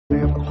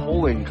Sam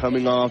Colling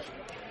coming off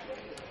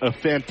a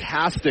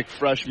fantastic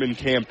freshman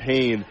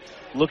campaign,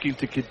 looking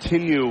to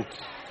continue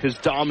his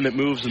dominant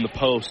moves in the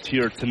post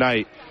here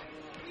tonight.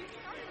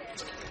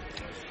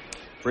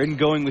 Braden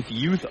going with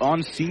youth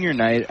on senior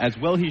night, as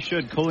well he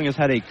should. Colling has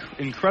had an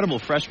incredible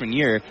freshman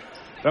year.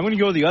 But I'm going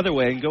to go the other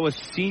way and go with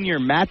senior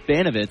Matt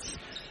Banovitz.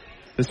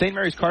 The St.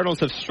 Mary's Cardinals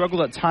have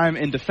struggled at time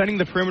in defending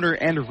the perimeter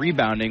and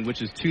rebounding,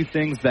 which is two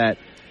things that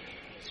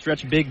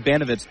stretch big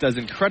Banovitz does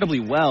incredibly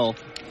well.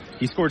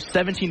 He scored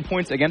 17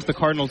 points against the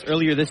Cardinals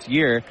earlier this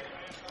year.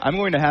 I'm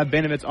going to have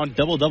Banovitz on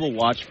double-double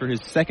watch for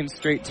his second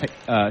straight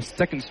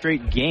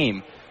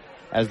game,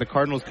 as the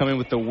Cardinals come in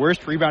with the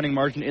worst rebounding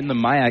margin in the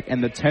MIAC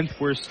and the 10th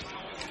worst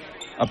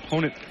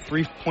opponent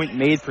three-point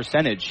made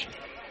percentage.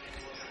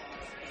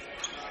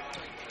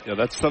 Yeah,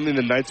 that's something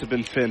the Knights have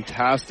been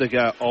fantastic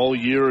at all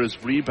year, is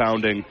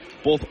rebounding,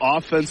 both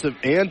offensive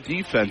and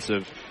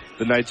defensive.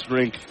 The Knights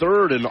rank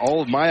third in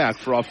all of MIAC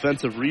for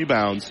offensive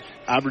rebounds,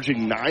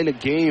 averaging 9 a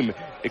game.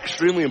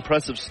 Extremely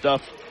impressive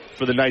stuff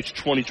for the Knights'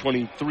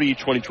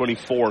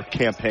 2023-2024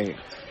 campaign.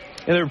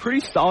 Yeah, they're a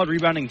pretty solid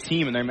rebounding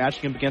team, and they're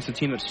matching up against a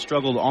team that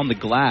struggled on the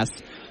glass.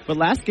 But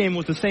last game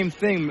was the same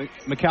thing.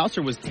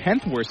 McAllister was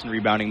 10th worst in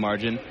rebounding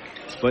margin,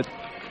 but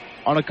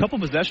on a couple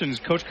possessions,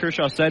 Coach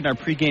Kershaw said in our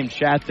pregame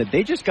chat that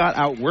they just got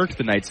outworked,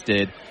 the Knights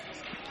did.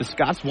 The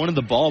Scots wanted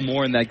the ball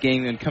more in that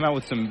game and come out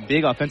with some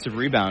big offensive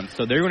rebounds.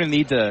 So they're going to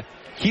need to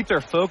keep their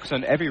focus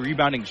on every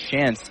rebounding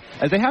chance,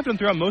 as they have done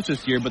throughout most of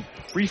this year, but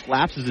brief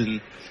lapses in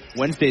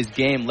Wednesday's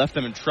game left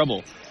them in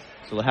trouble.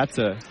 So they'll have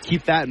to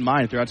keep that in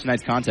mind throughout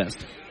tonight's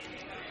contest.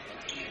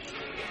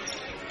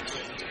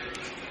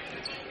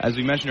 As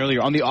we mentioned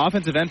earlier, on the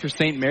offensive end for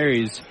St.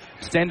 Mary's,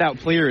 standout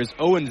player is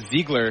Owen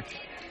Ziegler,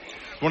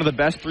 one of the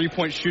best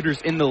three-point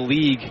shooters in the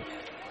league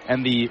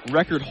and the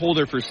record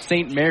holder for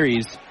St.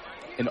 Mary's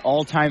in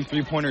all-time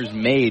three-pointers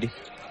made.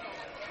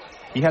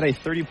 He had a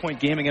 30-point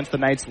game against the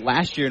Knights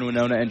last year in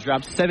Winona and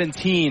dropped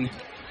 17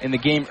 in the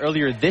game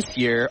earlier this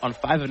year on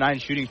 5 of 9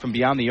 shooting from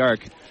beyond the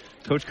arc.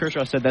 Coach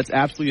Kershaw said that's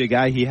absolutely a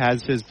guy he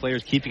has his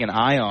players keeping an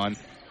eye on,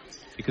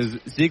 because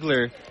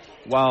Ziegler,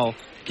 while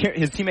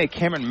his teammate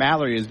Cameron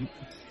Mallory is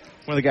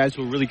one of the guys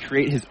who will really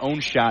create his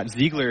own shot,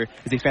 Ziegler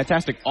is a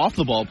fantastic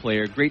off-the-ball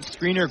player, great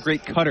screener,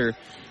 great cutter.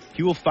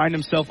 He will find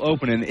himself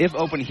open, and if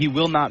open, he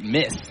will not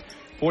miss.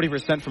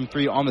 40% from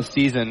three on the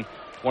season,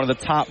 one of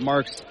the top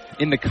marks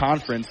in the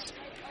conference.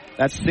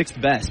 That's 6th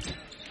best.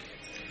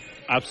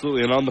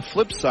 Absolutely, and on the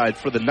flip side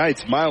for the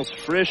Knights, Miles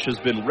Frisch has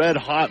been red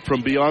hot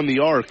from beyond the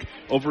arc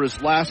over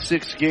his last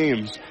 6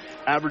 games,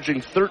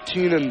 averaging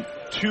 13 and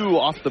 2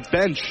 off the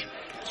bench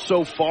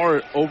so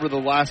far over the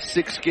last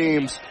 6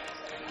 games.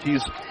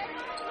 He's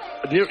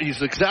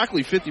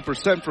exactly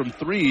 50% from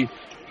 3,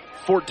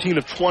 14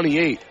 of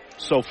 28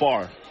 so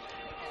far.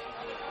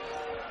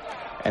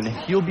 And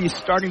he'll be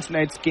starting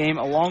tonight's game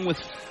along with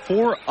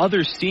 4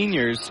 other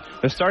seniors.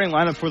 The starting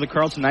lineup for the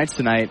Carleton Knights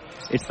tonight,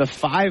 it's the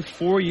 5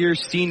 four-year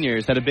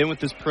seniors that have been with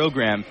this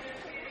program.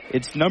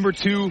 It's number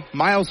 2,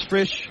 Miles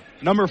Frisch,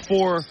 number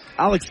 4,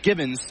 Alex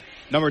Gibbons,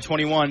 number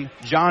 21,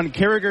 John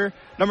Carragher,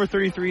 number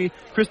 33,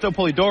 Cristo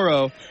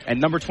Polidoro,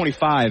 and number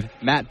 25,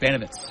 Matt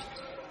Banovitz.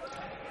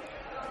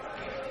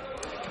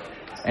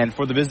 And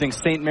for the visiting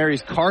St.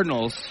 Mary's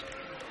Cardinals,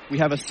 we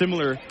have a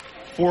similar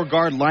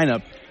 4-guard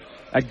lineup.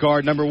 At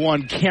guard, number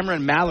 1,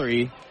 Cameron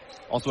Mallory.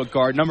 Also at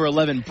guard, number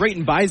 11,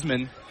 Brayton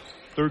Beisman.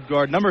 Third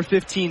guard, number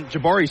 15,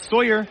 Jabari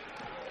Sawyer.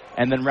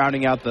 And then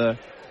rounding out the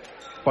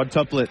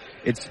quadruplet,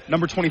 it's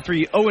number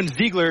 23, Owen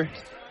Ziegler.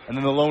 And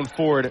then the lone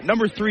forward,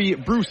 number 3,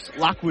 Bruce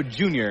Lockwood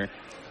Jr.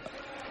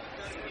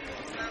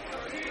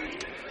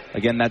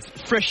 Again, that's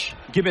Frisch,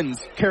 Gibbons,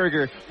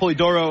 Carragher,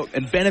 Polidoro,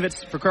 and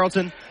Banovitz for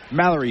Carleton.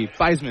 Mallory,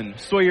 Beisman,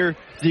 Sawyer,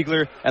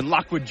 Ziegler, and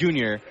Lockwood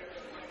Jr.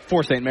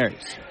 for St.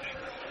 Mary's.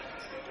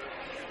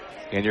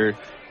 And you're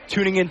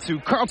tuning into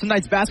Carleton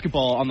Knights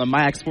basketball on the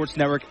MIAC Sports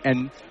Network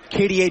and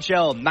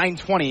KDHL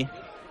 920.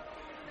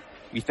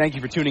 We thank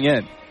you for tuning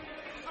in.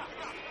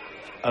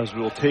 As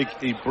we will take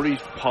a brief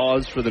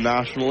pause for the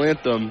national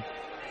anthem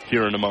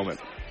here in a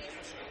moment.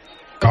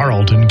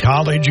 Carleton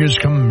College is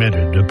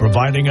committed to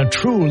providing a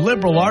true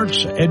liberal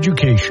arts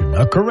education,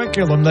 a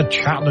curriculum that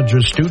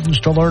challenges students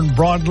to learn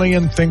broadly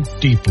and think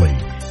deeply.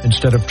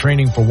 Instead of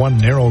training for one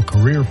narrow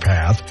career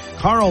path,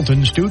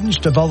 Carleton students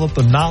develop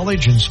the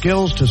knowledge and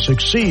skills to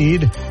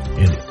succeed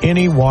in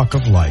any walk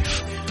of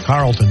life.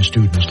 Carleton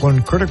students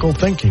learn critical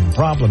thinking,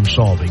 problem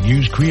solving,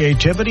 use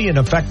creativity and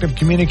effective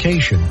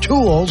communication,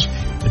 tools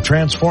that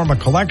transform a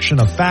collection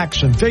of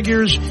facts and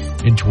figures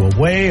into a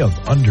way of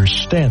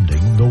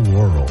understanding the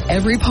world.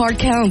 Every part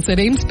counts at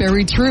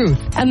Amesbury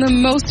Truth, and the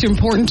most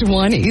important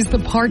one is the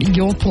part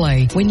you'll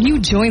play when you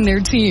join their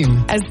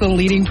team. As the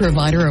leading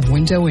provider of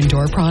window and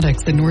door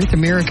products in North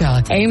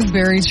America,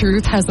 Amesbury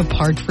Truth has a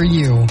part for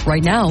you.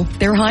 Right now,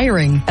 they're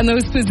hiring, and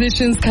those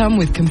positions come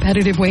with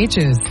competitive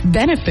wages,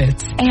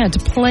 benefits, and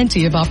plenty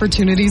plenty of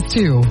opportunities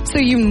too, so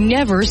you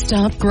never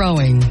stop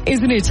growing.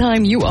 Isn't it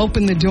time you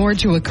open the door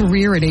to a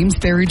career at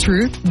Amesbury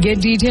Truth?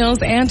 Get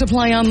details and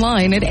apply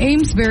online at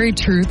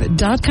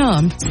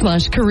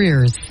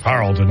amesburytruth.com/careers.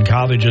 Carleton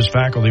College's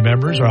faculty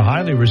members are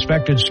highly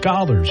respected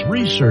scholars,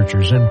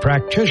 researchers, and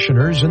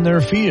practitioners in their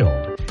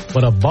field.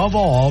 But above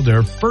all,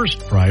 their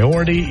first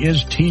priority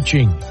is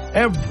teaching.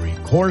 Every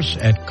course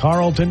at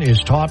Carleton is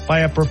taught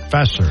by a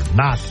professor,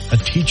 not a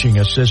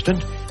teaching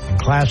assistant, and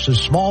classes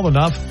small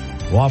enough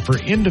to offer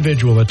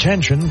individual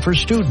attention for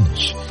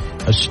students.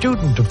 A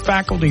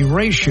student-to-faculty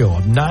ratio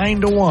of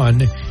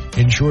 9-to-1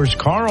 ensures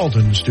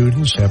Carleton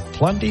students have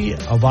plenty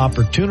of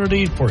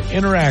opportunity for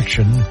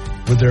interaction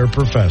with their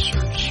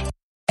professors.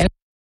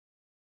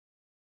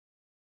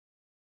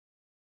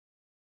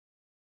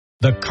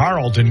 The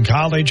Carleton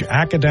College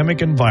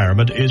academic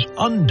environment is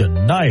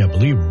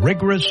undeniably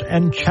rigorous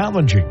and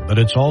challenging, but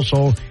it's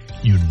also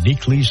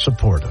uniquely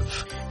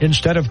supportive.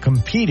 Instead of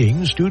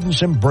competing,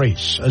 students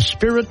embrace a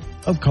spirit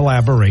of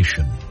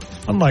collaboration.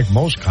 Unlike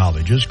most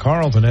colleges,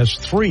 Carleton has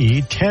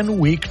 3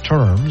 10-week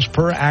terms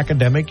per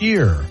academic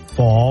year: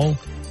 fall,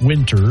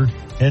 winter,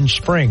 and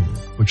spring,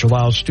 which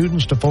allows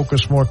students to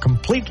focus more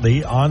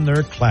completely on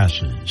their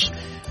classes.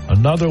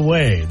 Another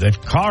way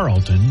that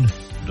Carleton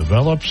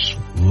develops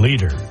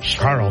leaders.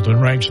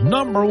 Carleton ranks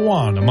number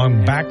 1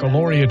 among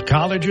baccalaureate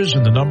colleges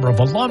in the number of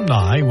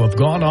alumni who have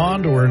gone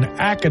on to earn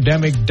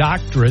academic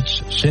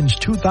doctorates since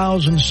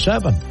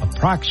 2007.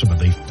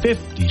 Approximately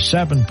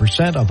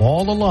 57% of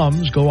all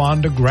alums go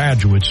on to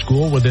graduate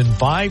school within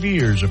 5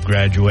 years of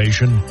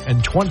graduation,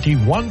 and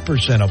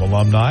 21% of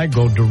alumni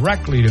go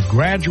directly to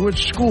graduate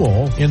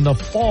school in the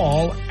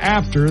fall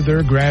after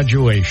their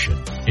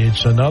graduation.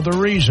 It's another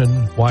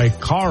reason why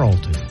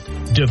Carleton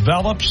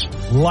develops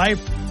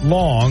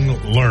lifelong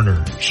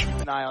learners.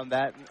 Keep an eye on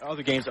that and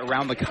other games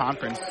around the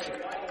conference,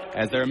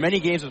 as there are many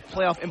games with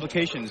playoff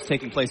implications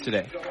taking place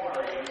today.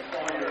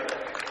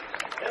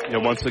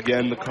 Once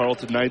again, the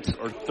Carleton Knights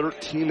are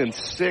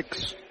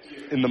 13-6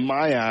 in the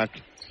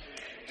MIAC,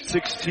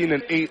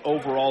 16-8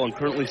 overall, and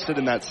currently sit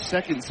in that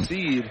second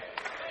seed.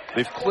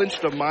 They've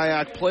clinched a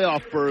MIAC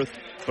playoff berth,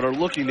 but are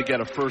looking to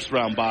get a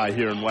first-round bye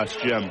here in West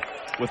Gym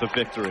with a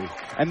victory.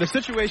 And the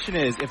situation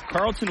is, if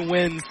Carleton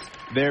wins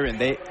therein,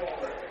 they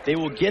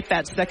will get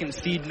that second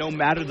seed no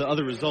matter the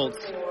other results.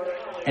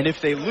 And if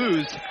they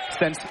lose,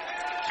 since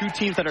 2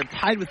 teams that are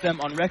tied with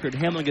them on record,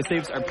 Hamlin and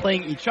Gustavus, are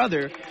playing each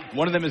other,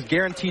 one of them is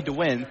guaranteed to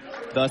win.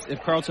 Thus,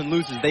 if Carleton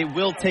loses, they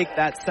will take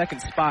that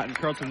second spot, and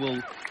Carleton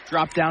will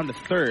drop down to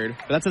 3rd.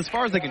 But that's as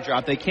far as they can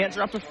drop. They can't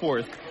drop to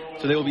 4th,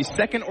 so they will be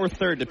 2nd or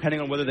 3rd, depending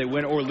on whether they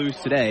win or lose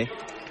today.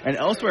 And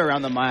elsewhere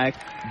around the MIAC,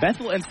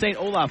 Bethel and St.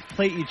 Olaf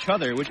play each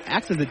other, which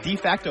acts as a de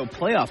facto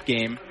playoff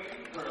game.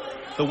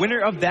 The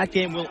winner of that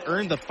game will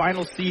earn the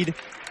final seed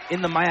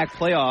in the MIAC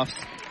playoffs,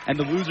 and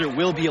the loser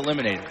will be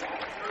eliminated.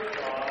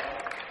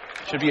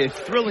 Should be a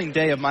thrilling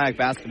day of MIAC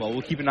basketball.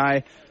 We'll keep an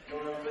eye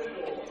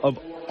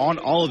on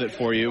all of it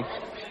for you.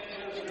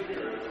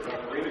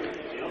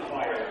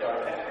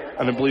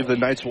 And I believe the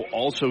Knights will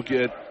also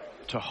get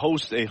to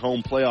host a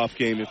home playoff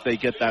game if they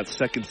get that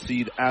second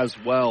seed as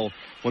well.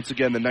 Once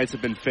again, the Knights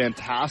have been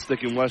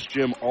fantastic in West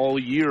Gym all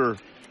year,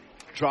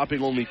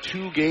 dropping only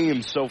 2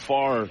 games so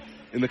far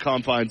in the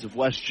confines of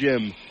West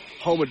Gym.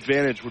 Home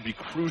advantage would be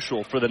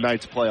crucial for the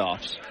Knights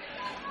playoffs.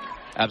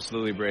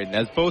 Absolutely, Braden.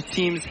 As both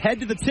teams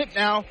head to the tip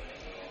now,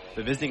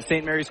 the visiting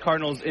St. Mary's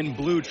Cardinals in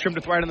blue, trimmed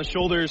with white on the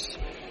shoulders,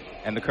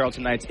 and the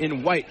Carleton Knights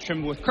in white,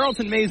 trimmed with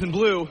Carleton maize in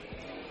blue.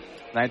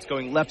 Knights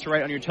going left to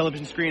right on your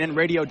television screen and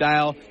radio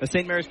dial. The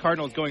St. Mary's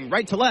Cardinals going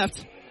right to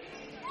left,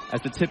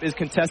 as the tip is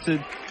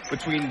contested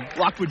between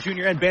Lockwood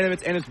Jr. and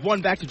Banovitz, and is won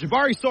back to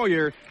Jabari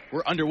Sawyer.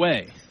 We're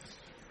underway.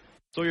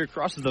 Sawyer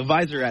crosses the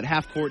visor at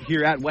half court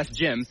here at West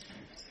Gym,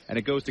 and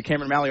it goes to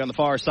Cameron Malley on the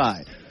far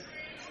side.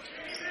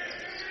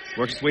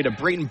 Works its way to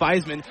Brayton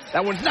Beisman.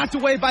 That one's knocked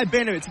away by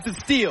Banovitz. It's a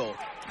steal.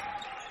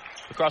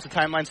 Across the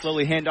timeline,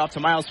 slowly hand off to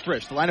Miles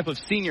Frisch. The lineup of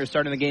seniors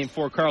starting the game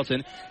for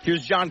Carleton.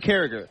 Here's John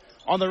Carragher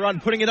on the run,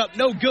 putting it up,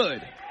 no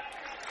good.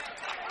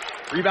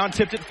 Rebound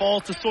tipped, it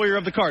falls to Sawyer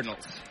of the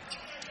Cardinals.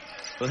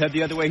 They'll head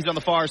the other way, he's on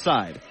the far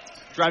side.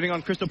 Driving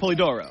on Cristo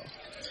Polidoro.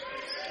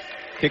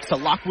 Kicks to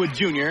Lockwood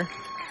Jr.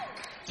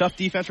 Tough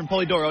defense from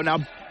Polidoro. Now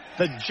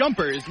the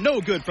jumper is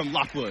no good from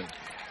Lockwood.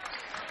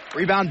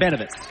 Rebound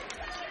Banovitz.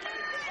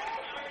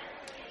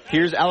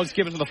 Here's Alex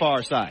Gibbons on the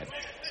far side.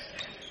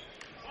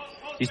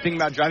 He's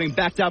thinking about driving,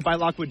 backed out by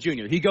Lockwood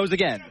Jr. He goes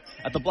again.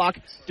 At the block,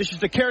 dishes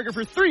to Carragher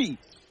for 3.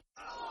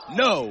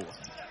 No.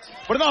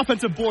 But an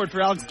offensive board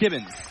for Alex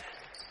Gibbons.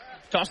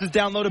 Tosses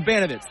down low to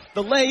Banovitz.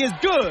 The lay is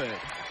good.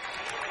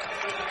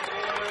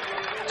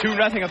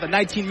 2-0 at the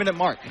 19-minute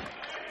mark.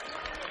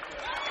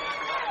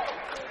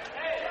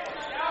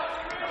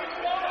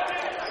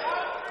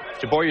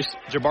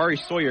 Jabari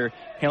Sawyer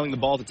handling the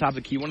ball at the top of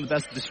the key. One of the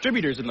best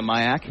distributors in the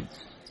MIAC.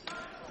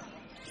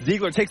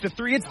 Ziegler takes the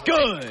 3. It's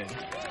good.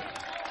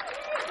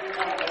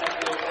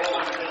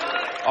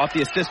 Off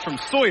the assist from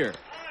Sawyer.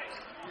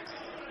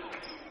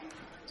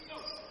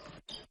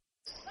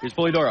 Here's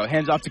Polidoro.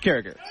 Hands off to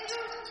Carragher.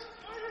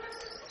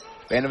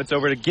 Banovitz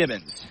over to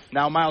Gibbons.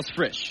 Now Miles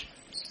Frisch.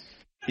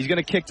 He's going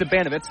to kick to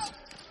Banovitz.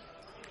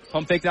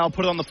 Pump fake now,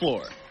 put it on the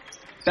floor.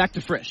 Back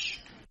to Frisch.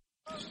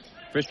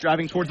 Frisch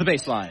driving towards the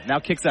baseline. Now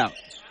kicks out.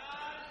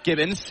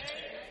 Gibbons.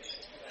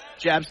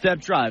 Jab step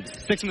drives.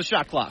 6 on the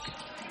shot clock.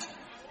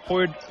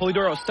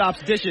 Polidoro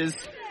stops dishes.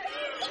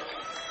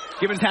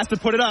 Gibbons has to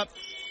put it up.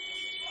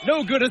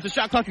 No good as the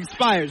shot clock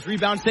expires.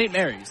 Rebound St.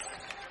 Mary's.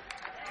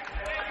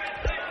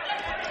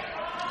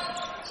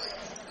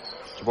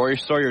 Jabari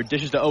Sawyer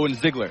dishes to Owen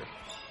Ziegler.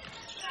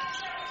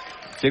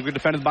 Ziegler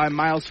defended by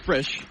Miles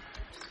Frisch.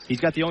 He's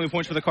got the only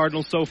points for the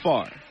Cardinals so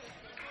far.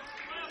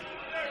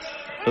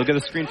 They'll get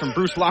a screen from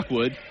Bruce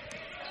Lockwood.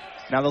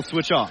 Now they'll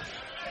switch off.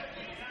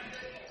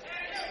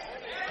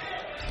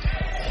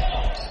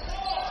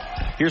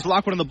 Here's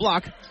Lockwood on the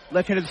block.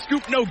 Left-handed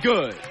scoop, no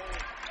good.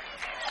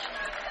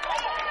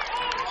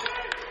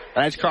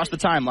 Knights cross the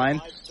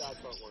timeline.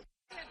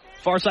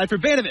 Far side for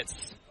Banovitz.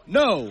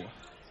 No.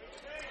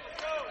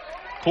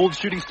 Cold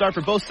shooting start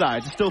for both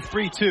sides. It's still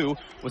 3-2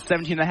 with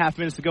 17.5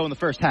 minutes to go in the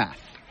first half.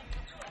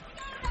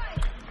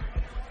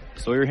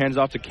 Sawyer hands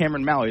off to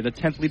Cameron Mallory, the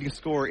 10th leading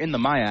scorer in the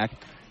MIAC.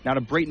 Now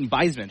to Brayton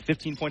Beisman,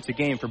 15 points a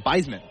game for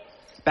Beisman.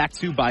 Back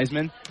to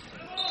Beisman.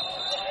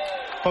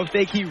 Pump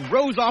fake, he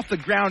rose off the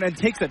ground and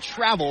takes a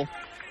travel.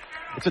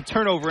 It's a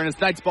turnover and it's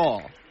Knights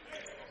ball.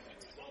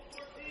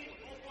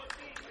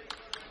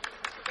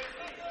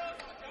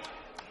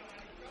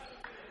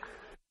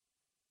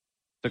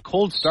 The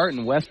cold start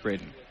in West,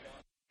 Braden.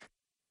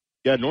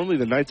 Yeah, normally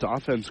the Knights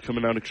offense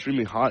coming out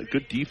extremely hot.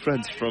 Good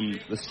defense from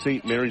the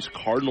St. Mary's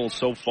Cardinals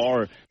so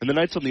far. And the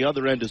Knights on the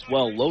other end as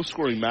well.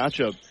 Low-scoring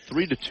matchup,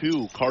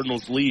 3-2.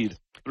 Cardinals lead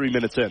 3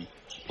 minutes in.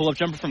 Pull-up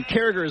jumper from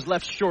Carragher is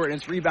left short, and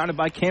it's rebounded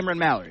by Cameron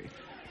Mallory.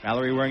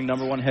 Mallory wearing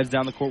number 1 heads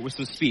down the court with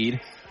some speed.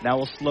 Now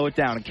we'll slow it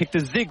down and kick to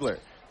Ziegler.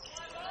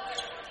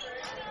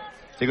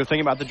 Ziegler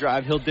thinking about the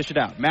drive. He'll dish it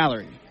out.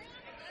 Mallory.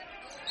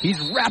 He's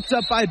wrapped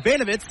up by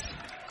Banovitz.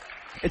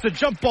 It's a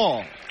jump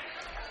ball.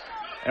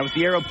 And with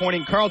the arrow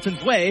pointing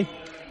Carleton's way,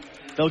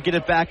 they'll get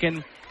it back,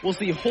 and we'll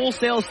see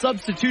wholesale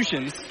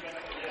substitutions.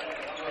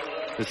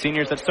 The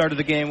seniors that started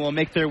the game will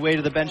make their way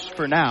to the bench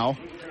for now.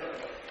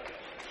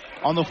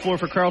 On the floor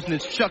for Carleton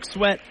is Chuck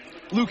Sweat,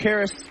 Luke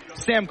Harris,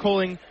 Sam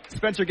Coling,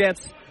 Spencer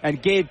Getz,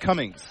 and Gabe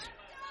Cummings.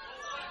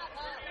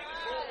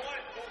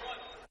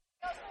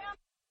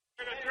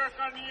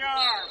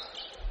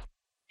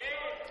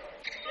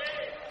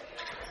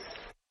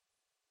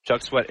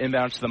 Chuck Sweat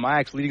inbounds to the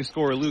MIAC's leading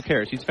scorer, Luke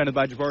Harris. He's defended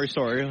by Jabari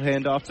Sawyer. He'll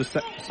hand off to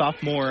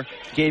sophomore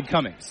Gabe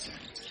Cummings.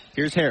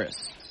 Here's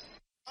Harris.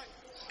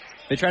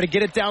 They try to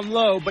get it down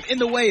low, but in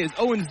the way is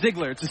Owen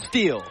Ziegler. It's a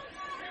steal.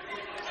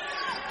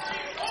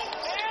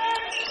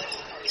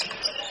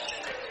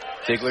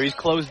 Ziegler, he's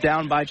closed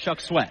down by Chuck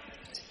Sweat.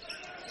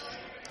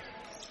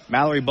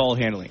 Mallory ball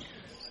handling.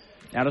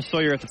 Now to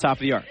Sawyer at the top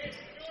of the arc.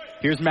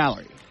 Here's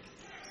Mallory.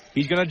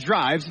 He's going to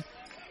drive.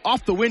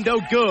 Off the window,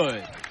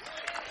 good.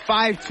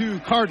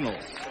 5-2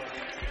 Cardinals.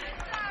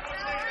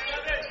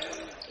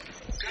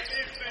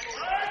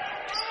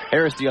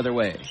 Harris the other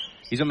way.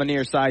 He's on the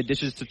near side,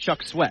 dishes to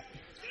Chuck Sweat.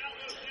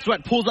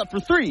 Sweat pulls up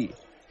for 3.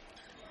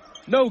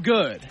 No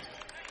good.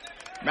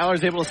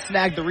 Mallory's able to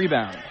snag the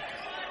rebound.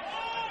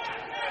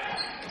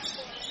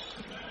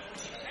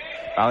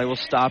 Mallory will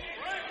stop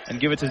and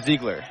give it to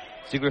Ziegler.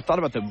 Ziegler thought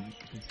about the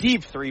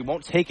deep 3,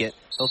 won't take it.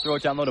 He'll throw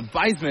it down low to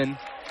Beisman,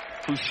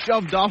 who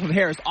shoved off of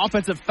Harris.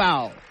 Offensive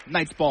foul.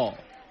 Knights ball.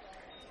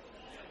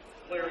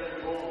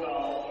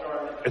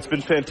 It's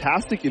been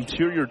fantastic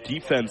interior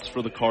defense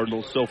for the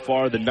Cardinals so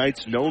far. The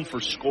Knights, known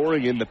for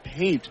scoring in the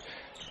paint,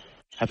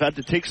 have had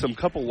to take some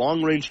couple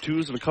long-range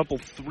 2s and a couple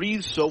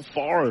 3s so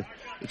far.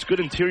 It's good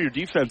interior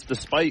defense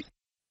despite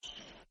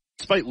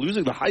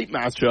losing the height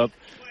matchup.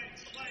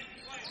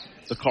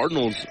 The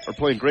Cardinals are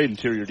playing great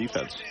interior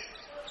defense.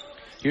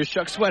 Here's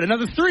Chuck Sweat,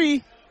 another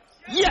 3.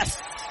 Yes!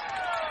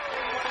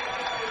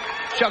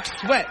 Chuck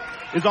Sweat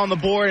is on the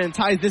board and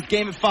ties this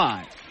game at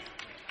 5.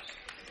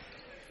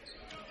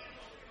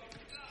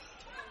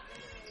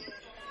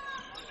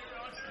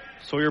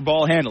 Sawyer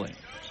ball handling.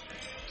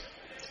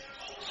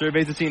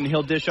 Surveys the scene, and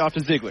he'll dish off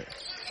to Ziegler.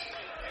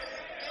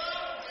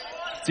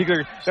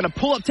 Ziegler gonna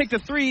pull up, take the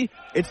 3.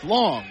 It's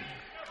long.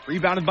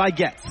 Rebounded by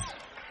Getz.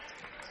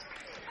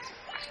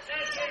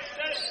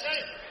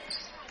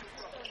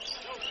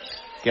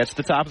 Gets to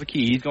the top of the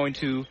key. He's going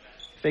to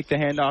fake the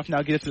handoff.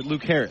 Now get it to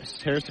Luke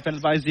Harris. Harris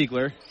defended by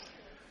Ziegler.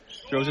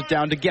 Throws it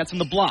down to Getz on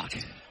the block.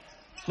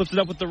 Flips it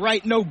up with the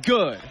right. No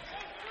good.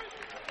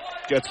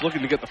 Getz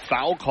looking to get the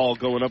foul call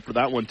going up for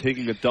that one,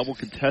 taking a double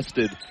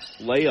contested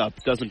layup.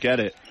 Doesn't get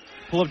it.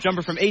 Pull-up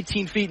jumper from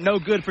 18 feet. No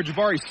good for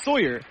Jabari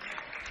Sawyer.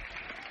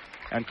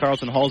 And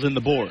Carleton hauls in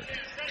the board.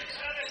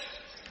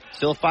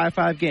 Still a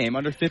 5-5 game.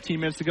 Under 15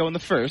 minutes to go in the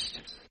first.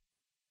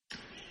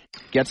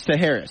 Gets to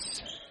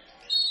Harris.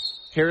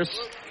 Harris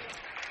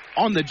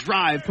on the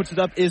drive, puts it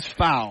up, is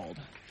fouled.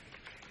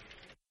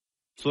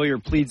 Sawyer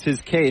pleads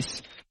his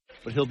case,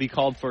 but he'll be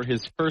called for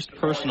his first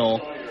personal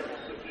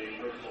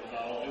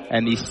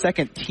and the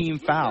second team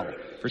foul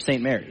for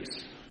St.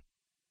 Mary's.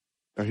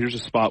 Now here's a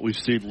spot we've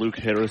seen Luke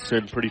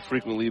Harrison pretty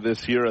frequently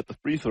this year at the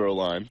free throw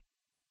line.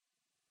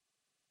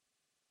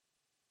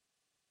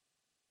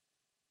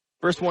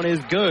 First one is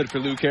good for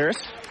Luke Harris.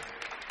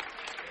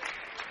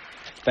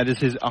 That is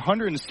his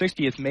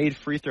 160th made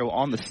free throw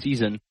on the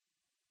season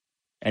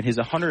and his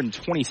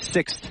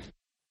 126th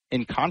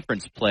in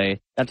conference play.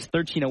 That's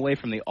 13 away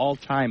from the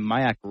all-time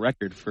MIAC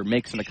record for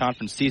makes in the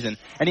conference season.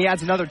 And he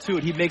adds another to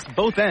it. He makes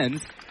both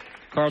ends.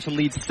 Carleton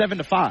leads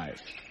 7-5.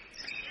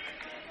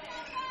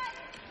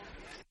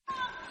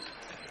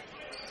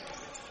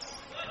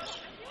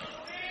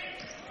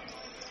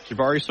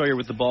 Jabari Sawyer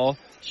with the ball.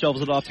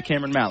 Shelves it off to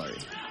Cameron Mallory.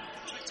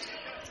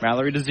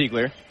 Mallory to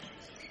Ziegler.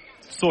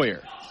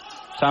 Sawyer.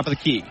 Top of the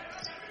key.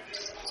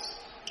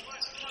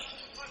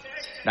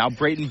 Now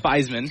Brayton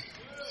Beisman.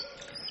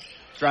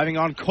 Driving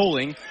on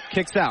Coling.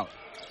 Kicks out.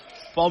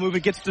 Ball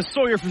movement gets to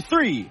Sawyer for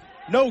three.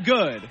 No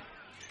good.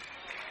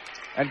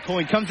 And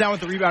Coling comes down with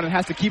the rebound and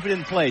has to keep it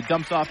in play.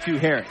 Dumps off to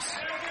Harris.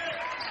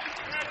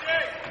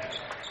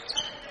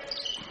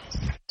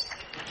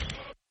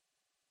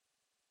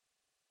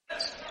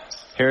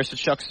 Harris to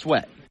Chuck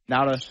Sweat.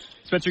 Now to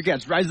Spencer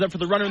Getz. Rises up for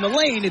the runner in the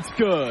lane. It's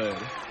good.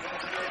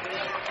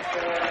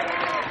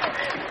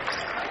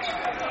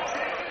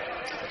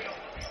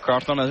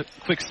 Carleton on a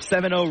quick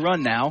 7-0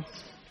 run now.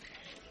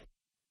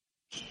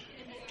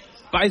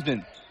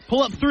 Beisman,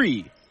 pull up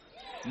three.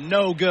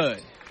 No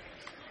good.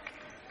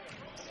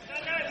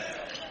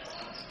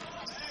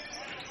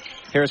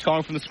 Harris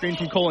calling from the screen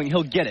from Coling.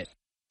 He'll get it.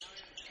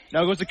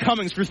 Now goes to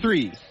Cummings for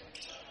three.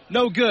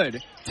 No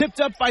good.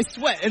 Tipped up by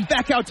Sweat and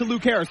back out to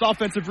Luke Harris.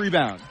 Offensive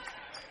rebound.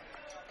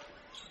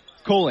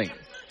 Coling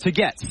to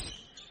Getz.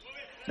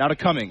 Now to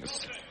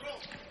Cummings.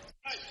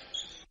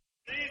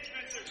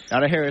 Now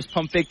to Harris.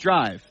 Pump fake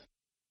drive.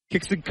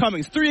 Kicks to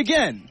Cummings. Three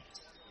again.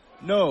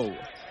 No.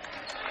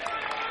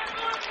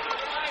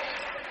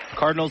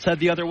 Cardinals head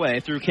the other way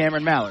through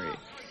Cameron Mallory.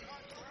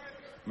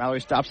 Mallory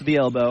stops at the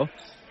elbow.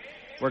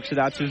 Works it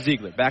out to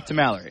Ziegler. Back to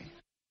Mallory.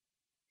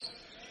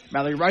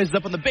 Mallory rises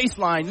up on the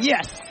baseline.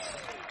 Yes!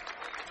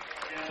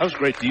 That was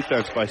great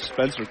defense by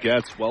Spencer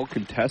Getz. Well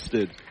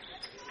contested.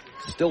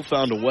 Still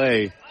found a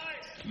way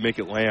to make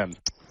it land.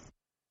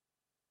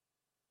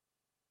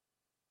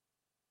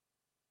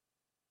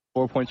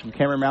 4 points from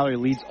Cameron Mallory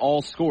leads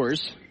all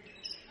scores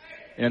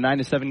in a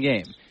 9-7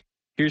 game.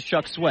 Here's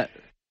Chuck Sweat.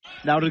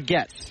 Now to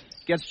Getz.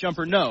 Getz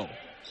jumper, no.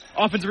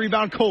 Offensive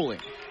rebound, Coling.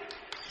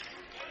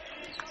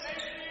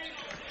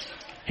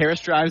 Harris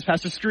drives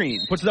past the screen.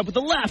 Puts it up with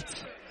the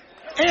left.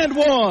 And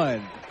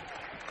one.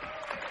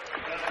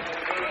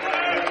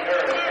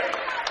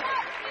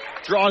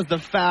 Draws the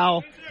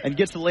foul and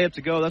gets the layup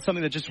to go. That's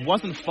something that just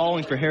wasn't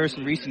falling for Harris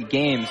in recent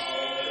games.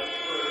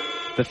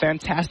 The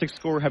fantastic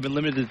scorer have been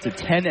limited to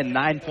 10 and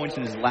 9 points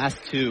in his last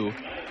two.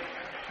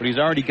 But he's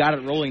already got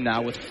it rolling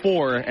now with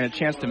 4 and a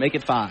chance to make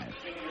it 5.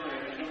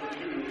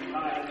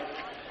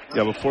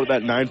 Yeah, before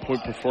that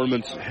 9-point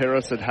performance,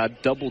 Harris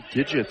had double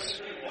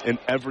digits in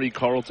every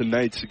Carleton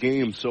Knights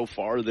game so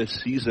far this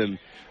season.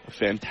 A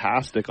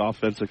fantastic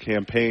offensive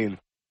campaign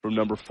from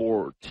number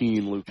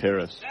 14, Luke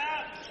Harris.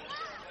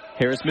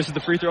 Harris misses the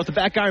free throw at the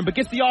back iron, but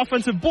gets the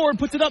offensive board,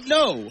 puts it up,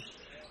 no.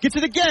 Gets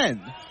it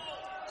again.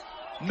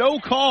 No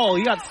call.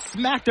 He got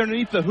smacked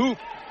underneath the hoop.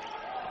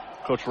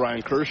 Coach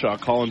Ryan Kershaw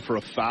calling for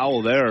a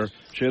foul there.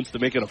 Chance to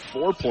make it a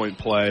 4-point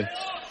play.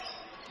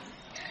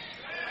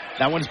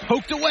 That one's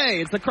poked away.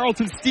 It's the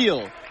Carleton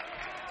steal.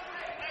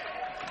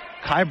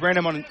 Kai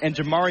Branham and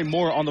Jamari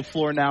Moore on the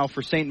floor now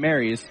for St.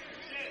 Mary's.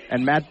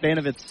 And Matt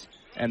Banovitz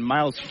and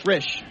Miles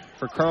Frisch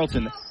for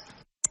Carleton.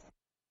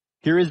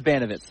 Here is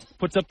Banovitz.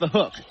 Puts up the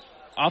hook.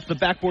 Off the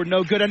backboard,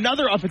 no good.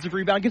 Another offensive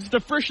rebound. Gets it to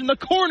Frisch in the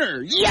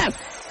corner. Yes!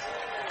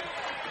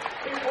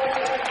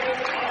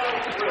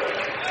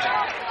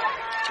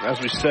 As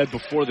we said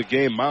before the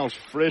game, Miles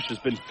Frisch has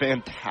been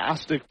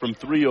fantastic from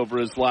three over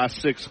his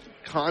last 6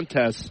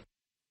 contests.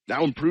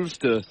 Now improves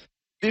to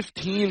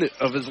 15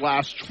 of his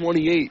last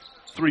 28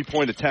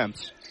 three-point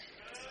attempts.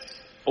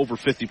 Over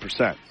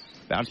 50%.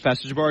 Bounce pass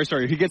to Jabari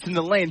Sawyer. He gets in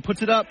the lane,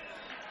 puts it up.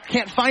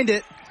 Can't find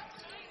it.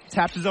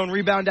 Taps his own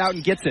rebound out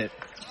and gets it.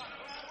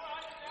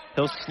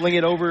 He'll sling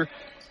it over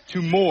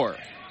to Moore.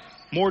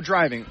 Moore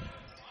driving.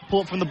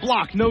 Pull up from the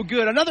block. No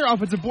good. Another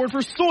offensive board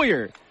for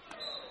Sawyer.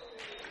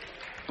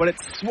 But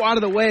it's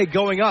swatted away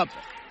going up.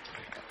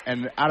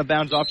 And out of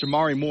bounds off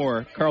Jamari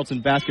Moore.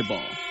 Carleton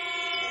basketball.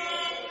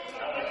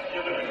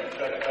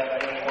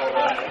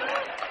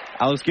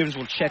 Alex Gibbons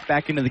will check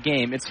back into the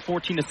game. It's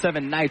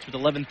 14-7 Knights with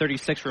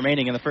 11:36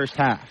 remaining in the first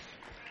half.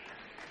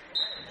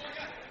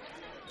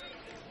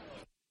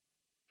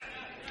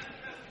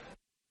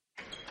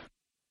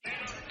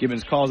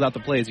 Gibbons calls out the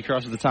play as he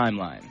crosses the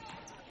timeline.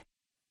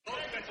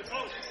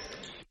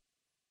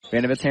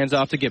 Banovitz hands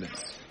off to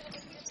Gibbons.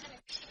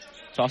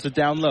 Toss it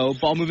down low.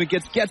 Ball movement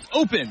gets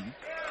open.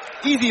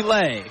 Easy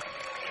lay.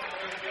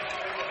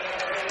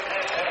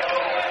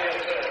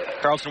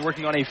 Carleton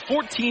working on a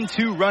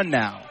 14-2 run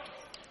now.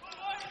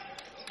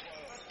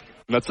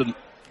 And that's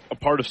a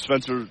part of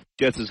Spencer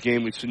Getz's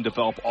game we've seen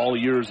develop all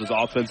year is his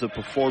offensive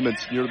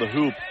performance near the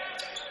hoop.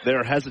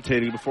 They're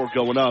hesitating before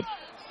going up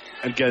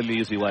and getting the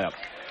easy layup.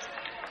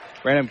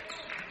 Branham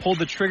pulled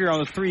the trigger on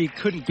the three,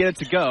 couldn't get it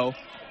to go.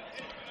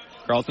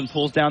 Carleton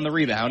pulls down the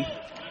rebound.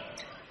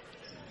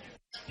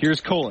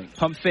 Here's Coling.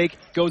 Pump fake,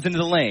 goes into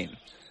the lane.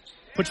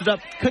 Puts it up,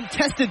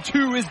 contested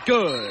two is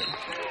good.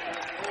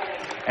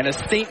 And a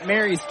St.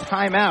 Mary's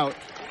timeout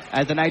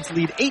as the Knights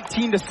lead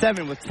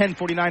 18-7 with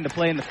 10:49 to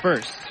play in the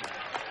first.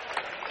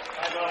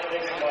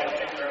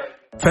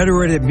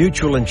 Federated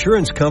Mutual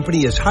Insurance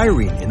Company is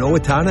hiring in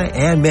Owatonna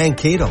and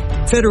Mankato.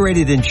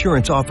 Federated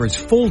Insurance offers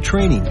full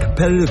training,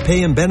 competitive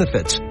pay and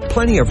benefits,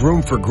 plenty of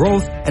room for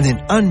growth, and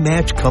an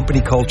unmatched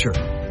company culture.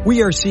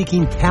 We are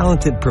seeking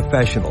talented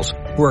professionals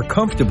who are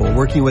comfortable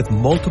working with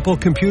multiple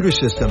computer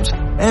systems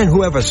and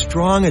who have a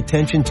strong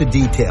attention to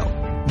detail.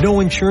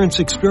 No insurance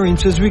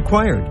experience is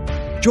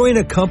required. Join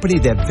a company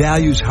that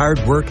values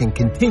hard work and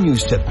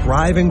continues to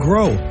thrive and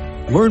grow.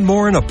 Learn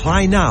more and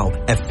apply now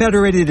at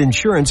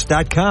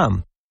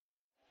federatedinsurance.com.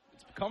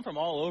 Come from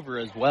all over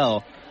as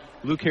well.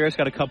 Luke Harris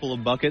got a couple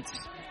of buckets,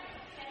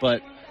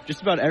 but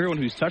just about everyone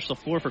who's touched the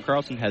floor for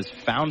Carleton has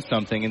found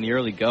something in the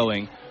early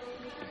going.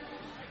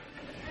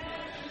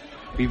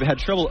 We've had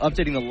trouble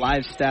updating the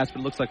live stats, but it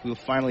looks like we'll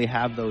finally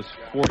have those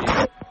for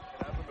you.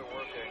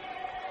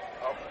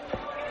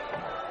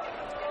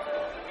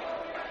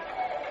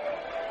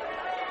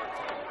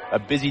 A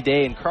busy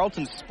day in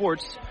Carleton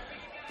sports.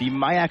 The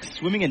MIAC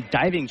Swimming and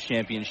Diving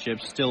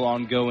Championship still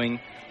ongoing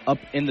up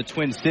in the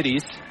Twin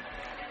Cities.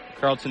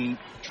 Carleton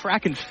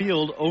track and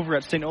field over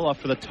at St. Olaf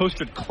for the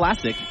Toasted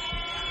Classic.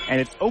 And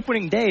it's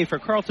opening day for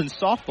Carleton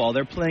softball.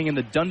 They're playing in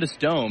the Dundas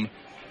Dome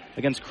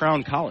against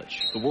Crown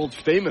College. The world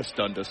famous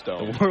Dundas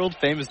Dome. The world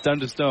famous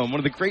Dundas Dome. One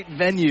of the great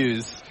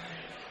venues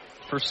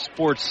for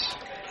sports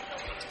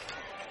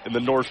in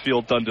the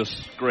Northfield Dundas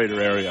greater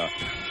area.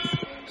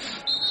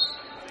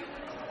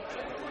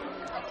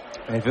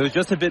 And if it was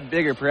just a bit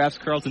bigger, perhaps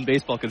Carleton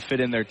baseball could fit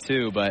in there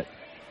too, but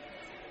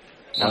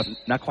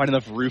not quite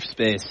enough roof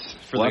space.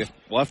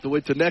 We'll have to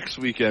wait till next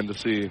weekend to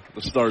see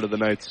the start of the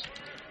Knights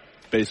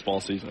baseball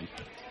season.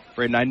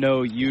 Braden, I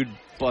know you'd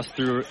bust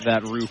through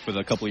that roof with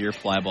a couple of your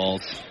fly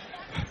balls.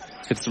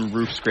 Hit some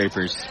roof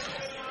scrapers.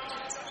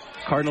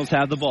 Cardinals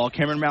have the ball.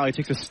 Cameron Malley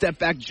takes a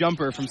step-back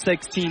jumper from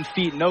 16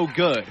 feet. No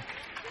good.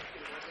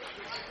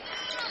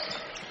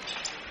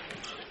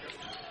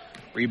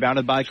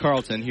 Rebounded by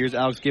Carleton. Here's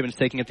Alex Gibbons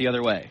taking it the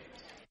other way.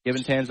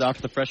 Gibbons hands off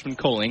to the freshman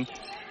Coling.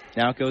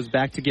 Now it goes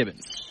back to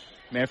Gibbons.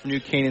 Man from New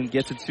Canaan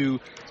gets it to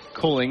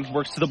Coling.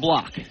 Works to the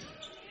block.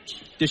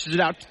 Dishes it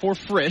out for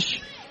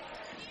Frisch.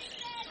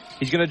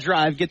 He's going to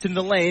drive. Gets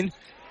into the lane.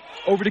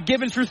 Over to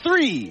Gibbons for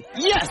three.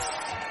 Yes!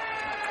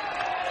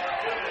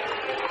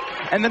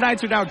 And the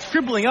Knights are now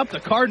tripling up the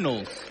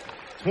Cardinals.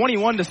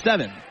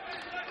 21-7.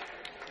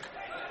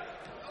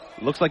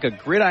 Looks like a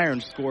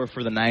gridiron score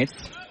for the Knights,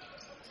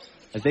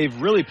 as they've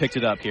really picked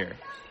it up here.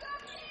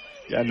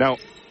 Yeah, now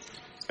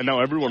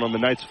everyone on the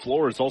Knights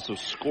floor has also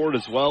scored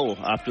as well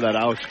after that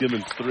Alex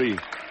Gibbons three.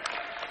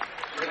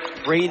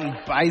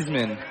 Brayden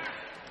Beisman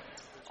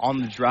on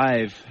the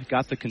drive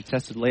got the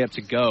contested layup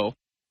to go.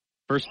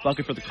 First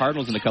bucket for the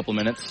Cardinals in a couple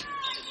minutes.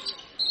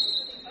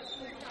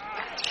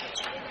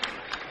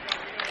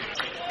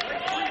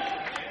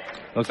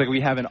 Looks like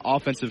we have an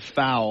offensive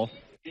foul.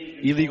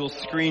 Illegal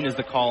screen is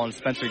the call on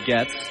Spencer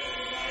Getz.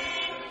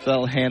 So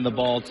they'll hand the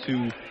ball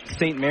to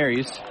St.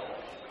 Mary's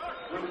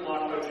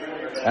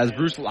as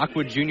Bruce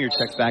Lockwood Jr.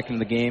 checks back into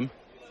the game.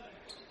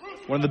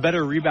 One of the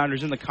better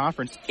rebounders in the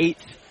conference, 8th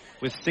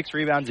with 6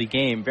 rebounds a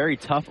game. Very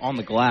tough on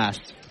the glass.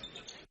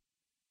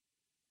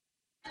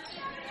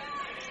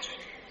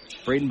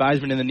 Brayden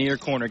Beisman in the near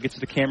corner gets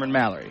it to Cameron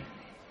Mallory.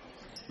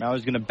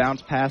 Mallory's going to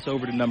bounce pass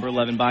over to number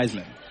 11,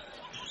 Beisman.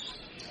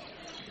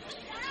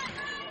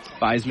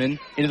 Beisman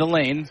into the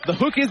lane. The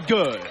hook is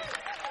good.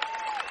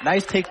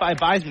 Nice take by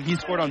Beisman. He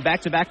scored on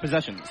back-to-back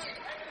possessions.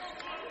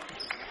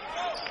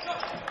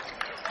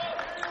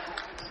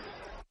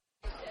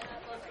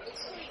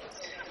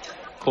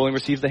 Coling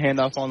receives the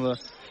handoff on the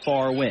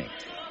far wing.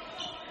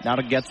 Now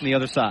to Getz on the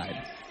other side.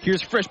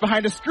 Here's Frisch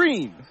behind a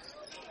screen.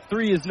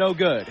 Three is no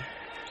good.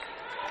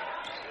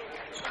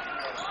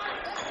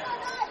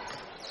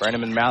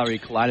 Branham and Mallory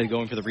collided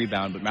going for the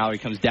rebound, but Mallory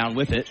comes down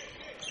with it.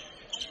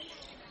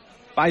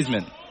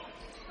 Beisman.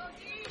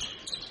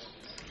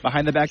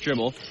 Behind the back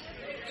dribble.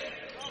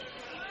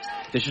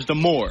 Dishes to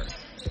Moore.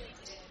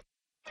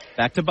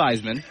 Back to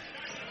Beisman.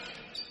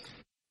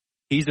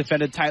 He's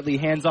defended tightly,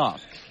 hands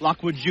off.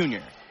 Lockwood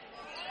Jr.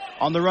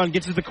 On the run,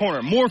 gets to the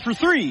corner. Moore for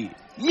three.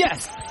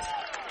 Yes!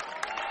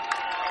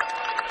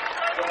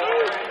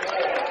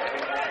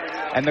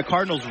 And the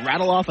Cardinals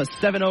rattle off a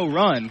 7-0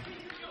 run.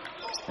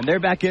 And they're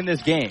back in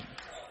this game.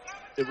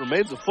 It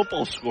remains a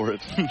football score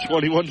at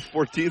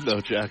 21-14,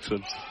 though,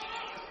 Jackson.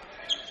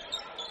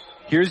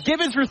 Here's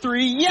Gibbons for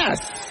three. Yes!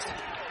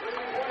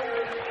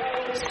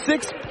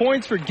 6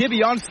 points for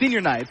Gibby on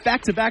senior night.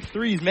 Back-to-back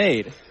threes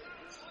made.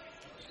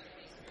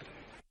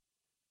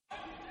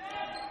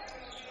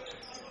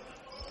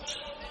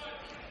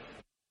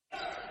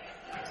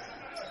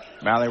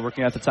 Mallory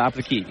working at the top of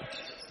the key.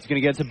 He's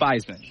going to get it to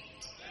Beisman.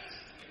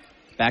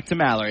 Back to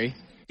Mallory.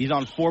 He's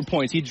on 4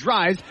 points. He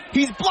drives.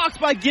 He's blocked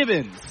by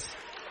Gibbons.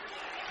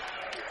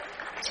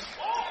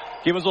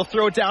 Gibbons will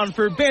throw it down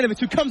for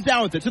Banovitz, who comes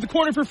down with it to the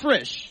corner for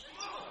Frisch.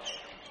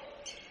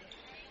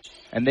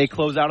 And they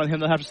close out on him.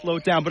 They'll have to slow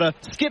it down. But a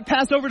skip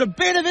pass over to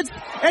Banovitz,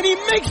 and he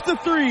makes the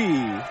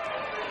three.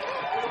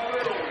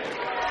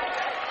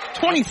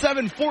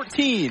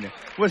 27-14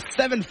 with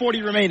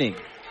 7:40 remaining.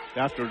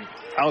 After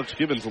Alex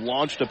Gibbons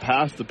launched a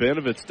pass to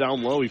Banovitz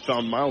down low, he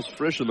found Miles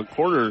Frisch in the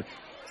corner,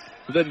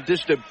 but then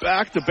dished it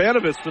back to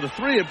Banovitz for the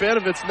three, and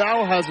Banovitz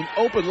now has an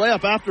open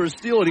layup after a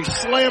steal, and he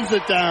slams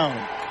it down.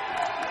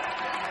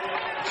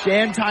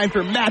 Jam time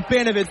for Matt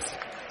Banovitz.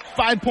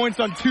 5 points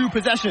on 2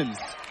 possessions.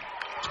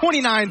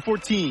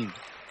 29-14.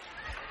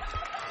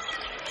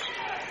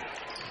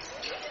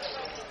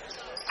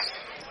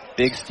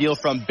 Big steal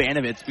from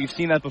Banovitz. We've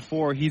seen that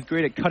before. He's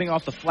great at cutting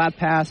off the flat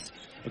pass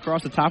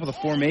across the top of the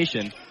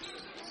formation.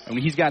 And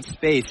when he's got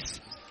space,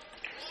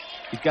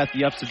 he's got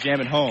the ups to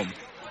jam it home.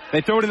 They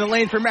throw it in the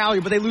lane for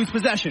Mallory, but they lose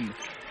possession.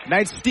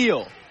 Knights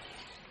steal.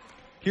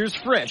 Here's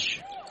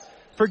Frisch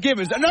for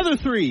Gibbons. Another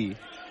three.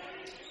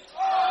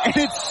 And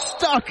it's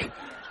stuck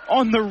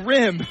on the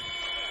rim.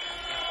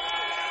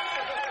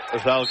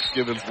 As Alex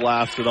Gibbons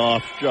laughs it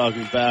off,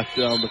 jogging back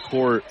down the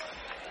court.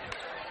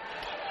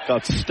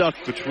 Got stuck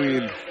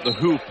between the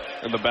hoop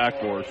and the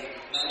backboard.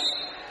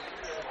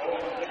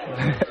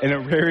 And a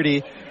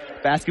rarity,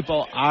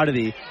 basketball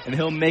oddity. And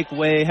he'll make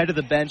way, head to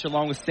the bench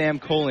along with Sam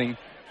Coling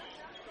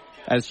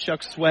as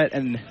Chuck Sweat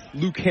and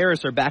Luke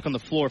Harris are back on the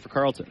floor for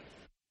Carleton.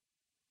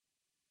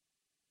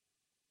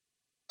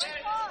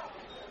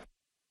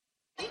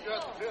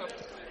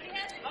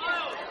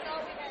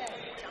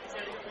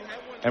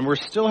 And we're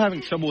still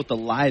having trouble with the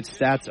live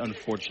stats,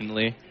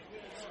 unfortunately.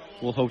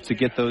 We'll hope to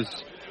get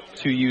those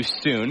to you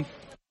soon.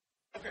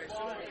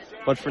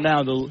 But for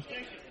now, the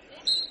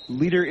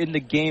leader in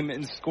the game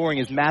in scoring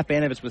is Matt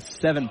Banovitz with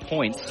 7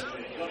 points.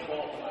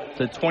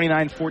 It's a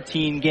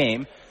 29-14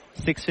 game.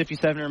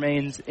 6:57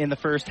 remains in the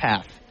first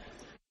half.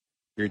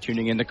 You're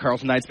tuning in to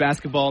Carleton Knights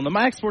basketball on the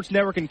MyX Sports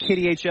Network and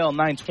KDHL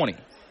 920.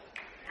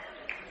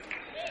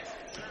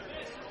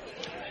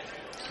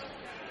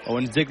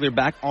 Owen Ziegler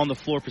back on the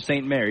floor for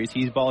St. Mary's.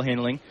 He's ball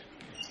handling.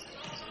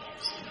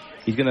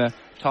 He's going to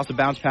toss a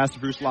bounce pass to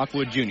Bruce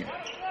Lockwood Jr.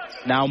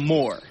 Now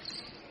Moore.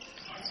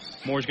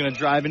 Moore's going to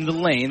drive into the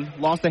lane.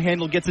 Lost the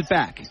handle, gets it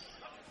back.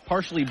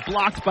 Partially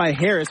blocked by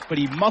Harris, but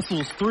he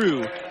muscles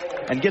through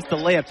and gets the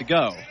layup to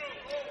go.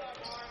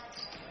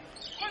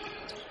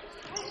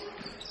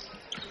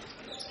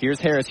 Here's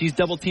Harris. He's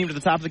double teamed to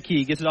the top of the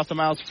key. Gets it off to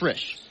Miles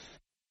Frisch.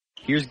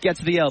 Here's Getz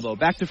to the elbow.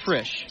 Back to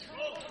Frisch.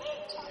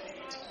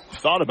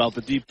 Thought about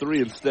the deep three,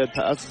 instead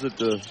passes it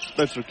to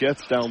Spencer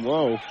Getz down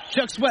low.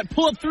 Chuck Sweat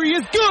pull-up three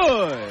is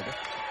good!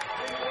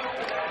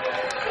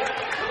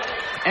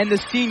 And the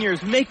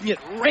seniors making it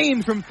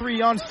rain from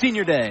three on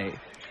senior day.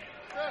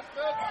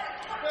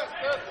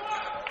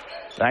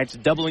 Knights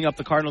doubling up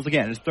the Cardinals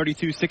again. It's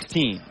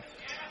 32-16.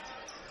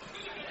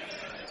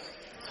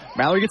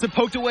 Mallory gets it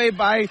poked away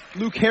by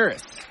Luke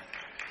Harris.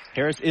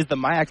 Harris is the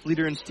MyX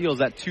leader in steals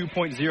at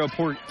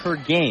 2.0 per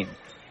game.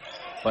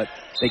 But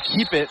they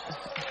keep it.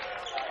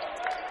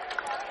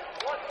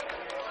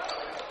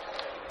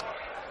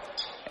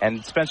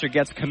 And Spencer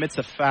Getz commits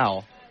a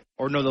foul.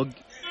 Or no, they'll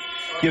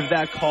give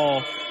that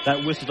call,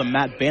 that whistle to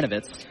Matt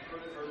Banovitz.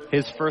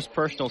 His first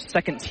personal,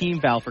 second team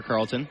foul for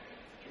Carleton.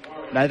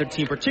 Neither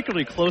team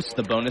particularly close to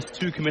the bonus.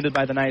 2 committed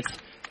by the Knights,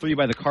 3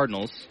 by the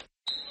Cardinals.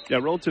 Yeah,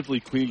 relatively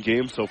clean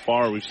game so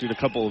far. We've seen a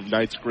couple of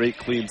Knights' great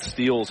clean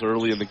steals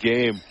early in the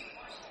game.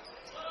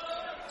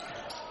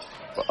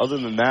 But other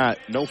than that,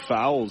 no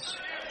fouls.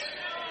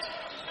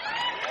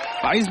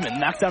 Weisman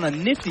knocks down a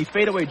nifty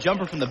fadeaway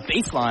jumper from the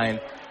baseline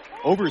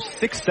over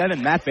 6'7"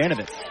 Matt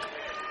Banovitz.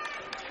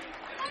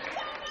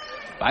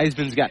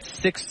 Weisman's got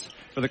 6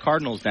 for the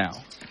Cardinals now.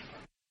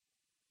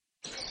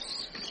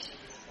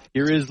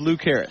 Here is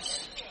Luke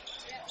Harris.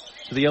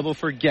 To the elbow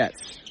for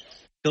Getz.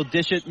 He'll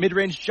dish it.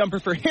 Mid-range jumper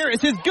for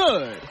Harris is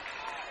good.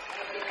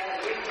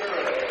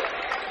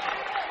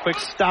 Quick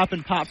stop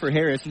and pop for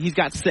Harris, and he's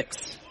got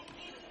 6.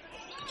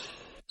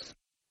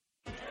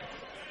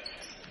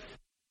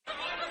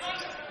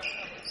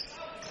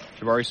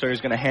 Jabari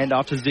Sawyer's going to hand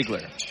off to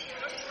Ziegler.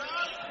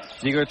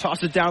 Ziegler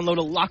tosses it down low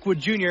to Lockwood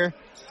Jr.,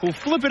 who'll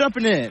flip it up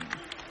and in.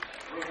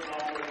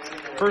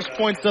 First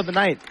points of the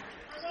night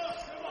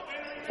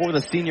for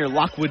the senior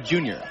Lockwood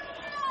Jr.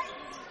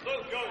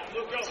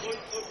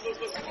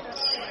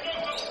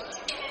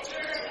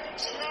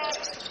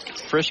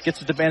 Frisch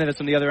gets it to Banovitz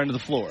on the other end of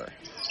the floor.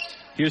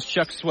 Here's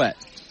Chuck Sweat.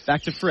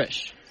 Back to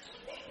Frisch.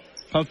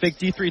 Pump fake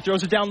D3,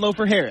 throws it down low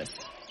for Harris.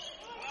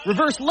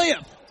 Reverse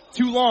layup.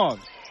 Too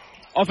long.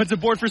 Offensive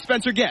board for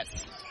Spencer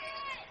Getz.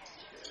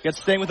 Getz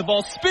staying with the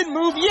ball. Spin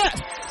move, yes!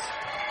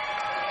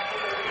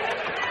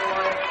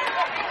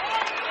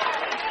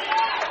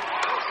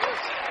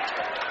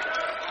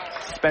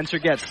 Spencer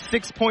Getz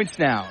 6 points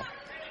now.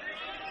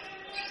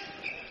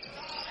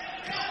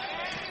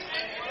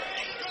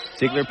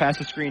 Ziegler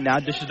passes the screen, now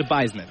dishes to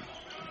Weisman.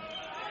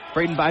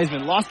 Braden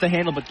Weisman lost the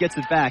handle but gets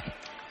it back.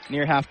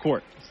 near half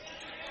court.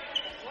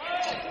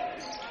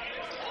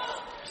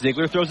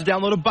 Ziegler throws it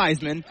down low to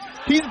Beisman.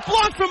 He's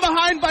blocked from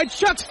behind by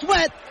Chuck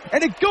Sweat,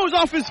 and it goes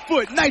off his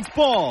foot. Knights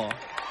ball.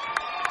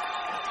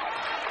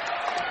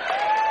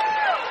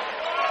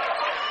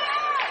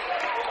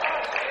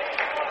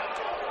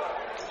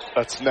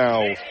 That's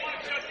now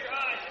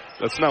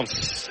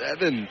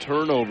 7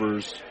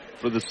 turnovers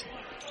for the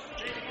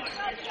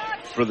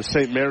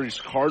St.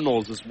 Mary's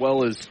Cardinals, as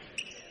well as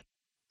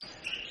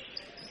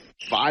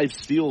 5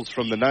 steals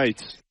from the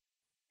Knights.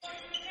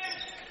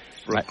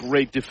 For a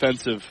great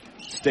defensive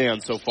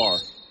stand so far.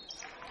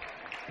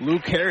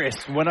 Luke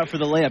Harris went up for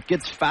the layup,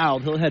 gets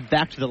fouled. He'll head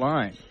back to the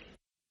line.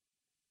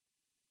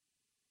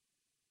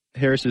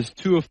 Harris is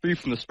 2 of 3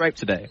 from the stripe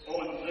today.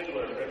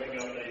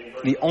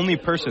 The only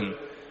person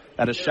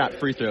that has shot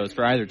free throws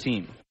for either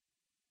team.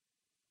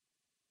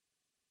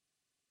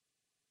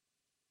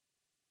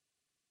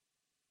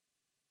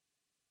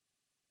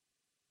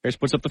 Harris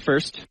puts up the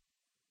first.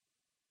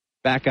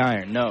 Back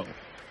iron, no.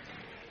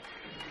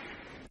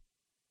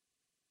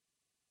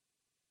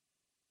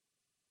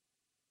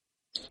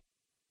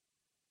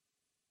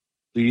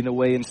 Leading the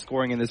way in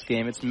scoring in this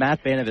game, it's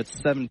Matt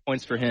Banovitz, 7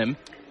 points for him.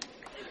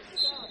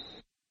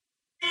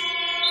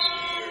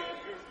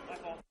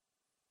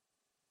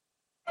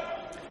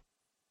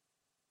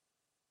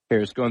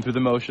 Harris going through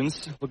the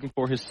motions, looking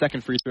for his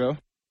second free throw.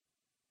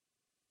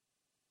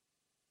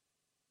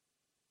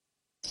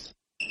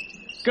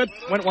 Good,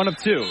 went 1 of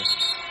 2.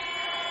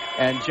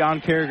 And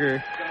John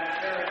Carragher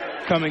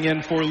coming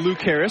in for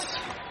Luke Harris.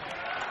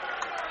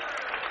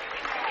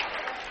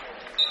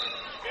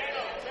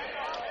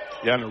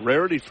 Yeah, and a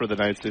rarity for the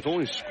Knights. They've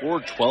only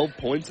scored 12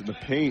 points in the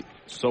paint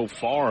so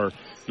far.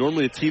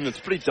 Normally a team that's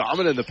pretty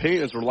dominant in the paint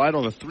has relied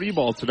on the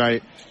 3-ball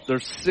tonight. They're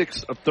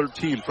 6 of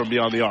 13 from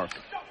beyond the arc.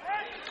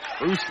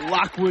 Bruce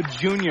Lockwood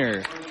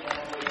Jr.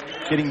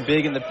 getting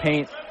big in the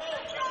paint.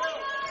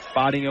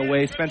 Spotting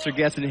away Spencer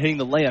Gesson hitting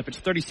the layup. It's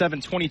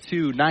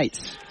 37-22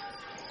 Knights.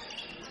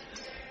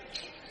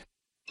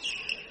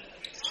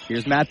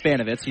 Here's Matt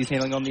Banovitz. He's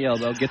handling on the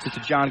elbow. Gets it to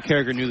John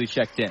Carragher, newly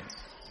checked in.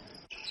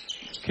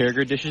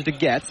 Carragher dishes to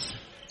Getz.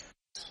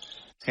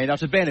 Hand off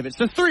to Banovitz.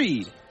 The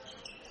 3.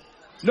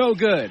 No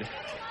good.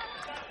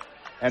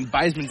 And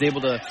Beisman's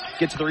able to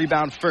get to the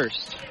rebound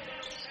first.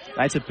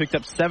 Knights have picked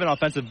up 7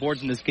 offensive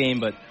boards in this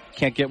game, but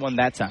can't get one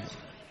that time.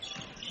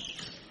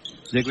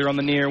 Ziegler on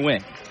the near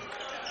wing.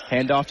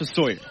 Hand off to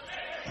Sawyer.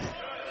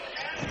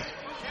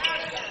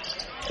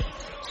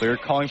 Sawyer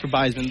calling for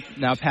Beisman.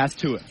 Now pass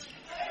to him.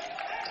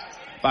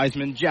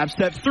 Beisman jab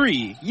step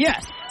 3.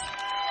 Yes!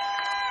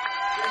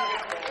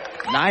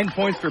 9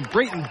 points for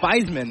Brayton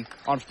Beisman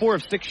on 4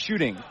 of 6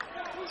 shooting.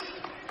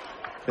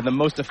 Been the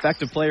most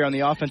effective player on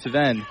the offensive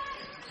end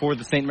for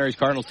the St. Mary's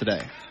Cardinals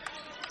today.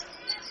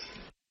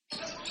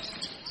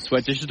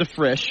 Sweat dishes to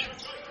Frisch.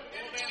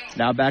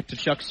 Now back to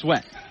Chuck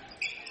Sweat.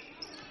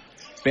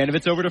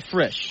 Banovitz over to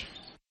Frisch.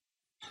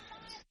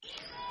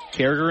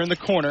 Carragher in the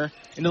corner,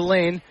 in the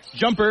lane.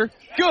 Jumper,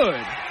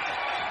 good!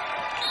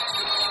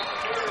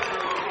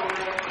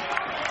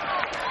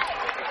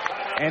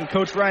 And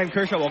Coach Ryan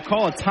Kershaw will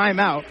call a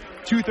timeout.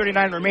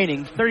 2:39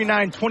 remaining.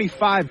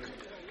 39-25.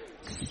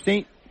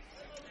 St.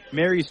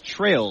 Mary's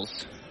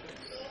trails.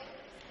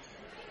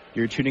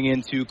 You're tuning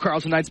in to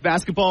Carleton Knights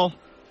basketball,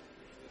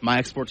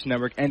 My Sports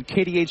Network, and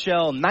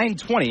KDHL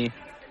 920.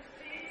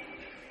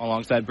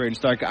 Alongside Braden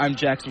Stark, I'm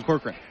Jackson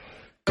Corcoran.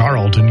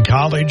 Carleton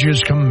College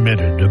is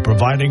committed to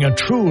providing a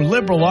true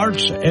liberal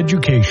arts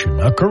education,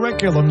 a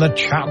curriculum that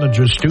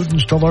challenges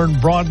students to learn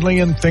broadly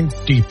and think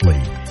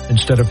deeply.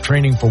 Instead of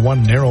training for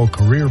one narrow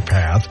career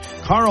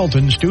path,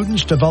 Carleton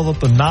students develop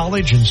the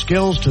knowledge and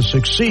skills to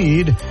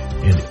succeed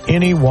in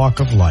any walk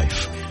of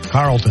life.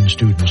 Carleton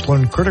students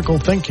learn critical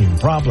thinking,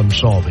 problem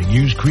solving,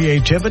 use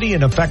creativity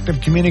and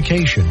effective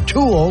communication,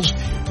 tools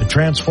that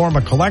transform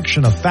a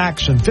collection of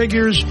facts and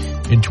figures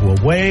into a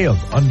way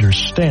of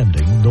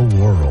understanding the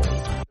world.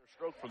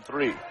 Stroke from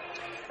 3.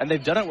 And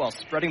they've done it while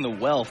spreading the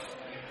wealth.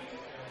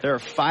 There are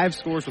 5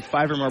 scores with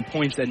 5 or more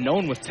points and no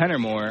one with 10 or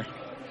more.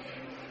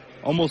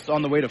 Almost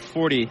on the way to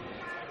 40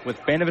 with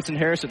Banovitz and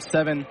Harris at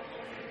 7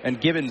 and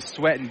Gibbons,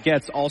 Sweat, and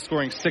Getz all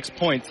scoring 6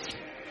 points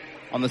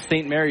on the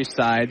St. Mary's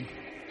side.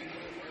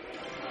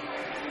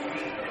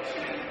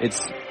 It's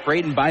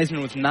Brayton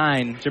Beisman with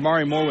 9,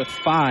 Jamari Moore with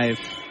 5,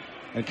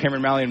 and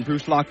Cameron Malley and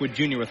Bruce Lockwood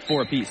Jr. with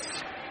 4 apiece.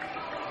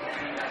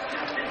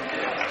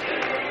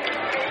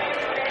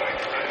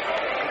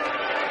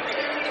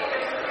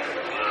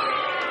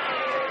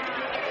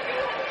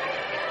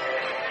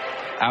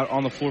 Out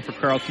on the floor for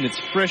Carleton, it's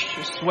Frisch,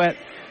 Sweat,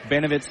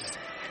 Banovitz,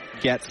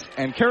 Getz,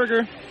 and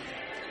Carragher.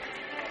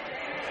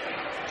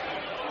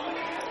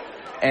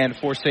 And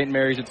for St.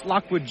 Mary's, it's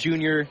Lockwood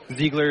Jr.,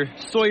 Ziegler,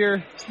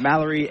 Sawyer,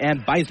 Mallory,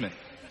 and Beisman.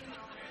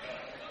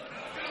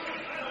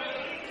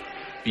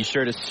 Be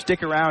sure to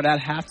stick around at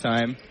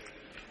halftime.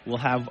 We'll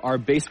have our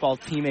baseball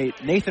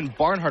teammate Nathan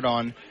Barnhart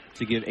on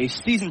to give a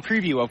season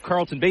preview of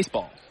Carleton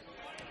baseball.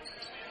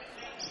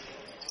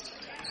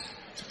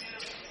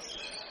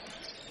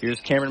 Here's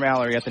Cameron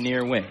Mallory at the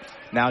near wing.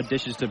 Now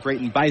dishes to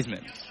Brayton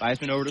Beisman.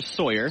 Beisman over to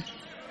Sawyer.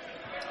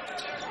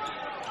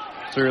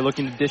 Sawyer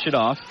looking to dish it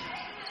off.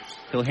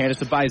 He'll hand it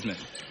to Beisman.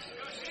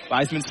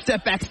 Beisman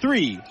step back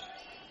three.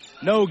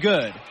 No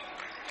good.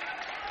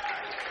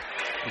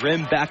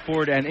 Rim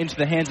backboard and into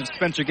the hands of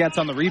Spencer Getz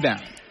on the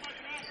rebound.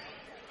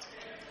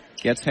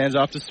 Getz hands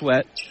off to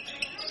Sweat.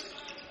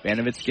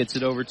 Banovitz gets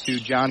it over to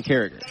John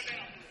Carragher.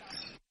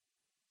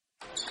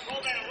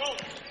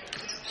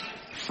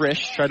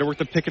 Frisch tried to work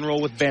the pick and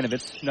roll with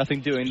Banovitz.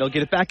 Nothing doing. They'll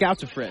get it back out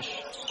to Frisch.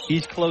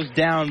 He's closed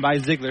down by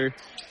Ziegler.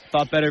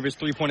 Thought better of his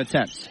three-point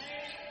attempts.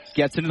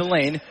 Gets into the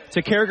lane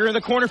to Carragher in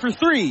the corner for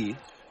three.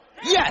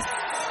 Yes!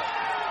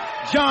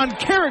 John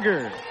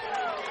Carragher.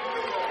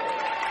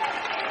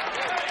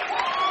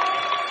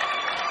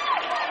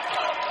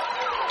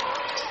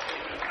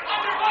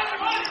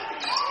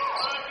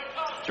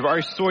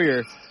 Jabari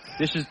Sawyer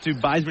dishes to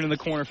Beisman in the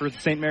corner for the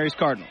St. Mary's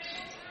Cardinals.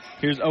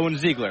 Here's Owen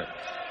Ziegler.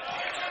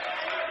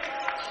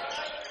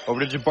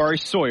 Over to Jabari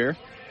Sawyer.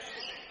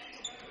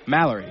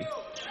 Mallory.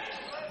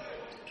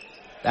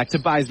 Back to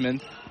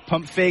Beisman.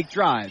 Pump fake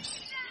drives.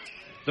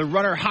 The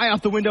runner high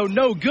off the window,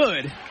 no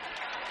good.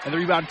 And the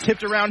rebound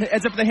tipped around,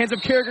 ends up in the hands of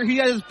Carragher. He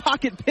has his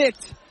pocket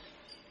picked.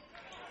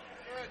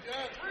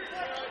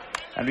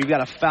 And we've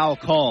got a foul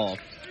call.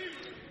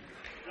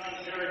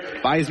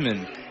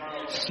 Beisman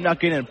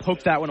snuck in and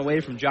poked that one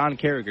away from John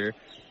Carragher.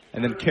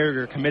 And then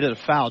Carragher committed a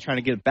foul trying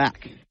to get it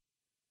back.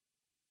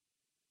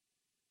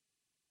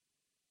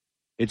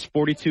 It's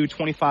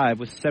 42-25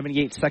 with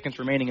 78 seconds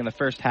remaining in the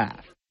first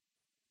half.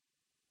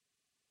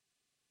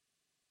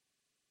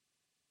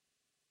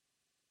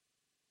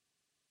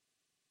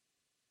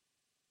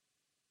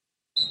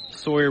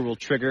 Sawyer will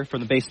trigger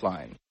from the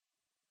baseline.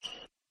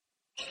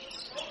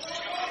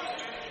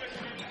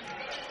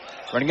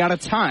 Running out of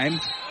time.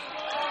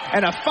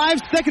 And a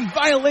 5-second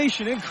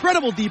violation.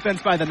 Incredible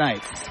defense by the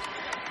Knights.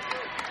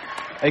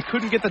 They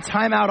couldn't get the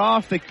timeout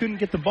off. They couldn't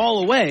get the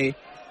ball away.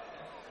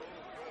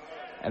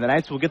 And the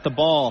Knights will get the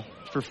ball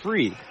for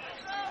free.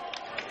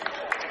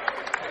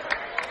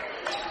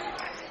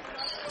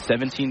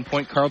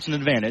 17-point Carleton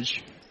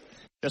advantage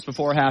just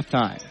before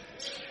halftime.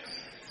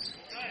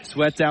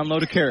 Sweat down low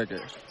to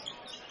Carragher.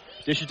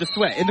 Dishes to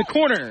Sweat in the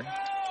corner.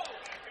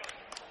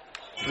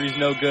 Three's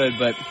no good,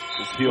 but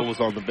his heel was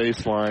on the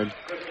baseline.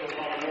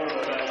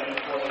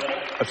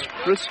 As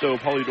Cristo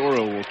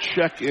Polidoro will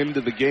check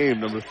into the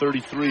game, number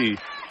 33,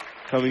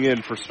 coming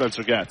in for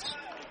Spencer Getz.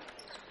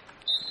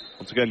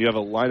 Once again, you have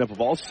a lineup of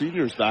all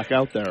seniors back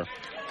out there.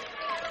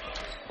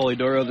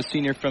 Polidoro, the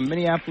senior from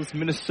Minneapolis,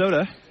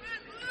 Minnesota,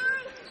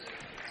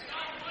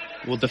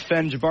 will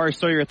defend Jabari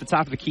Sawyer at the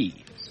top of the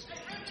key.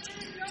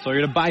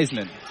 Sawyer to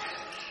Beisman.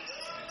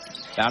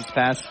 Bounce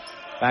pass,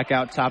 back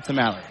out top to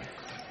Mallory.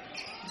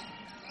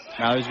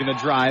 Mallory's going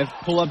to drive,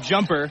 pull up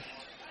jumper.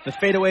 The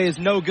fadeaway is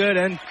no good,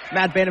 and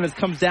Matt Banovitz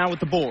comes down with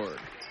the board.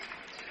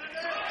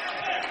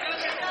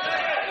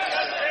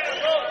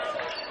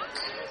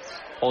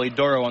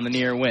 Polidoro on the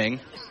near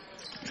wing.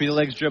 Between the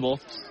legs dribble.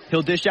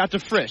 He'll dish out to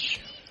Frisch.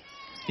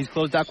 He's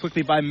closed out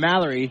quickly by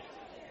Mallory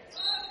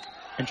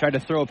and tried to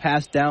throw a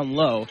pass down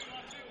low,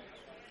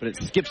 but it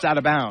skips out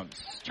of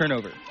bounds.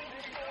 Turnover.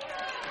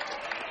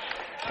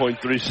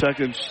 0.3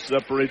 seconds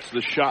separates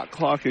the shot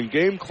clock and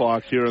game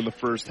clock here in the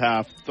first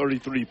half.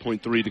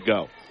 33.3 to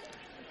go.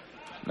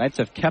 Knights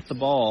have kept the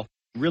ball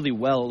really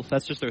well.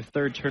 That's just their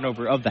third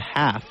turnover of the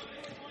half.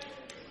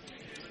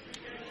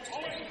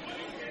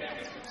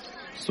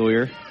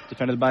 Sawyer,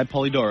 defended by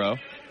Polidoro.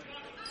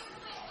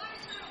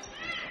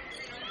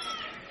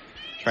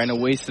 Trying to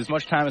waste as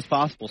much time as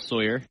possible,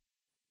 Sawyer.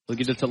 He'll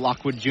get it to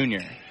Lockwood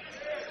Jr.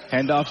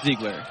 Handoff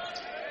Ziegler.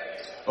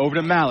 Over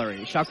to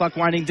Mallory. Shot clock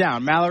winding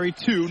down. Mallory,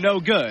 two, no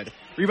good.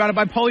 Rebounded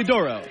by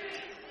Polidoro.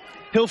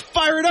 He'll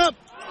fire it up.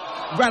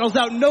 Rattles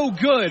out no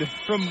good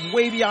from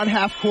way beyond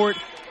half court.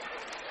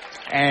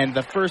 And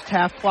the first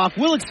half clock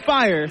will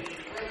expire.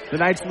 The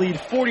Knights lead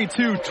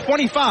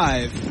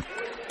 42-25.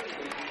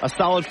 A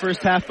solid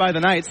first half by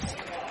the Knights.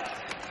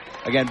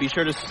 Again, be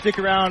sure to stick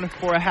around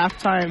for a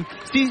halftime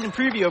season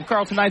preview of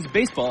Carleton Knights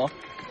baseball.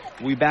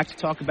 We'll be back to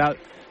talk about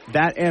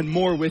that and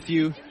more with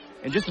you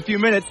in just a few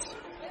minutes.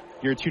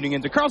 You're tuning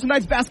into Carleton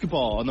Knights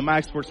basketball on the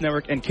MAC Sports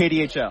Network and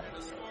KDHL.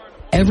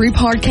 Every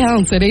part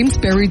counts at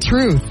Amesbury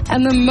Truth,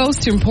 and the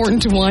most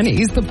important one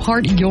is the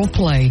part you'll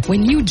play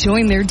when you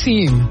join their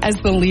team. As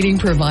the leading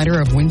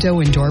provider of window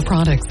and door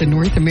products in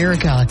North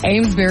America,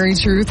 Amesbury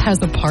Truth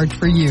has a part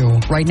for you.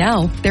 Right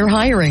now, they're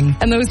hiring,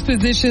 and those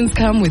positions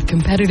come with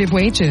competitive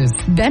wages,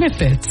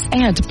 benefits,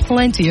 and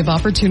plenty of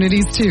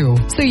opportunities too.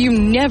 So you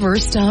never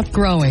stop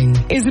growing.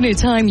 Isn't it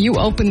time you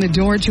open the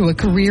door to a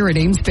career at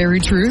Amesbury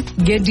Truth?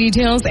 Get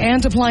details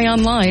and apply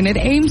online at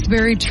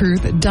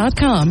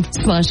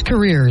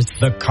amesburytruth.com/careers.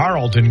 The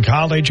Carleton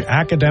College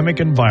academic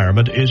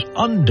environment is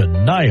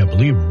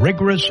undeniably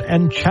rigorous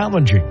and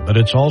challenging, but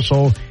it's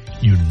also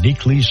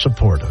uniquely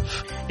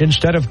supportive.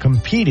 Instead of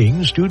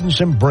competing, students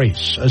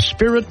embrace a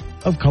spirit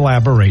of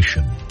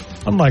collaboration.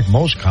 Unlike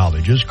most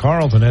colleges,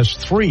 Carleton has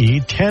 3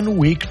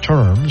 10-week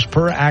terms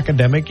per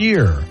academic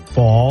year: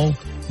 fall,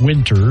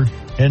 winter,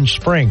 and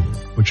spring,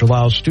 which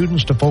allows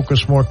students to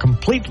focus more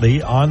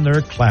completely on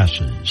their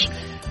classes.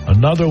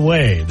 Another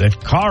way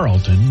that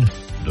Carleton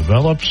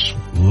develops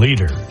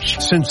leaders.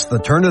 Since the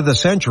turn of the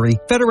century,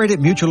 Federated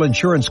Mutual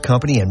Insurance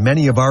Company and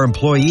many of our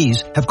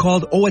employees have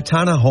called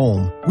Owatonna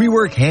home. We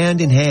work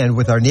hand in hand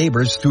with our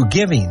neighbors through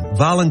giving,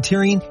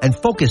 volunteering, and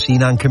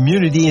focusing on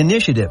community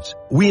initiatives.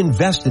 We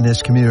invest in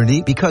this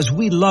community because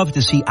we love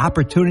to see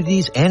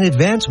opportunities and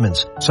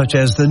advancements, such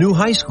as the new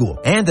high school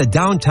and the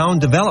downtown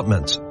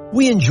developments.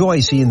 We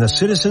enjoy seeing the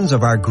citizens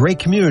of our great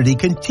community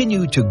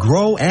continue to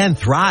grow and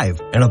thrive.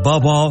 And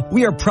above all,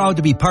 we are proud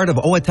to be part of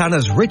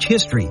Owatonna's rich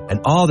history and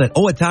all that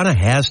Owatonna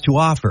has to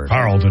offer.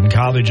 Carleton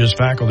College's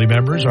faculty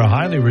members are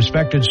highly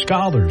respected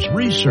scholars,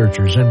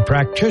 researchers, and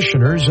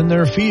practitioners in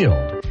their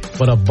field.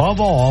 But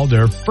above all,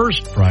 their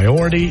first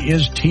priority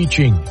is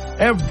teaching.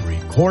 Every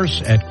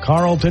course at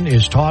Carleton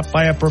is taught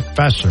by a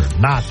professor,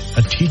 not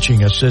a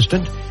teaching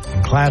assistant,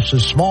 and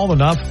classes small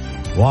enough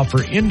to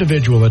offer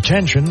individual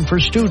attention for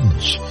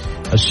students.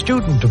 A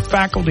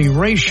student-to-faculty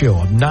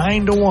ratio of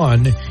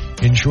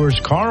 9-to-1 ensures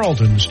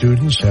Carleton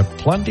students have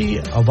plenty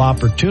of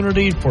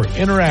opportunity for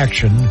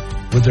interaction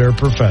with their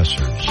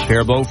professors.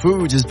 Faribault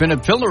Foods has been a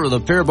pillar of the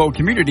Faribault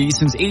community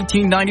since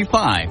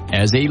 1895.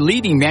 As a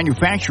leading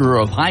manufacturer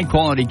of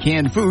high-quality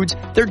canned foods,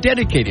 they're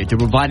dedicated to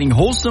providing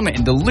wholesome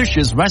and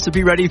delicious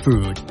recipe-ready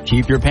food.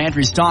 Keep your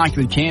pantry stocked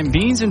with canned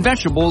beans and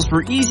vegetables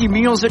for easy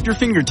meals at your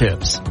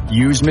fingertips.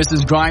 Use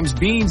Mrs. Grimes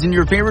beans in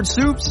your favorite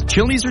soups,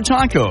 chilies, or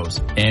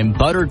tacos. And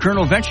butter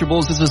kernel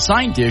vegetables is a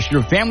side dish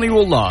your family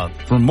will love.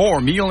 For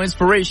more meal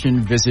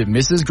inspiration, visit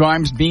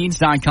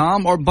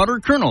mrsgrimesbeans.com or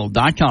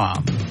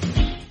butterkernel.com.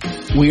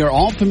 We are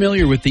all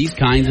familiar with these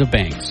kinds of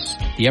banks.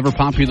 The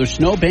ever-popular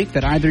snow bank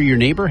that either your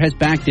neighbor has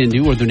backed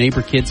into or their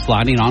neighbor kids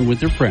sliding on with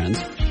their friends.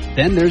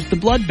 Then there's the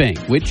blood bank,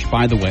 which,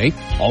 by the way,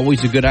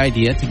 always a good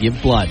idea to give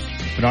blood.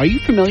 But are you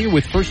familiar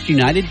with First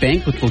United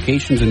Bank with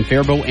locations in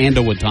Faribault and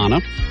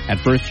Owatonna? At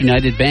First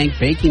United Bank,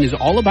 banking is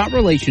all about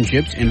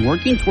relationships and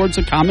working towards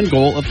a common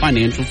goal of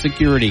financial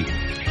security.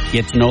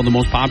 Get to know the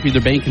most popular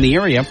bank in the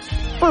area,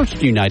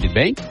 First United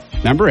Bank,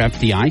 member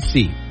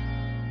FDIC.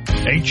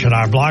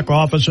 H&R Block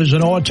offices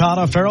in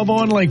Owatonna,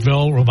 Faribault, and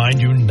Lakeville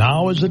remind you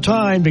now is the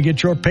time to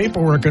get your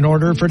paperwork in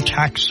order for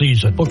tax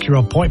season. Book your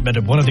appointment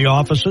at one of the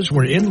offices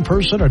where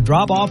in-person or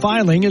drop-off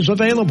filing is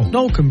available.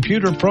 No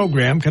computer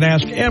program can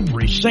ask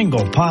every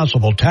single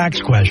possible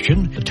tax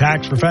question. The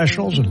tax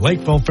professionals in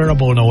Lakeville,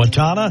 Faribault, and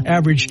Owatonna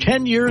average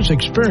 10 years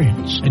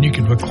experience, and you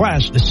can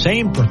request the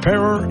same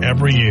preparer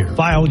every year.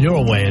 File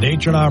your way at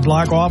H&R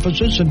Block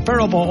offices in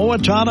Faribault,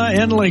 Owatonna,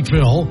 and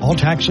Lakeville. All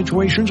tax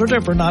situations are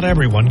different. Not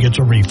everyone gets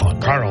a refund.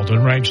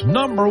 Carleton ranks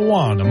number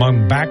 1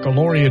 among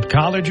baccalaureate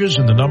colleges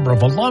in the number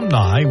of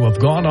alumni who have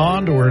gone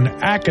on to earn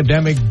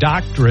academic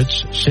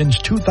doctorates since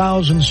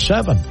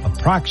 2007.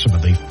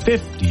 Approximately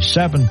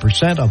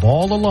 57% of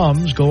all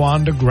alums go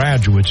on to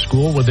graduate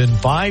school within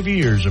 5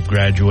 years of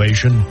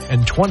graduation,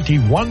 and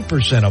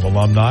 21% of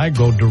alumni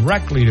go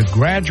directly to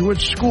graduate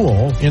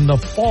school in the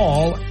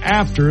fall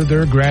after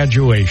their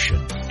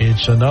graduation.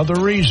 It's another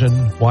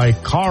reason why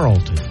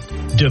Carleton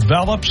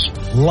develops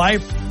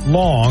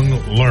lifelong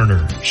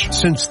learners.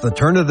 Since the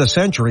turn of the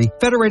century,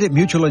 Federated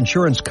Mutual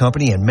Insurance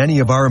Company and many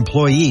of our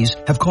employees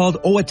have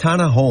called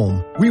Owatonna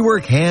home. We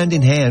work hand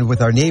in hand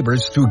with our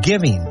neighbors through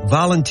giving,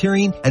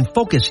 volunteering, and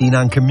focusing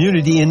on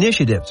community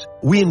initiatives.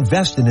 We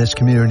invest in this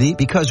community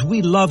because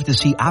we love to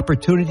see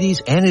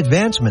opportunities and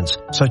advancements,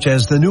 such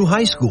as the new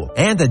high school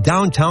and the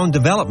downtown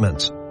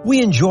developments.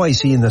 We enjoy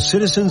seeing the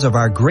citizens of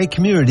our great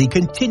community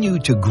continue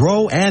to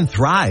grow and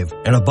thrive.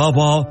 And above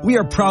all, we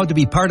are proud to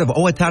be part of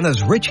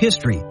Owatonna's rich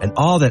history and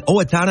all that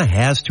Owatonna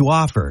has to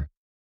offer.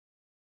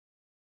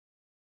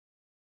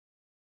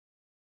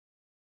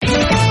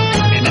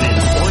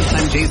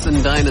 Jason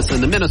Dynaston.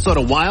 The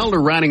Minnesota Wild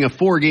are riding a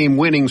 4-game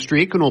winning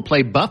streak and will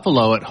play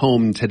Buffalo at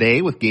home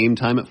today with game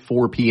time at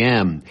 4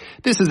 p.m.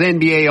 This is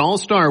NBA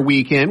All-Star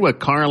Weekend with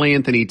Karl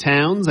Anthony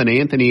Towns and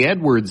Anthony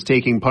Edwards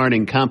taking part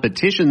in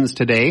competitions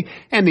today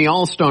and the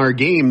All-Star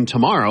Game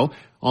tomorrow.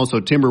 Also,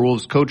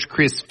 Timberwolves coach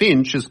Chris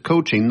Finch is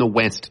coaching the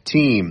West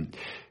team.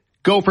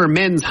 Gopher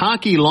men's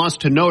hockey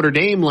lost to Notre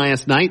Dame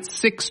last night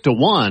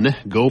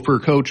 6-1. Gopher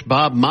coach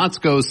Bob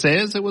Motzko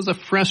says it was a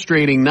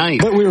frustrating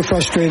night. But we were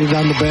frustrated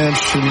on the bench,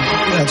 and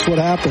that's what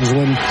happens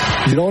when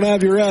you don't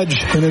have your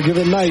edge in a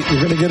given night.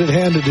 You're going to get it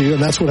handed to you,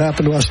 and that's what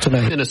happened to us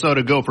tonight.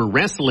 Minnesota Gopher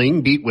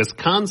wrestling beat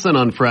Wisconsin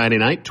on Friday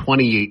night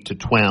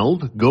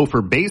 28-12.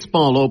 Gopher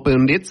baseball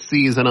opened its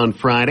season on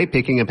Friday,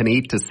 picking up an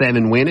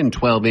 8-7 win in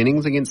 12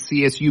 innings against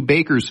CSU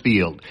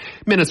Bakersfield.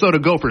 Minnesota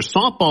Gopher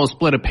softball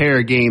split a pair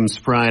of games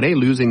Friday,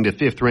 losing to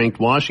 5th-ranked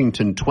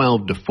Washington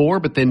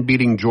 12-4, but then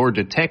beating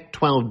Georgia Tech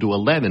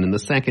 12-11 in the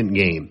second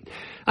game.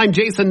 I'm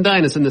Jason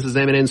Dynaston. This is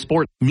M&N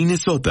Sports.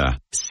 Minnesota.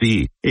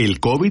 Sí, el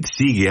COVID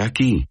sigue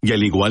aquí y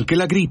al igual que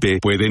la gripe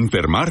puede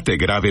enfermarte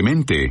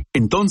gravemente.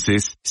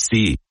 Entonces,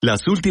 sí,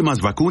 las últimas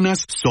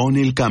vacunas son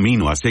el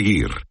camino a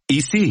seguir.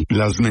 Y sí,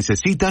 las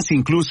necesitas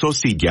incluso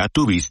si ya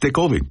tuviste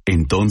COVID.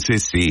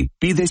 Entonces sí,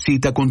 pide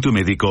cita con tu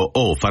médico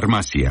o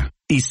farmacia.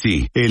 Y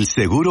sí, el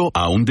seguro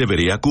aún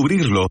debería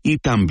cubrirlo y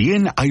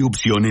también hay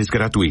opciones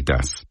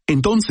gratuitas.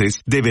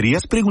 Entonces,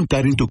 ¿deberías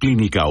preguntar en tu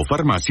clínica o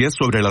farmacia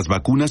sobre las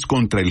vacunas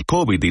contra el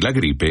COVID y la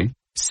gripe?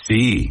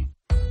 Sí.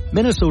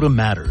 Minnesota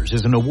Matters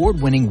is an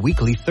award-winning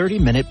weekly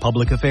 30-minute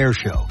public affairs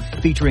show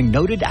featuring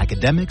noted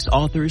academics,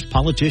 authors,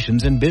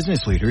 politicians, and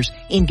business leaders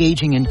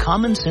engaging in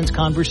common-sense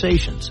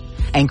conversations.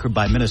 Anchored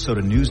by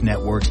Minnesota News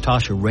Network's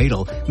Tasha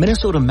Radel,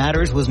 Minnesota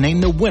Matters was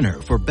named the winner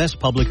for Best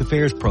Public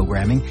Affairs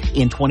Programming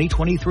in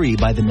 2023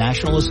 by the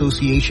National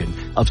Association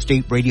of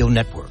State Radio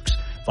Networks.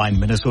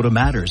 Find Minnesota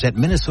Matters at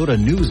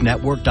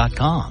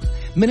minnesotanewsnetwork.com.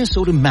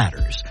 Minnesota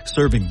Matters,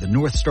 serving the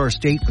North Star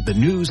State with the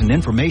news and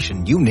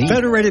information you need.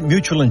 Federated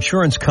Mutual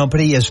Insurance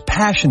Company is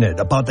passionate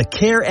about the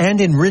care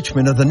and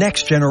enrichment of the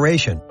next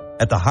generation.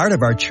 At the heart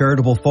of our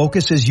charitable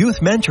focus is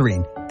youth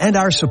mentoring and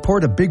our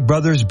support of Big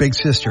Brothers Big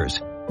Sisters.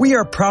 We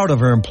are proud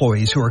of our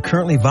employees who are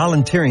currently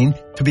volunteering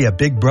to be a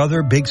big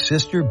brother, big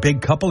sister,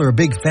 big couple, or a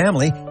big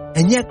family,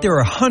 and yet there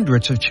are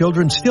hundreds of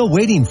children still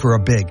waiting for a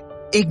big.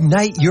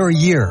 Ignite your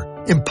year.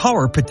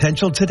 Empower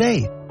potential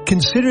today.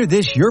 Consider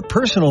this your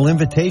personal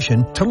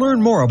invitation to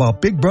learn more about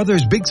Big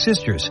Brothers Big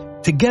Sisters.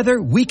 Together,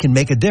 we can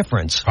make a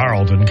difference.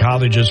 Carleton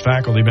College's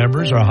faculty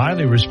members are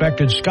highly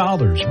respected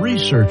scholars,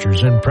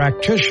 researchers, and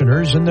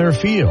practitioners in their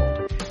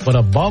field. But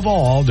above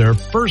all, their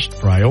first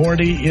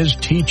priority is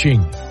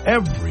teaching.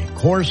 Every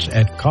course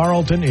at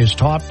Carleton is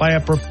taught by a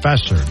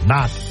professor,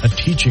 not a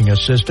teaching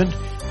assistant,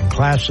 and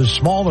classes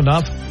small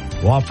enough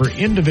to offer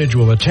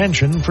individual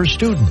attention for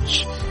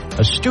students.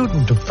 A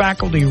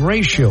student-to-faculty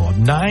ratio of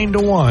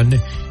 9-to-1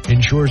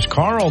 ensures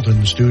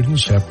Carleton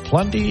students have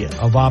plenty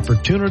of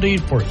opportunity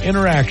for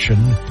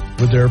interaction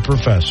with their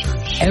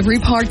professors. Every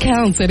part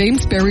counts at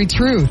Amesbury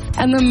Truth,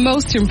 and the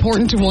most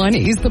important one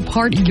is the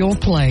part you'll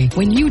play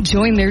when you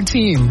join their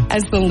team.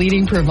 As the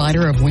leading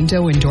provider of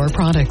window and door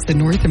products in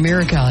North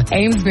America,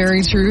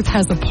 Amesbury Truth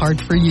has a part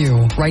for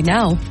you. Right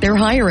now, they're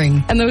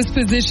hiring, and those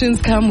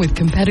positions come with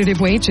competitive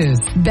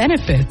wages,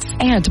 benefits,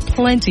 and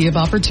plenty of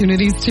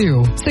opportunities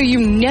too. So you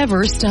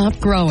never stop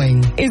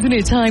growing. Isn't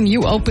it time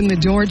you open the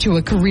door to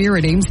a career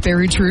at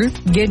Amesbury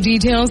Truth? Get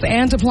details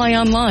and apply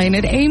online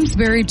at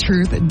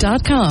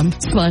amesburytruth.com/careers.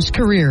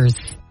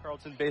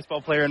 Carleton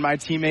baseball player and my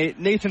teammate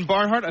Nathan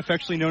Barnhart,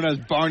 affectionately known as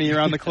Barney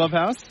around the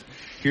clubhouse,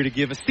 here to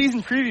give a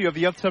season preview of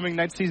the upcoming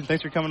night season.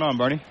 Thanks for coming on,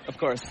 Barney. Of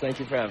course. Thank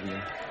you for having me.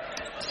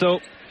 So,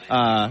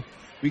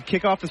 we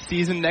kick off the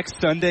season next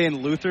Sunday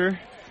in Luther.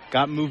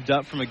 Got moved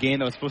up from a game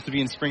that was supposed to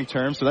be in spring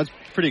term, so that's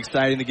pretty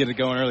exciting to get it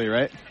going early,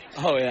 right?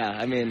 Oh, yeah.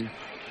 I mean,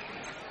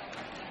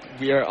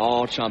 we are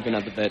all chomping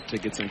at the bit to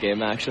get some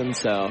game action,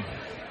 so,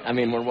 I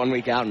mean, we're 1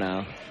 week out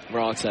now. We're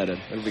all excited.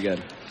 It'll be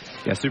good.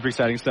 Yeah, super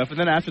exciting stuff. And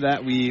then after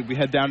that, we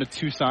head down to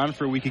Tucson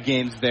for a week of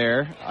games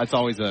there. It's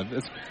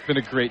been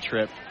a great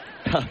trip.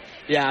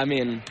 Yeah, I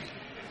mean,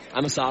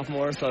 I'm a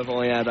sophomore, so I've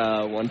only had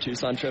one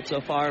Tucson trip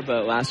so far,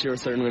 but last year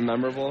was certainly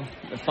memorable.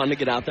 Fun to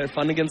get out there,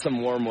 fun to get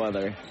some warm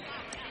weather.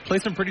 Play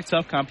some pretty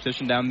tough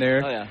competition down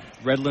there. Oh, yeah.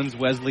 Redlands,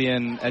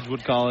 Wesleyan,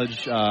 Edgewood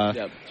College.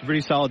 Some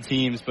pretty solid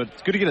teams, but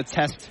it's good to get a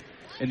test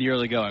in the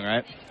early going,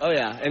 right? Oh,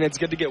 yeah, and it's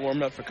good to get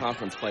warmed up for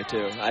conference play,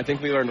 too. I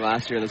think we learned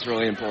last year that's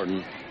really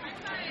important.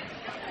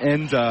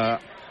 And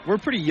we're a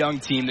pretty young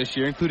team this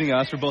year, including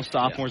us. We're both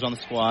sophomores on the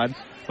squad.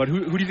 But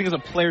who do you think is a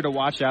player to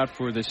watch out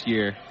for this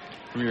year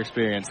from your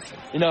experience?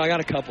 You know, I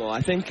got a couple.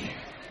 I think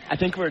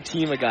we're a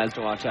team of guys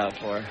to watch out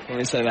for. Let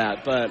me say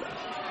that. But,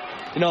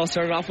 you know, I'll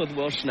start off with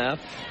Will Schnepp.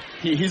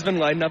 He's been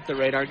lighting up the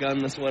radar gun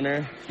this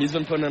winter. He's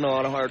been putting in a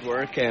lot of hard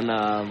work. And,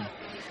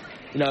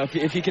 you know,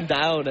 if he can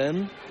dial it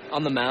in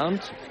on the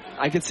mound,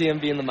 I could see him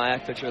being the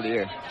MIAC Pitcher of the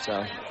Year.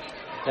 So,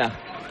 yeah.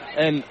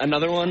 And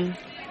another one,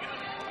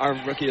 our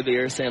Rookie of the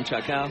Year, Sam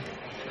Checkow.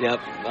 Yep.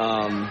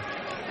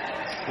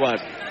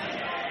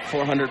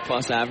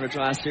 400-plus average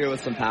last year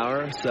with some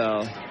power.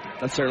 So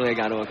that's certainly a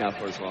guy to look out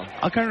for as well.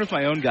 I'll counter with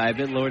my own guy a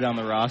bit lower down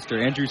the roster.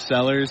 Andrew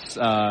Sellers.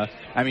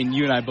 I mean,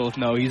 you and I both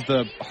know he's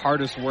the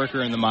hardest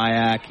worker in the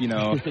MIAC, you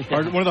know,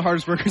 one of the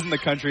hardest workers in the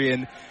country.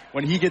 And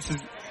when he gets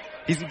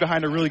he's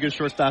behind a really good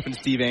shortstop in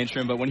Steve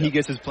Ainstrom, but when he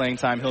gets his playing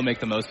time, he'll make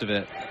the most of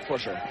it. For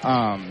sure.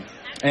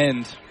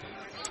 And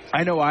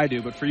I know I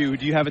do, but for you,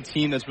 do you have a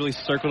team that's really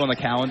circled on the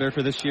calendar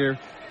for this year,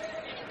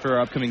 for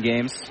our upcoming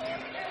games?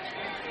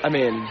 I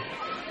mean,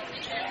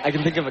 I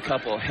can think of a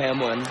couple.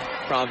 Hamlin,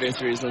 for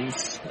obvious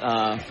reasons,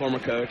 former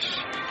coach.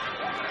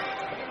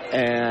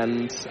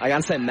 And I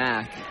got to say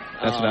Mac.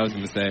 That's what I was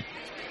going to say.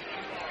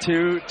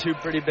 Two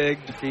pretty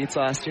big defeats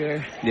last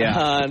year.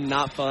 Yeah.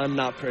 Not fun,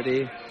 not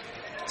pretty.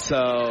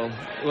 So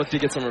look to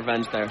get some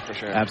revenge there for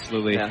sure.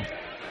 Absolutely. Yeah.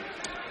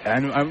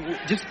 And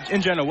just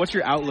in general, what's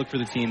your outlook for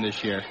the team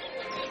this year?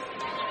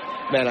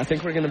 Man, I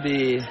think we're going to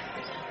be,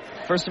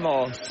 first of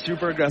all,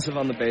 super aggressive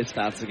on the base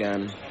paths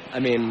again. I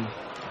mean,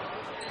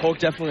 Polk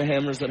definitely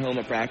hammers at home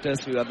at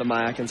practice. We got the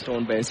MIAC and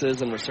stolen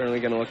bases, and we're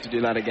certainly going to look to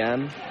do that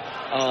again.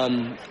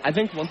 I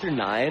think 1 through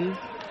 9,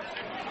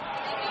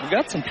 we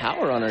got some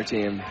power on our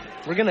team.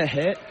 We're going to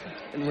hit,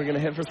 and we're going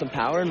to hit for some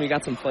power, and we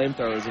got some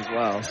flamethrowers as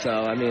well. So,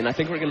 I mean, I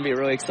think we're going to be a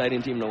really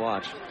exciting team to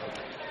watch.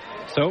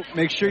 So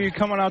make sure you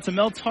come on out to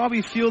Mel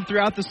Taube Field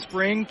throughout the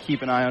spring.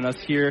 Keep an eye on us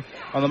here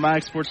on the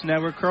MyX Sports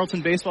Network.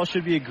 Carleton baseball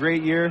should be a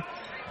great year.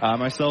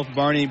 Myself,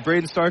 Barney,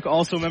 Braden Stark,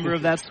 also a member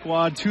of that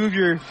squad. Two of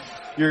your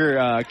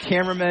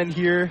cameramen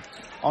here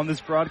on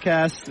this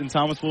broadcast, and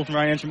Thomas Wolf and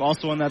Ryan Antrim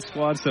also on that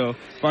squad. So,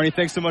 Barney,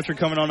 thanks so much for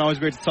coming on. Always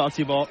great to talk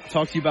to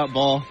you about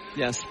ball.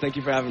 Yes, thank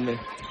you for having me.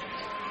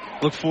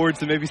 Look forward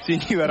to maybe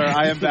seeing you at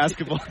our IM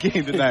basketball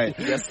game tonight.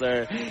 Yes,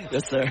 sir.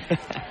 Yes, sir.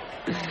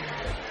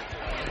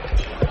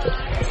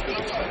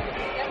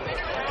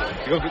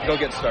 Go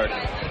get started.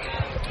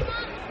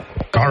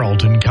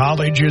 Carleton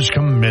College is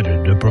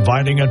committed to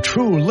providing a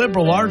true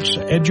liberal arts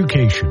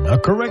education, a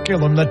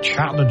curriculum that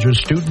challenges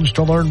students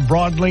to learn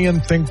broadly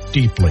and think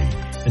deeply.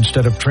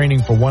 Instead of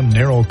training for one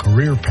narrow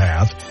career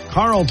path,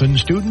 Carleton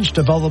students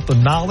develop the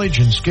knowledge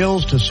and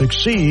skills to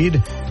succeed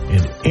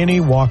in any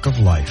walk of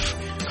life.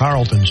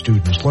 Carleton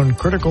students learn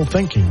critical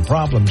thinking,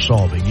 problem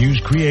solving, use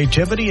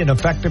creativity and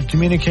effective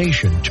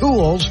communication,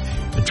 tools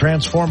to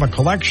transform a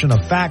collection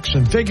of facts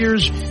and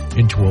figures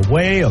into a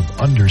way of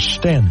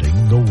understanding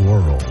the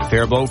world.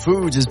 Faribault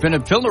Foods has been a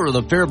pillar of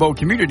the Faribault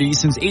community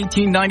since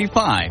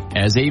 1895.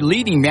 As a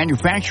leading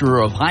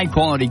manufacturer of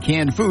high-quality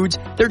canned foods,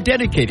 they're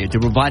dedicated to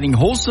providing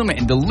wholesome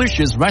and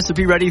delicious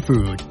recipe-ready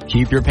food.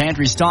 Keep your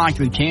pantry stocked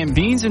with canned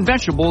beans and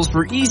vegetables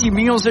for easy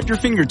meals at your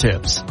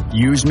fingertips.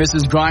 Use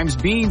Mrs. Grimes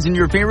beans in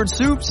your favorite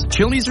soups,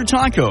 chilies, or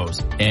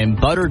tacos. And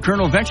butter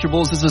kernel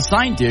vegetables is a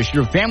side dish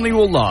your family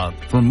will love.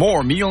 For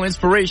more meal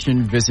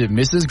inspiration, visit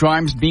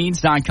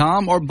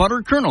MrsGrimesBeans.com or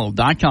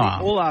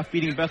ButterKernel.com. Olaf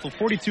beating Bethel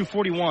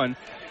 42-41.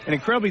 An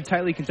incredibly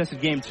tightly contested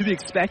game to be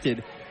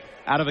expected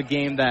out of a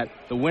game that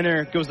the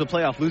winner goes to the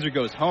playoff, loser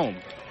goes home.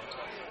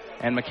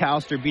 And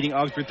McAllister beating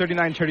Augsburg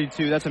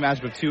 39-32. That's a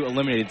matchup of two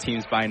eliminated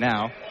teams by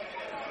now.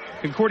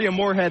 Concordia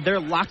Moorhead, they're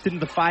locked into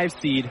the 5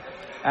 seed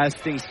as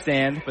things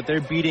stand, but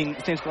they're beating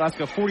St.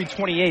 Scholastica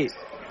 40-28.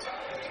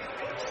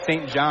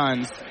 St.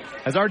 John's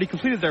has already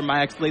completed their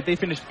MyX slate. They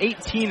finished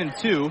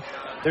 18-2.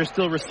 They're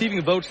still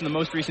receiving votes in the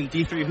most recent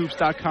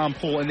D3Hoops.com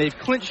poll, and they've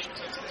clinched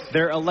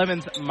their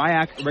 11th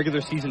MyAC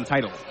regular season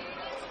title.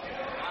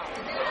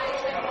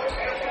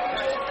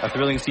 A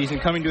thrilling season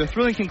coming to a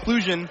thrilling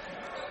conclusion,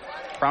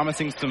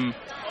 promising some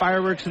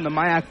fireworks in the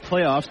MyAC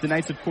playoffs. The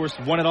Knights, of course,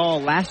 won it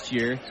all last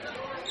year,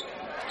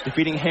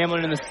 defeating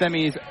Hamlin in the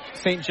semis,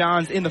 St.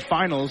 John's in the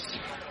finals.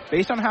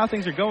 Based on how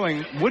things are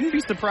going, wouldn't be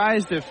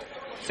surprised if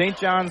St.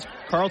 John's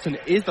Carleton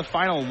is the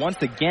final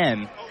once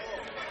again.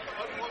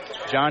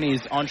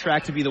 Johnny's on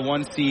track to be the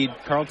 1 seed.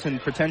 Carleton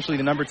potentially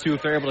the number 2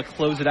 if they're able to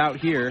close it out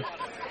here.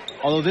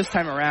 Although this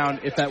time around,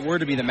 if that were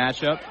to be the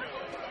matchup,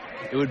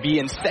 it would be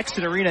in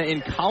Sexton Arena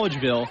in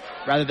Collegeville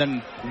rather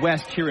than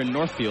West here in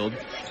Northfield.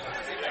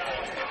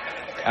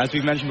 As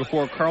we've mentioned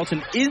before,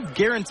 Carleton is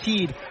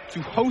guaranteed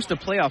to host a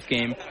playoff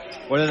game.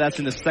 Whether that's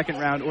in the second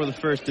round or the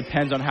first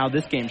depends on how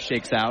this game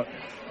shakes out.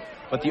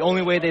 But the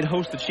only way they'd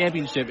host the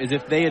championship is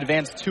if they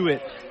advance to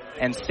it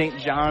and St.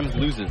 John's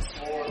loses.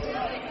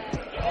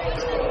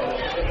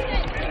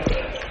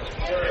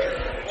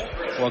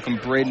 Welcome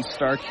Braden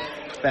Stark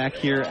back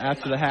here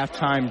after the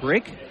halftime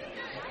break.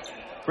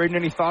 Braden,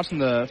 any thoughts on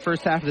the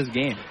first half of this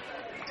game?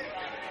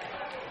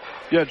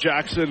 Yeah,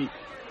 Jackson,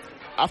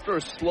 after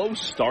a slow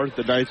start,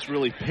 the Knights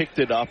really picked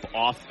it up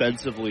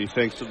offensively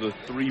thanks to the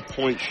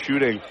 3-point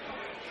shooting.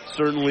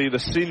 Certainly the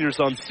seniors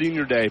on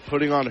senior day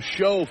putting on a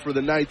show for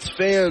the Knights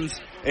fans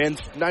and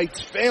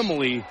Knights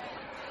family.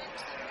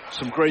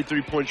 Some great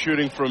 3-point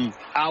shooting from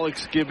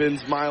Alex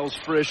Gibbons, Miles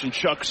Frisch, and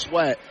Chuck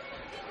Sweat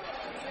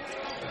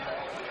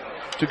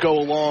to go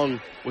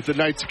along with the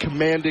Knights'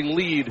 commanding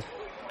lead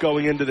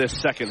going into this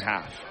second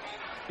half.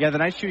 Yeah, the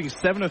Knights shooting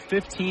 7 of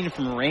 15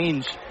 from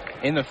range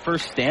in the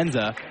first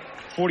stanza,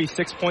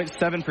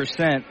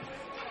 46.7%.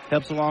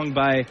 Helped along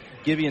by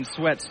Gibby and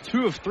Sweats,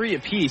 2 of 3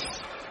 apiece.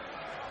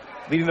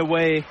 Leading the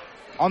way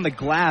on the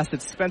glass,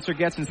 it's Spencer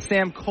Getz and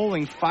Sam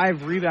Coling,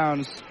 5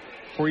 rebounds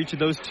for each of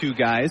those 2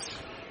 guys.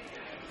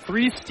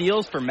 3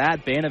 steals for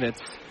Matt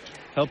Banovitz,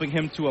 helping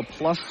him to a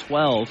plus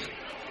 12.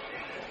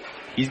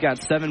 He's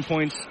got 7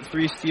 points,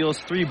 3 steals,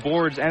 3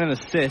 boards, and an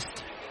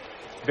assist.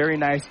 Very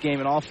nice game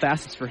in all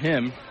facets for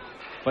him.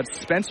 But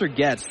Spencer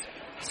Getz,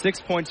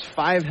 6 points,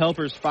 5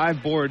 helpers,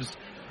 5 boards.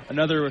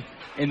 Another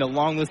in the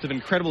long list of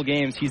incredible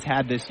games he's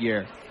had this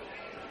year.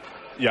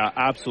 Yeah,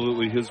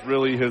 absolutely. His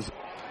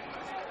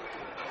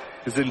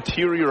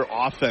interior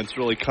offense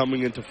really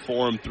coming into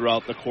form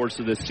throughout the course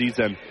of this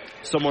season.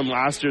 Someone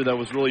last year that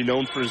was really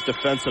known for his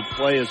defensive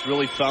play has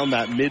really found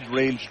that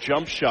mid-range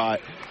jump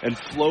shot and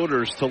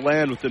floaters to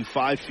land within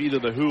 5 feet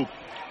of the hoop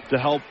to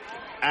help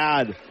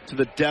add to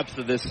the depth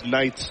of this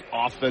Knights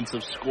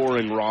offensive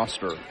scoring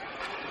roster.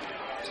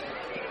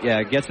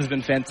 Yeah, Getz has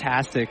been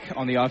fantastic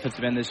on the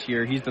offensive end this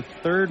year. He's the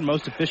 3rd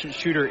most efficient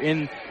shooter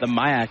in the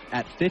MyAC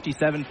at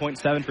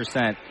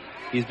 57.7%.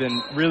 He's been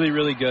really,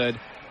 really good.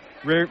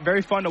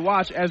 Very fun to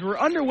watch as we're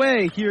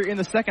underway here in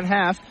the second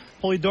half.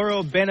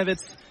 Polidoro,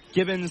 Banovitz,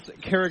 Gibbons,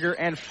 Carragher,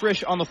 and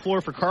Frisch on the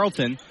floor for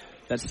Carleton.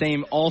 That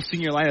same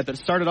all-senior lineup that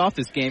started off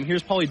this game.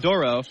 Here's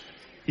Polidoro.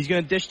 He's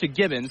going to dish to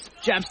Gibbons.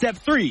 Jab step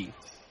 3.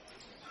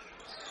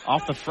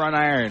 Off the front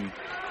iron.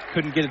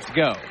 Couldn't get it to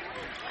go.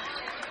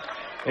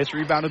 It's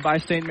rebounded by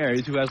St.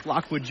 Mary's, who has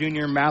Lockwood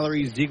Jr.,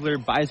 Mallory, Ziegler,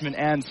 Beisman,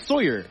 and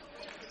Sawyer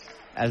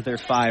as their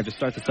 5 to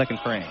start the second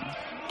frame.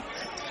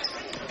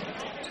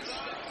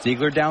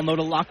 Ziegler down low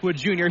to Lockwood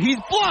Jr. He's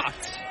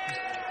blocked!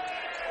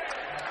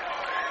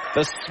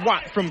 The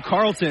swat from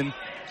Carleton,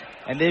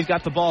 and they've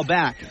got the ball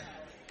back.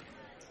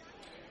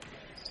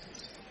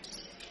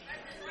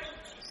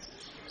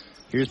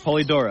 Here's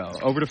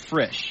Polidoro over to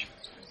Frisch.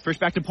 Frisch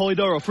back to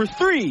Polidoro for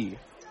 3.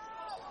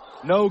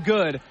 No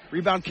good.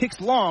 Rebound kicks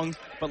long,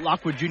 but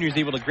Lockwood Jr. is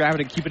able to grab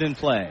it and keep it in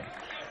play.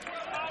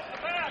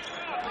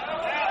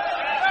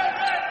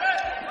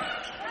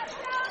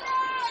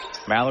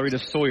 Mallory to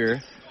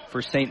Sawyer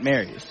for St.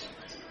 Mary's.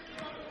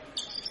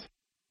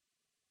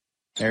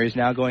 Mary's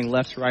now going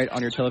left, right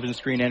on your television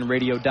screen and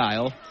radio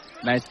dial.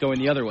 Knights going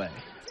the other way.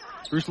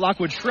 Bruce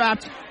Lockwood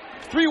trapped.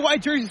 3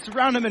 white jerseys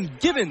surround him, and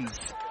Gibbons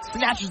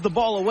snatches the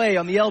ball away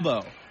on the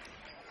elbow.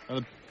 Or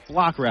the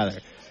block,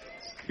 rather.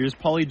 Here's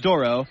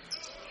Polidoro.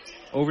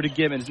 Over to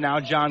Gibbons. Now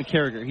John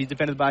Carragher. He's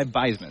defended by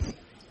Beisman.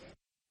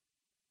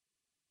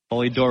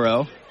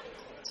 Polidoro.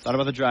 Thought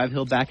about the drive.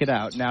 He'll back it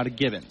out. Now to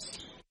Gibbons.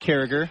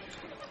 Carragher.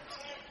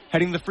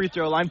 Heading the free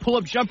throw line.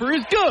 Pull-up jumper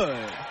is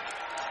good.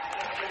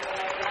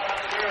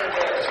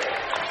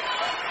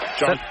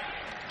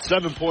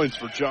 7 points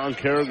for John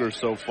Carragher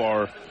so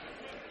far.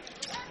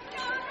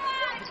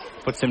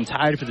 Puts him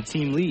tied for the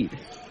team lead.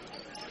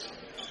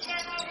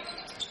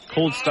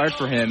 Cold start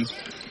for him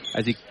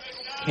as he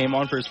came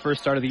on for his first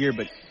start of the year,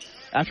 but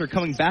after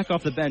coming back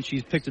off the bench,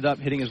 he's picked it up,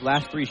 hitting his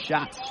last 3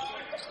 shots.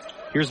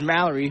 Here's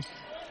Mallory.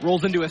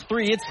 Rolls into a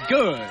 3. It's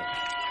good.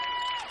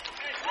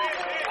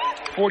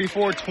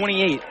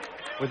 44-28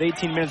 with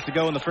 18 minutes to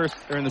go in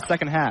the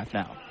second half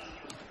now.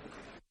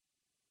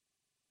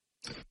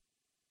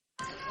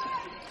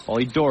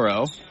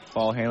 Polidoro,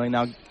 ball handling,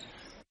 now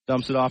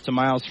dumps it off to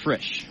Miles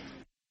Frisch.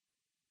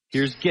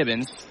 Here's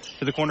Gibbons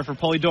to the corner for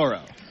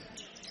Polidoro.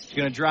 He's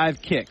going to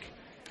drive, kick.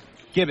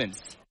 Gibbons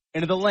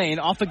into the lane,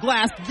 off the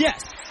glass,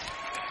 yes!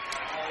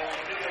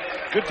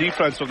 Good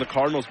defense from the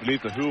Cardinals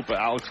beneath the hoop, but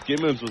Alex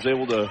Gibbons was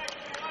able to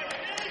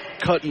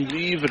cut and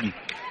leave and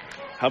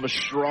have a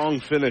strong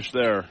finish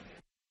there.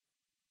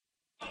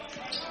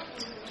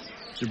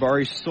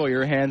 Jabari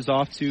Sawyer hands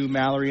off to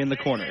Mallory in the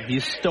corner.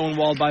 He's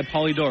stonewalled by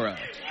Polidoro.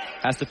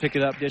 Has to pick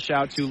it up, dish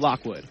out to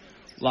Lockwood.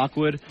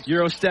 Lockwood,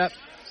 Euro step,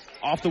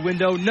 off the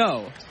window,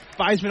 no.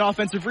 Beisman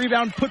offensive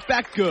rebound, put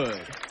back good.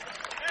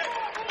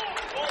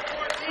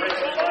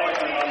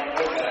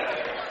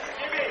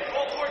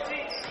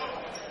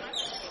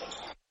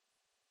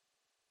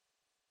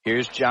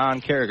 Here's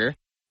John Carragher.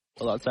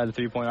 Well, outside the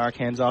three-point arc,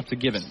 hands off to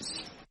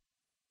Gibbons.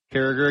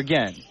 Carragher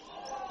again.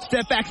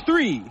 Step back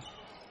 3.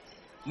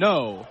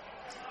 No.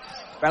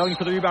 Battling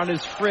for the rebound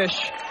is Frisch.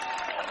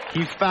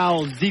 He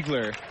fouls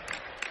Ziegler.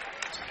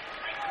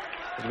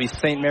 It'll be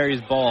St.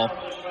 Mary's ball.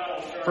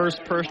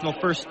 First personal,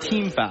 first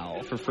team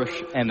foul for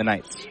Frisch and the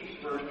Knights.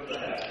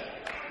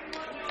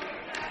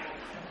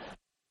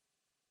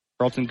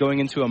 Carleton going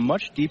into a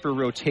much deeper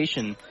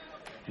rotation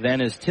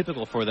than is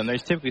typical for them. They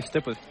typically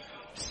stick with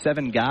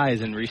 7 guys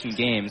in recent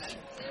games.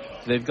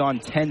 They've gone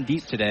 10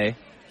 deep today.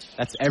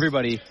 That's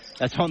everybody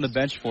that's on the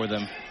bench for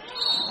them.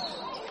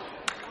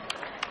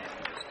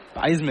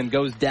 Beisman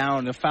goes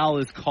down. The foul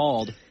is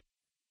called.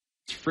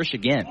 It's Frisch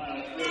again.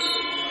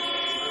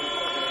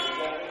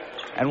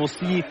 And we'll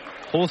see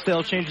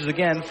wholesale changes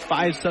again.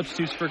 5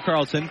 substitutes for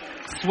Carleton.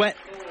 Sweat,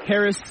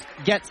 Harris,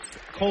 Getz,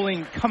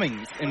 Coling,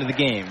 Cummings into the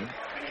game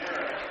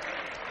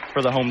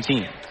for the home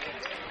team.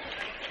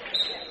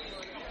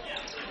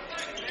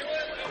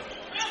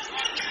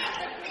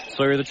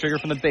 Sawyer the trigger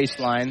from the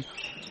baseline.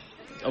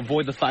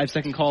 Avoid the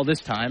 5-second call this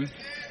time.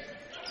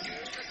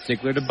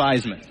 Ziegler to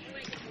Beisman.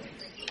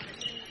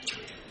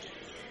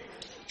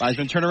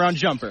 Beisman turnaround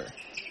jumper.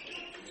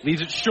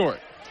 Leaves it short.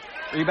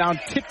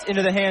 Rebound tipped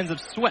into the hands of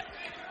Sweat.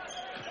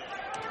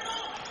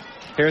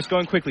 Harris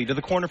going quickly to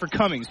the corner for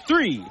Cummings.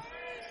 3.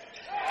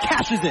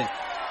 Cashes it.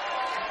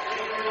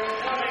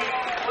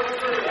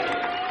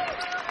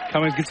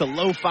 Cummings gets a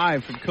low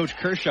 5 from Coach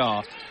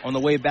Kershaw on the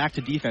way back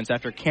to defense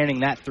after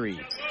canning that 3.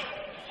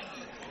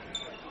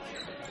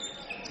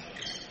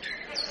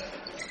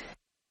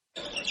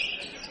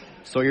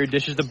 Sawyer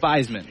dishes to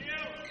Beisman.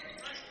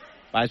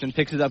 Beisman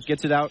picks it up,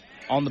 gets it out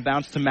on the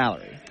bounce to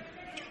Mallory.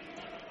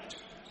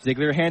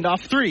 Ziegler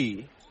handoff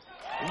 3.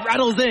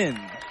 Rattles in.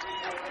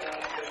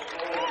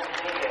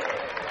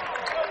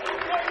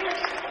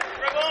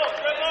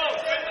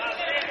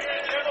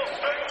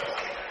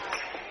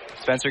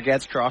 Spencer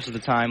Getz crosses the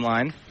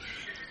timeline.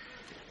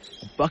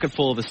 A bucket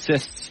full of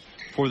assists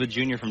for the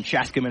junior from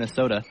Chaska,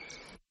 Minnesota.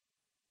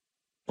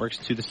 Works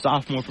to the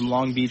sophomore from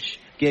Long Beach,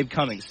 Gabe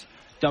Cummings.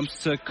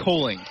 Dumps to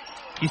Coling.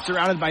 He's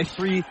surrounded by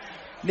 3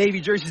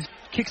 Navy jerseys.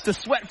 Kicks to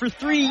Sweat for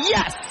 3.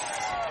 Yes!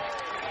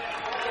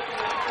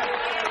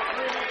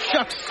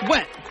 Chuck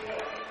Sweat.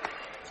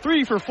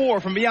 3 for 4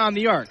 from beyond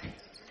the arc.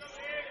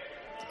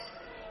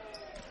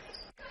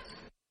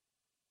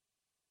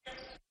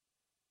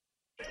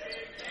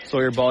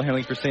 Sawyer ball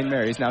handling for St.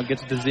 Mary's. Now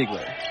gets it to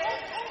Ziegler.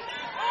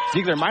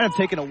 Ziegler might have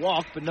taken a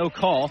walk, but no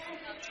call.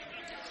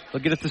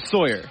 They'll get it to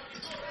Sawyer.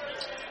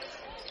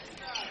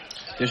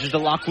 This is to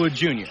Lockwood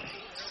Jr.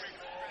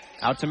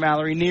 Out to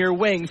Mallory, near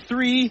wing.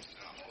 3.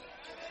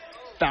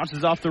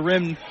 Bounces off the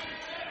rim.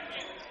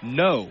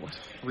 No.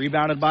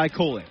 Rebounded by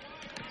Coley.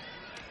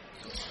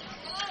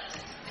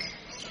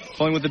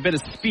 Coley with a bit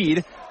of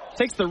speed.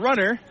 Takes the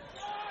runner.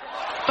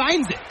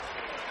 Finds it.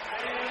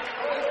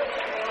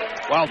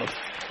 Wow,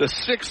 the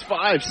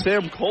 6'5",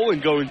 Sam Coley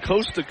going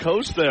coast to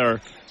coast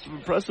there. Some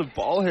impressive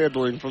ball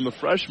handling from the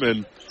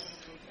freshman.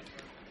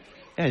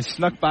 Yeah, he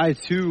snuck by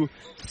 2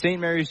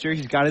 St. Mary's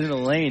jerseys, got it in the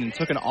lane, and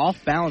took an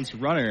off-balance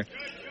runner.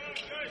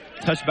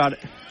 Touched about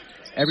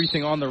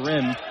everything on the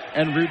rim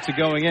en route to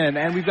going in.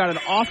 And we've got an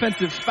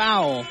offensive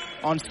foul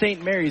on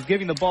St. Mary's,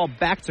 giving the ball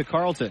back to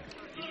Carleton.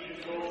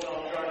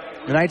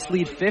 The Knights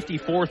lead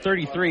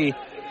 54-33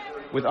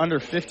 with under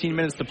 15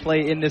 minutes to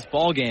play in this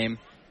ball game.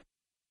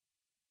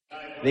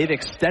 They've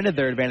extended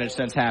their advantage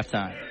since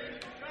halftime.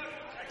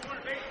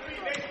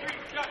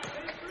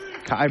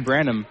 Kai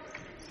Branham,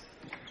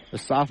 the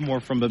sophomore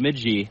from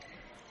Bemidji,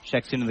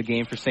 checks into the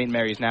game for St.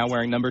 Mary's, now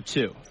wearing number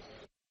 2.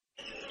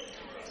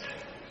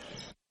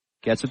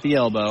 Gets at the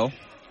elbow,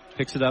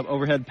 picks it up,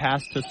 overhead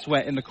pass to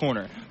Sweat in the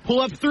corner.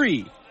 Pull up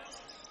 3.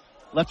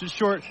 Left it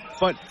short,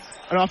 but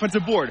an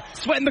offensive board.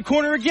 Sweat in the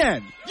corner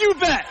again. You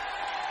bet!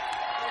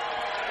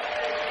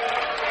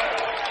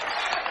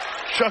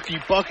 Chucky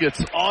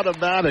buckets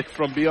automatic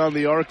from beyond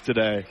the arc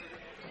today.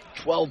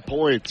 12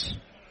 points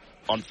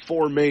on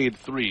 4 made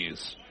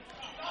threes.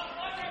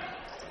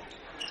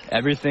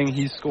 Everything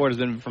he's scored has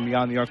been from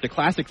beyond the arc. The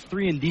classic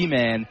 3-and-D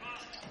man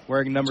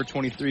wearing number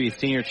 23,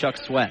 senior Chuck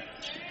Sweat.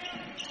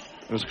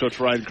 As Coach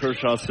Ryan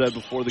Kershaw said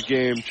before the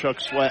game, Chuck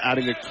Sweat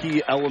adding a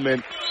key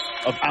element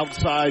of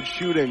outside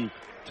shooting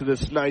to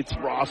this Knights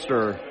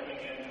roster.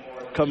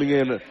 Coming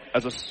in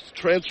as a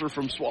transfer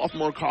from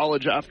Swarthmore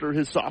College after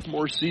his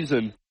sophomore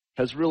season,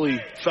 has really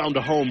found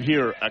a home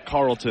here at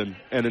Carleton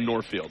and in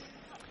Northfield.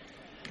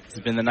 He's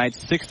been the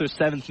Knights' 6th or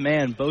 7th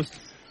man, both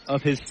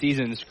of his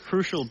seasons.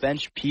 Crucial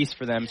bench piece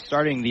for them.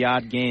 Starting the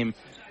odd game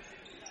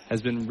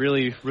has been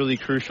really, really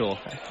crucial,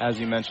 as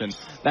you mentioned.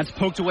 That's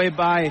poked away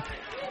by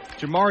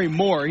Jamari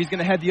Moore. He's going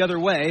to head the other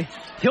way.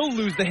 He'll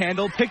lose the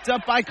handle. Picked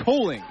up by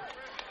Coling.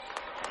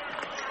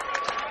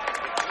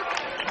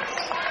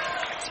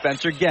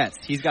 Spencer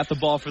Getz. He's got the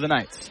ball for the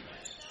Knights.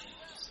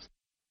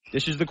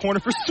 Dishes the corner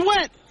for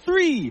Sweat.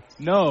 3.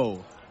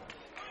 No.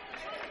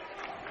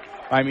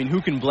 I mean,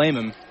 who can blame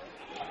him?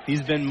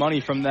 He's been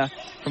money from the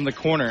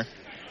corner.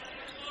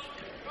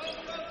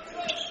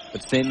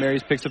 But St.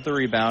 Mary's picks up the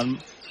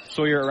rebound.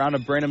 Sawyer around a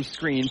Branham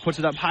screen. Puts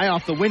it up high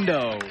off the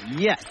window.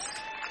 Yes.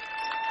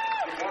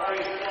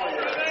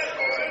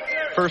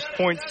 First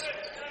points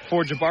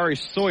for Jabari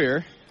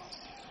Sawyer.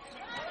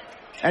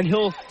 And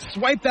he'll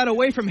swipe that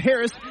away from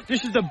Harris.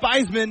 Dishes to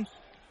Beisman,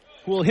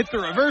 who will hit the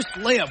reverse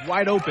layup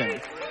wide open.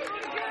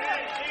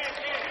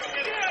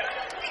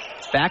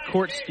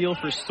 Backcourt steal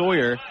for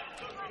Sawyer.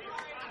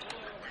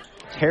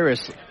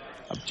 Harris,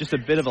 just a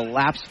bit of a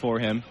lapse for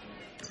him.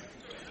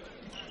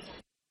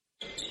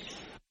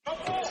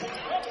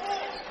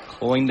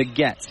 Going to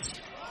Getz.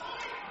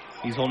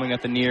 He's holding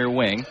at the near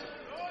wing.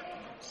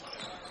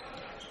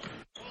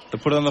 To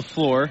put it on the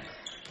floor.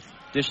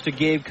 Dish to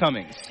Gabe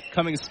Cummings.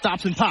 Cummings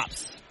stops and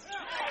pops.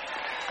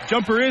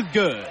 Jumper is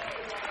good.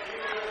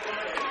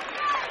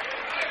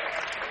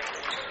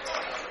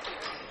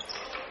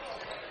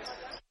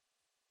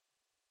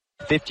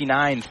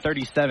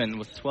 (59-37)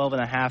 with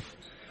 12.5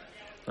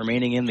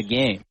 remaining in the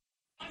game.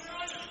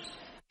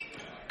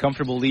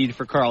 Comfortable lead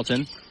for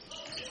Carleton.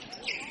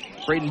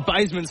 Brayden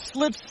Beisman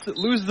slips,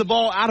 loses the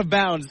ball out of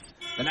bounds.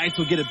 The Knights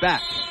will get it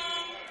back.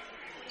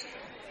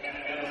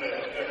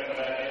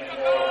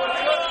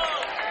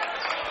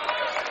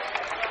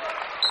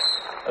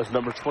 As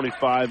number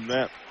 25,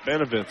 Matt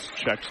Banovitz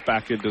checks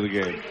back into the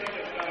game.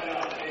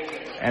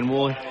 And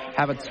we'll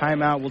have a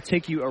timeout. We'll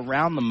take you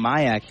around the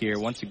MIAC here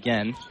once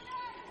again,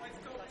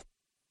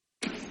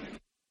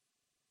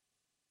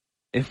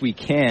 if we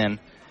can.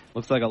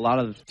 Looks like a lot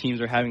of the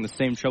teams are having the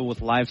same trouble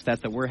with live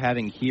stats that we're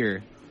having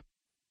here.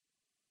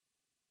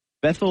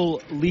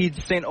 Bethel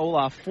leads St.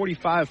 Olaf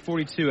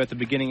 45-42 at the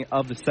beginning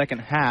of the second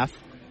half.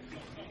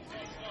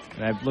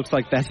 And it looks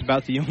like that's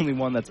about the only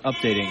one that's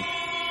updating.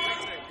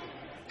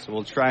 So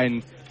we'll try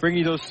and bring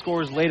you those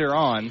scores later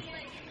on.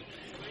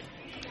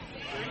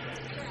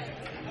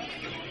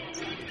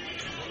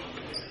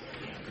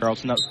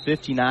 Carleton up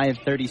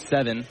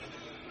 59-37.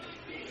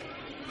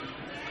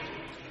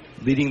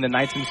 Leading the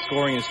Knights in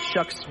scoring is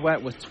Chuck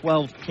Sweat with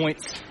 12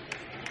 points.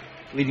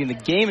 Leading the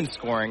game in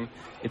scoring,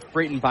 it's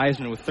Brayden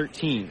Beisman with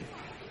 13.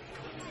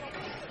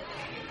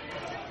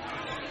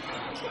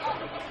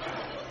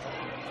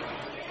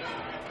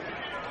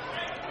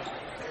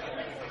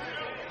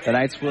 The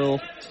Knights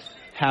will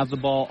have the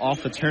ball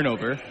off the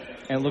turnover, and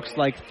it looks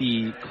like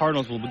the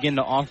Cardinals will begin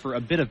to offer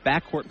a bit of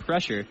backcourt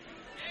pressure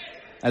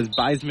as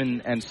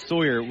Beisman and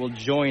Sawyer will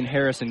join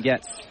Harris and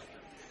Getz.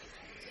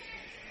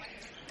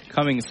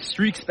 Cummings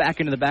streaks back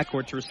into the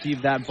backcourt to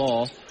receive that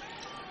ball.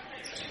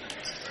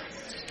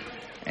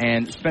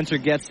 And Spencer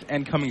Getz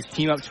and Cummings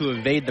team up to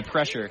evade the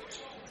pressure.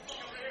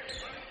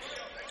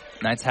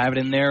 Knights have it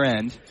in their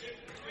end.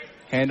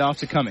 Hand off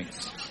to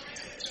Cummings.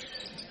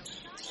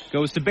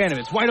 Goes to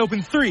Banovitz. Wide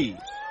open three.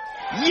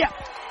 Yep!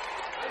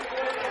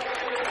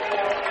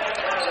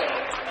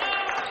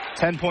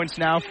 10 points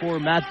now for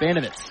Matt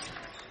Banovitz.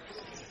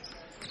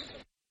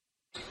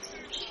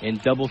 In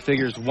double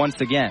figures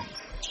once again.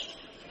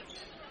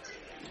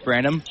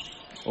 Branham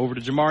over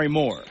to Jamari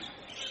Moore.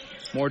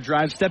 Moore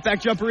drives, step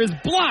back jumper is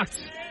blocked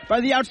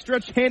by the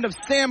outstretched hand of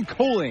Sam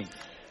Coling.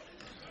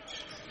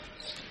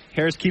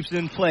 Harris keeps it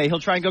in play. He'll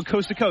try and go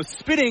coast to coast.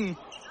 Spinning.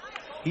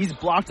 He's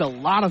blocked a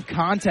lot of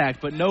contact,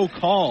 but no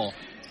call.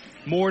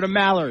 Moore to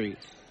Mallory.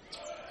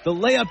 The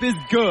layup is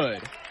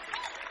good.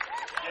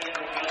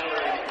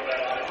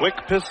 Quick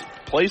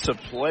place of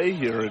play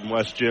here in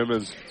West Gym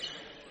as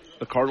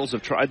the Cardinals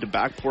have tried to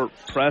backcourt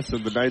press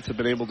and the Knights have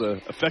been able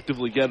to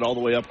effectively get it all the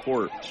way up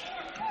court.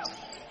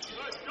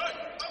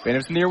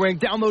 Banovitz near wing,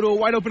 down low to a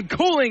wide open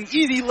Coling.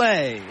 Easy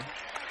lay.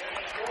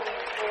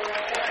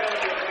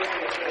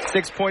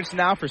 6 points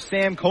now for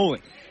Sam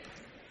Coling.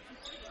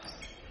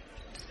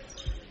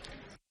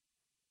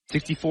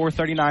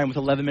 64-39 with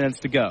 11 minutes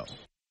to go.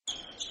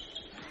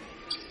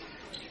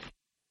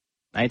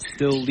 Knights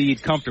still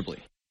lead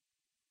comfortably.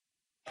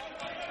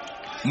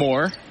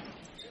 Moore,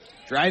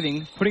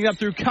 driving, putting it up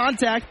through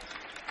contact.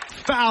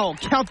 Foul,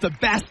 count the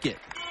basket.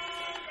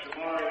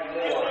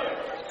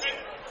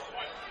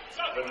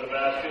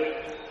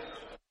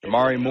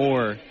 Amari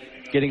Moore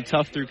getting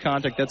tough through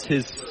contact. That's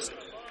his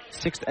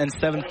 6th and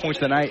 7th points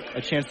of the night.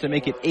 A chance to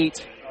make it 8.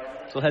 So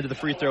he'll head to the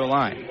free throw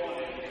line.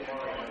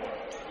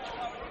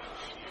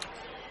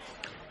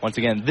 Once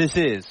again, this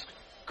is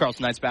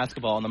Carleton Knights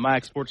basketball on the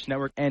MyX Sports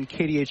Network and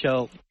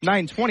KDHL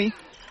 920.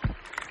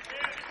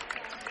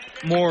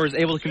 Moore is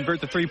able to convert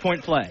the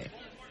three-point play.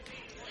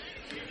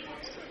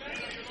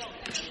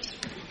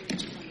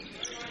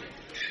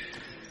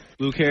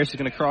 Luke Harris is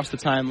going to cross the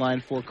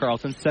timeline for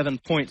Carleton. 7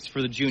 points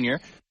for the junior.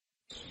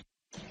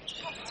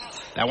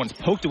 That one's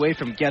poked away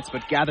from Getz,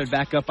 but gathered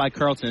back up by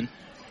Carleton.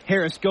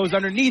 Harris goes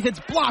underneath.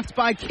 It's blocked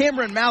by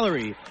Cameron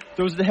Mallory.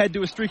 Throws it ahead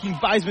to a streaking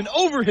Beisman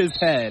over his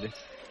head.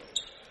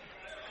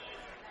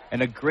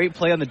 And a great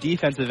play on the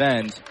defensive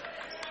end.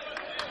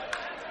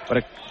 But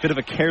a bit of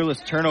a careless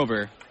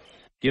turnover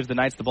gives the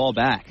Knights the ball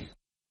back.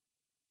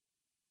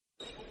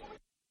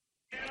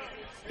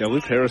 Yeah,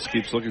 Luke Harris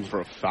keeps looking for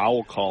a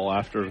foul call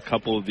after a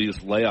couple of these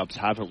layups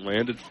haven't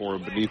landed for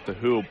him beneath the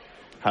hoop.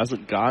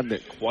 Hasn't gotten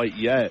it quite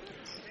yet.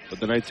 But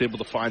the Knights able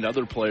to find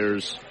other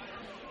players,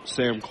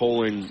 Sam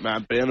Coling,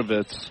 Matt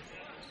Banovitz,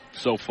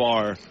 so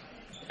far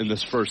in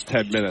this first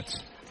 10 minutes.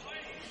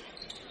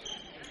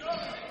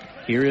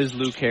 Here is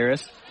Luke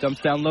Harris.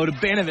 Dumps down low to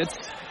Banovitz.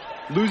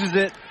 Loses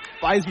it.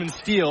 Beisman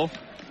steal.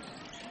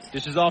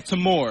 Dishes off to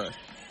Moore.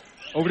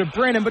 Over to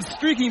Branham, but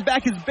streaking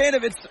back is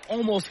Banovitz.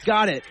 Almost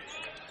got it.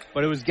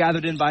 But it was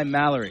gathered in by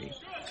Mallory.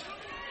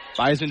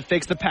 Beisman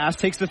fakes the pass,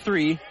 takes the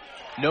three.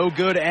 No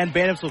good, and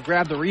Banovitz will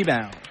grab the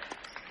rebound.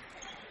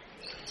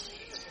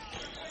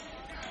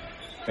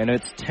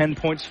 Banovitz 10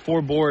 points,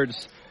 4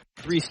 boards,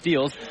 3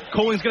 steals.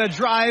 Coling's going to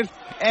drive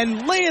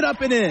and lay it up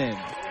and in.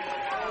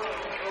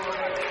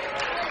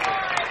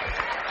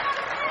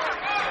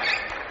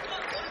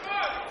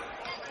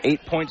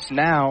 Eight points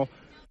now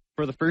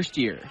for the first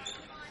year.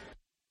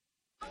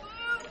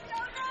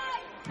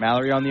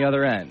 Mallory on the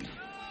other end.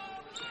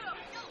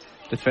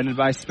 Defended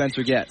by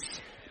Spencer Getz.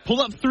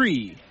 Pull up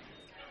three.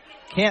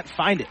 Can't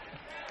find it.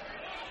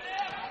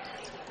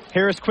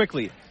 Harris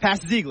quickly.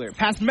 Past Ziegler.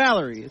 Past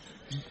Mallory.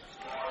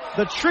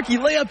 The tricky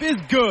layup is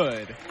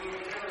good.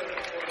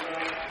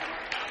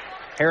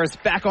 Harris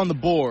back on the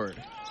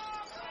board.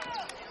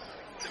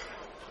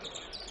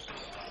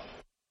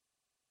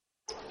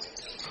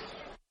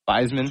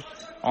 Beisman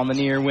on the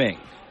near wing.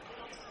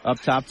 Up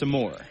top to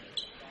Moore.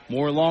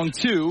 Moore long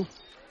two.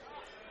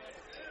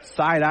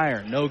 Side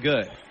iron, no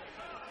good.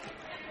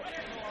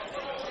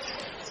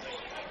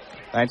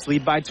 Knights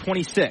lead by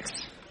 26.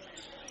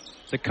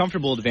 It's a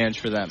comfortable advantage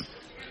for them.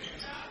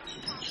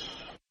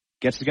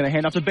 Getz is going to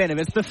hand off to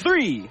Banovitz. The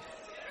three.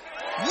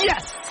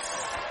 Yes!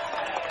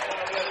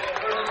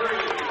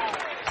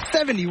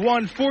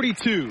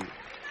 71-42.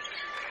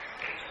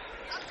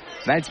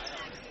 Knights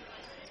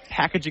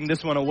packaging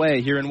this one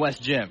away here in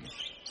West Gym.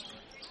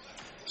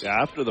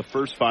 Yeah, after the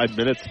first 5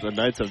 minutes, the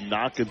Knights have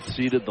not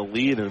conceded the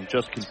lead and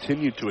just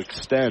continued to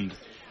extend.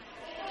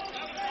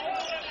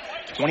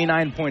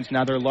 29 points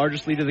now, their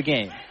largest lead of the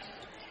game.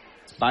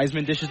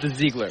 Beisman dishes to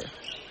Ziegler.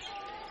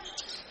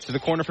 To the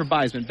corner for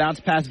Beisman. Bounce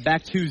pass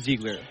back to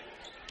Ziegler.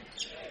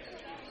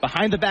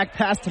 Behind the back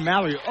pass to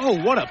Mallory.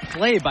 Oh, what a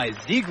play by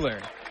Ziegler.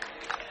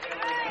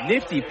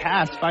 Nifty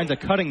pass finds a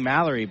cutting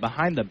Mallory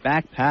behind the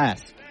back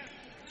pass.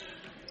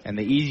 And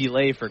the easy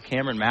lay for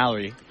Cameron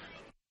Mallory.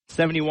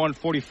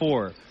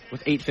 71-44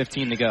 with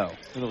 8:15 to go.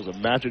 That was a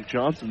Magic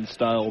Johnson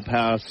style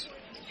pass.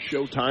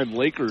 Showtime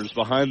Lakers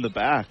behind the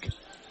back.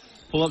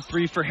 Pull up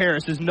three for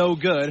Harris is no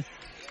good.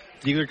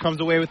 Ziegler comes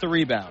away with the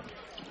rebound.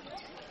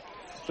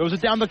 Throws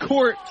it down the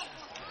court.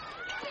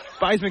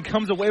 Beisman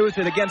comes away with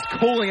it against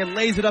Coling and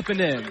lays it up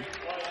and in.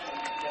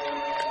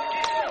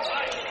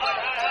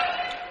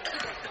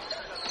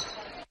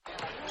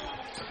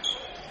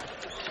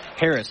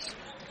 Harris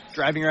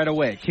driving right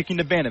away, kicking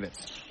to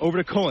Banovitz. Over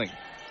to Coling.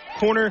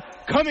 Corner,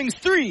 Cummings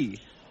 3.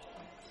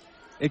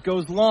 It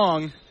goes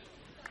long,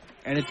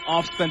 and it's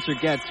off Spencer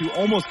Getz, who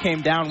almost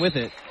came down with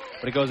it,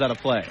 but it goes out of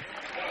play.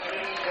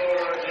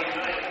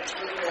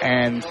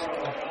 And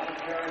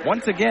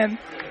once again,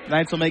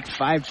 Knights will make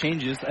 5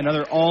 changes.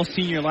 Another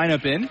all-senior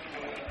lineup in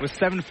with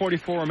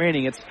 7:44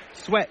 remaining. It's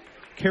Sweat,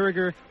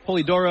 Carragher,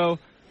 Polidoro,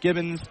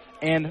 Gibbons,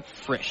 and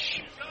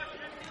Frisch.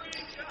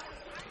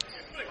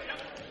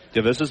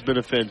 Yeah, this has been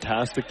a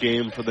fantastic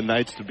game for the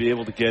Knights to be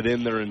able to get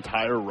in their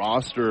entire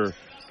roster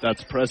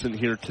that's present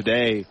here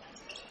today.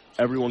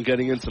 Everyone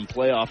getting in some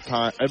playoff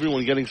time,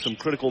 everyone getting some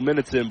critical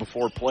minutes in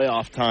before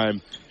playoff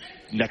time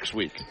next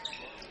week.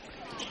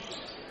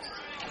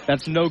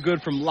 That's no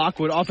good from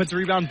Lockwood. Offensive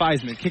rebound,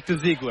 Beisman. Kick to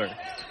Ziegler.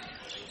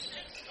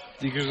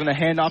 Ziegler's going to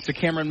hand off to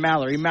Cameron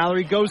Mallory.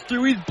 Mallory goes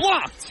through. He's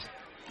blocked.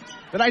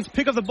 The Knights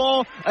pick up the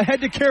ball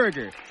ahead to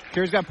Carragher.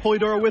 Carragher's got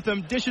Polidoro with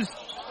him. Dishes.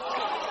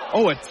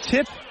 Oh, a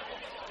tip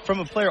from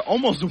a player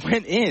almost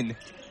went in.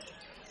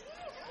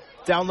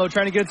 Down low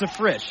trying to get it to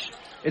Frisch.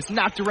 It's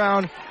knocked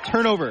around.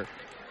 Turnover.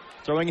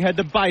 Throwing ahead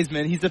to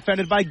Beisman. He's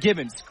defended by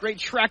Gibbons. Great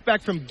track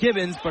back from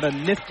Gibbons, but a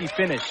nifty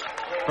finish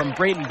from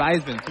Brayton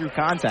Beisman through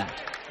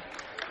contact.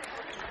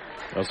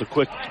 That was a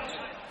quick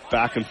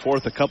back and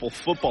forth, a couple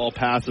football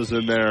passes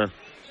in there,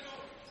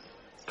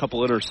 a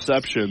couple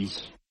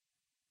interceptions.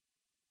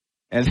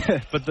 And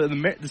but the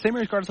St.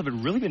 Mary's Cardinals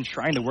have really been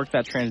trying to work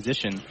that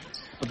transition,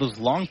 but those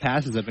long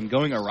passes have been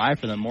going awry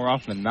for them more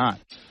often than not.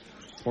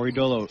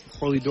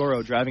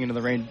 Polidoro driving into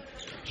the lane,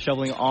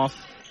 shoveling off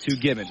to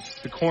Gibbons.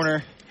 The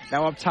corner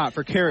now up top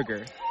for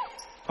Carragher.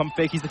 Pump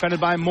fake, he's defended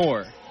by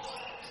Moore.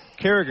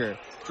 Carragher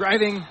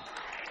driving.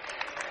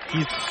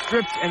 He's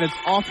stripped, and it's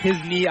off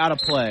his knee out of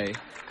play.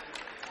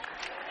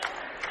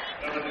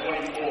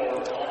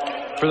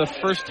 For the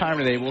first time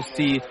today, we'll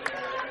see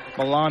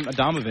Milan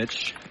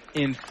Adamovich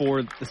in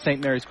for the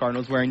St. Mary's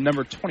Cardinals, wearing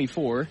number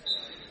 24,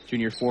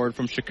 junior forward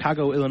from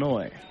Chicago,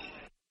 Illinois.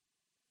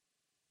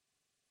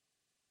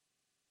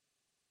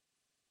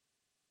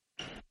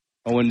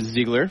 Owen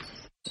Ziegler,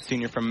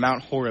 senior from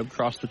Mount Horeb,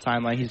 crossed the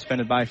timeline. He's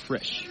defended by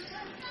Frisch.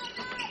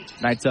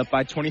 Knights up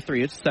by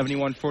 23. It's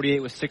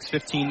 71-48 with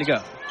 6:15 to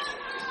go.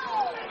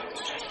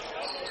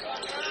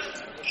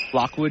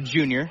 Lockwood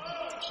Jr.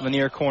 from the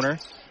near corner.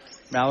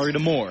 Mallory to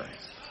Moore.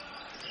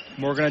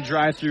 Moore going to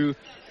drive through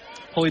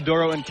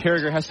Polidoro, and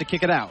Carragher has to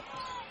kick it out.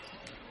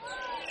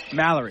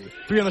 Mallory,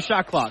 3 on the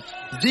shot clock.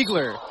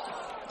 Ziegler.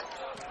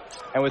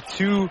 And with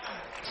 2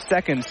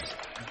 seconds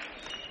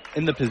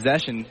in the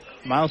possession,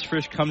 Miles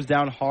Frisch comes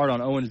down hard on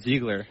Owen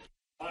Ziegler.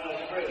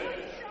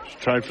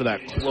 Tried for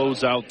that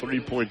closeout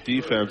 3-point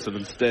defense and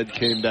instead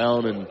came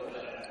down and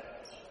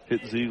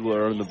hit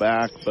Ziegler in the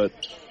back, but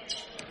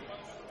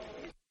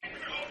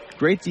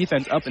great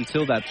defense up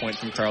until that point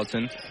from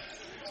Carleton.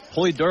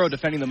 Polidoro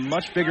defending the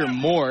much bigger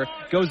Moore.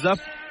 Goes up.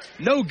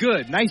 No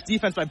good. Nice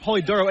defense by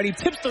Polidoro, and he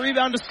tips the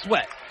rebound to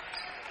Sweat.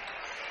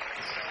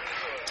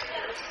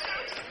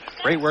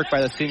 Great work by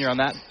the senior on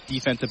that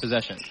defensive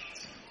possession.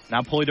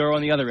 Now Polidoro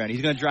on the other end.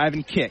 He's going to drive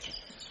and kick.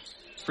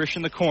 Frisch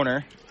in the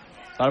corner.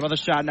 Thought about the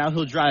shot. Now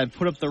he'll drive.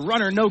 Put up the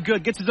runner. No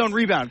good. Gets his own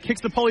rebound.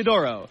 Kicks to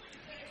Polidoro.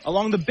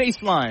 Along the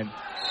baseline.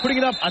 Putting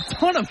it up. A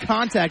ton of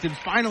contact, and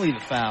finally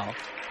the foul.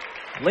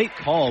 Late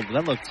call, but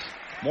that looked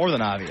more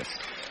than obvious.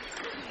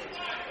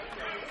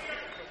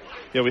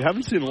 Yeah, we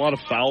haven't seen a lot of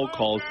foul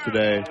calls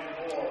today.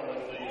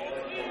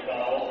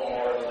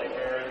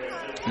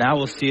 Now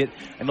we'll see it,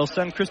 and they'll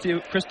send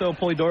Cristo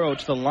Polidoro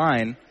to the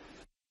line.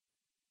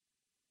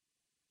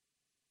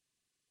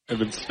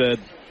 And instead,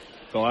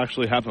 they'll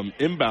actually have him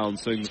inbound,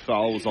 saying the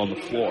foul was on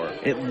the floor.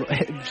 It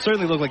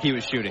certainly looked like he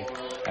was shooting.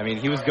 I mean,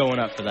 he was going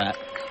up for that.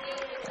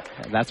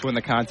 And that's when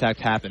the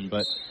contact happened,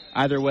 but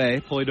either way,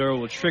 Polidoro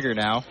will trigger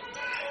now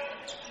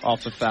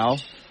off the foul.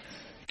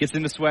 Gets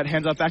into Sweat,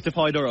 hands off back to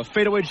Polidoro.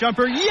 Fadeaway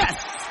jumper,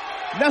 yes!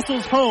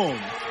 Nestles home.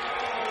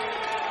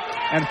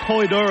 And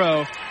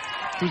Polidoro,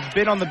 who's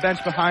been on the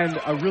bench behind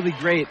a really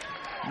great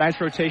nice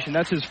rotation,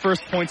 that's his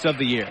first points of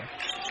the year.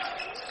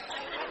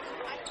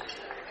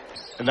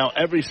 And now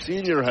every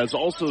senior has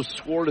also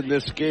scored in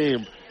this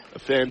game. A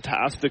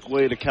fantastic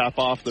way to cap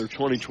off their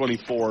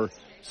 2024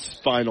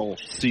 final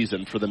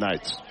season for the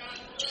Knights.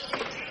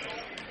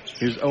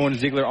 Here's Owen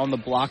Ziegler on the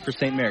block for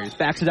St. Mary's.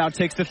 Backs it out,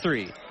 takes the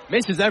 3.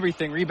 Misses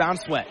everything. Rebound,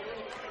 Sweat.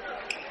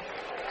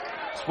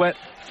 Sweat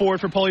forward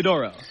for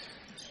Polidoro.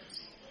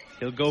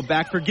 He'll go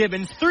back for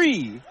Gibbons.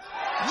 3.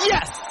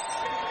 Yes!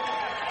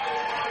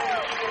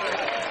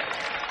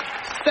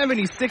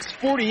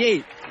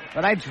 76-48.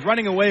 The Knights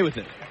running away with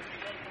it.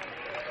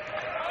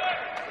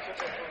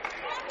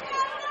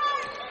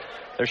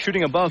 They're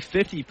shooting above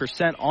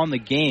 50% on the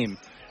game.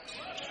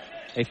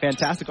 A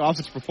fantastic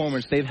offensive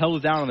performance. They've held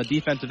it down on the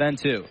defensive end,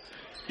 too.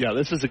 Yeah,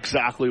 this is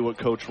exactly what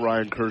Coach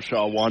Ryan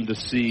Kershaw wanted to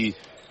see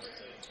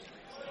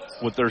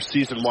with their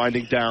season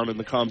winding down in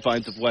the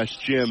confines of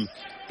West Gym,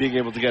 being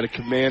able to get a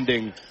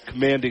commanding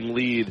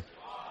lead,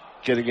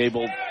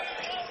 able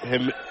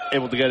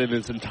to get in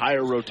his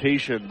entire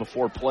rotation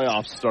before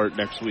playoffs start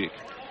next week.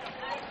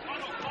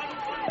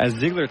 As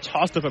Ziegler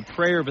tossed up a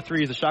prayer of a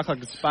three as the shot clock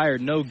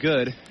expired, no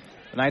good.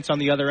 The Knights on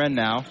the other end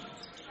now.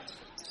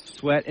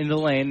 Sweat into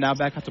the lane, now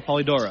back up to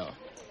Polidoro.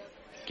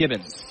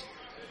 Gibbons.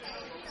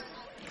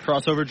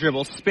 Crossover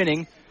dribble,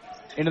 spinning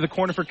into the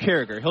corner for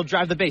Carragher. He'll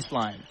drive the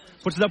baseline.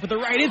 Puts it up with the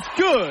right, it's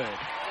good!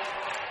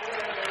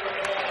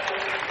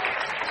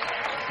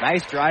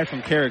 Nice drive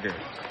from Carragher.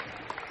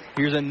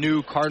 Here's a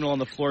new Cardinal on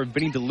the floor,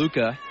 Vinny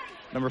DeLuca,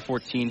 number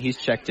 14. He's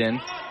checked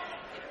in.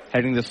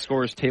 Heading the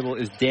scorer's table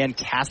is Dan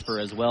Casper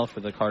as well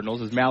for the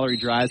Cardinals. As Mallory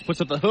drives, puts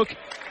up the hook,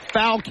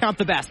 foul, count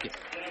the basket.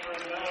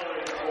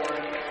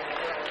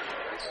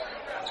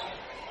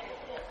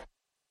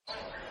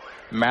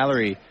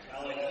 Mallory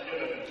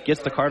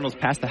gets the Cardinals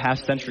past the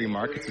half-century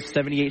mark. It's a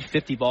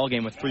 78-50 ball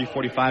game with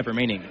 3:45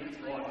 remaining.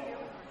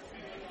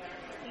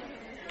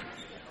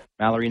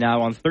 Mallory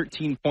now on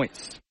 13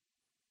 points.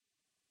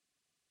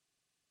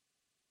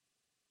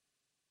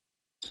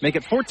 Make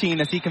it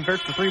 14 as he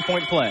converts the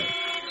three-point play.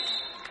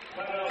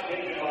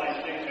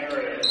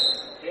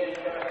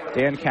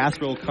 Dan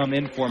Casper will come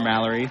in for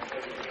Mallory.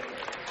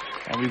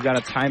 And we've got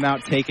a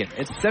timeout taken.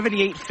 It's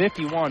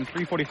 78-51,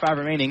 3:45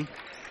 remaining.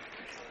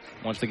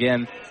 Once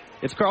again,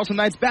 it's Carleton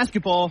Knights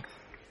basketball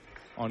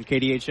on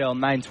KDHL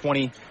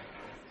 920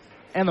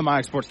 and the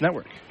Mike Sports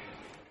Network.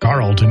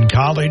 Carleton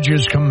College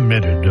is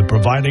committed to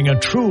providing a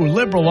true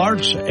liberal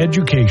arts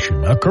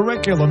education, a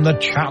curriculum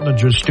that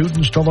challenges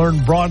students to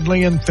learn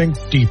broadly and think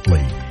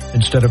deeply.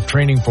 Instead of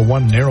training for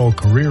one narrow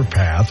career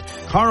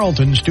path,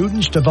 Carleton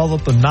students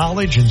develop the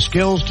knowledge and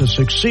skills to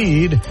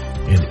succeed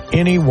in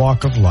any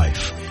walk of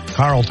life.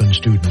 Carleton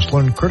students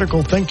learn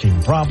critical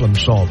thinking, problem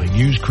solving,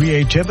 use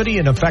creativity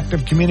and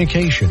effective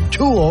communication,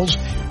 tools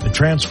that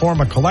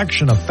transform a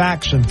collection of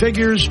facts and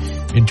figures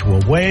into a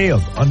way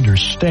of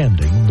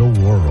understanding the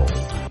world.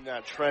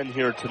 That trend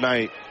here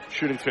tonight,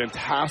 shooting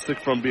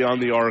fantastic from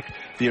beyond the arc,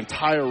 the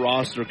entire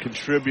roster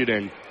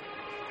contributing,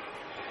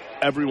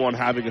 everyone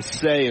having a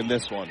say in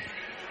this one.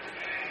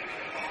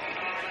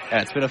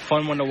 Yeah, it's been a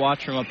fun one to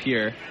watch from up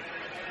here.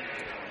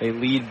 They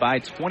lead by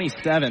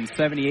 27,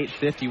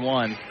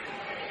 78-51.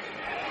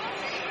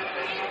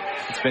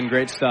 It's been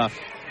great stuff.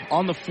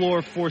 On the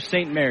floor for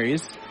St.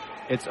 Mary's,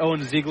 it's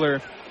Owen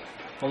Ziegler,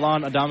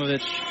 Milan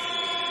Adamovich,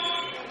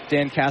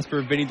 Dan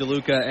Casper, Vinny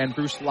DeLuca, and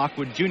Bruce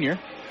Lockwood Jr.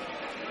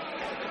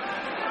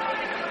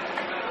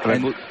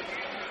 And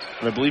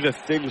I believe if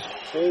things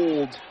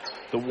hold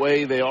the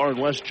way they are in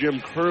West Gym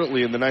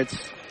currently and the Knights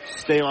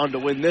stay on to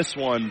win this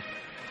one,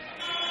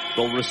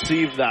 they'll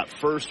receive that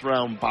first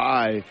round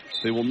bye.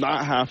 They will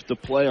not have to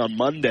play on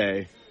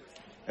Monday,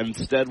 and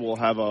instead we'll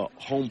have a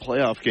home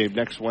playoff game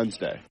next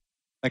Wednesday.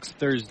 Next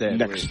Thursday.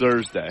 Next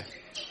Thursday.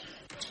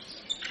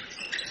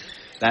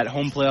 That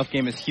home playoff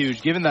game is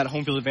huge. Given that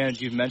home field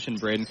advantage you've mentioned,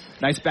 Braden.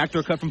 Nice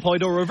backdoor cut from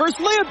Polidoro. Reverse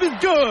layup is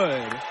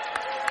good!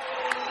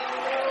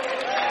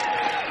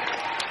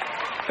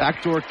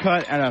 Backdoor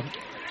cut and a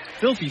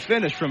filthy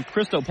finish from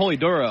Cristo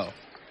Polidoro.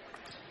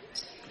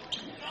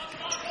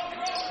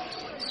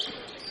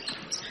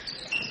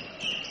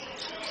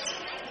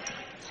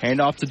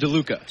 Hand off to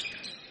DeLuca.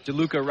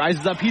 DeLuca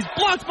rises up. He's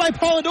blocked by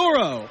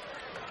Polidoro.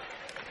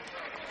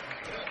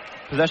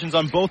 Possessions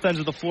on both ends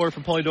of the floor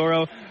for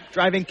Polidoro.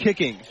 Driving,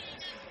 kicking.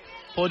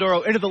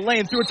 Polidoro into the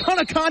lane through a ton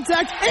of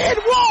contact and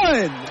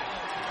one!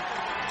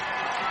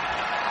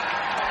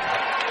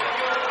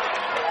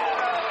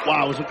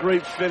 Wow, it was a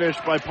great finish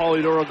by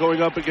Polidoro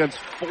going up against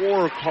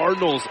four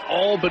Cardinals,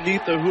 all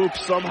beneath the hoop,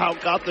 somehow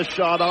got the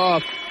shot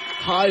off.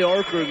 High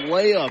archer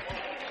layup,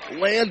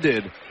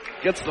 landed,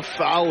 gets the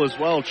foul as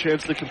well.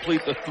 Chance to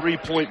complete the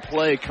three-point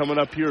play coming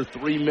up here.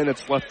 3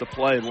 minutes left to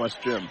play in West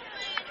Gym.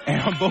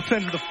 And on both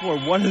ends of the floor,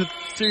 one of the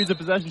series of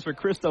possessions for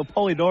Cristo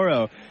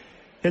Polidoro.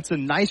 Hits a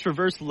nice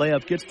reverse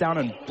layup, gets down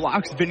and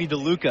blocks Vinny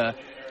DeLuca,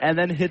 and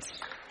then hits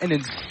an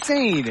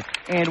insane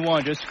and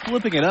one, just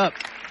flipping it up.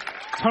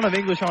 Ton of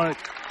English on it.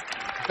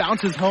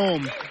 Bounces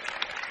home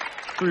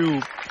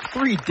through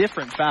 3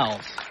 different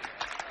fouls.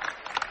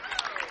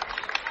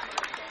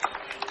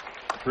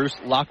 Bruce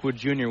Lockwood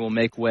Jr. will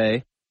make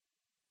way.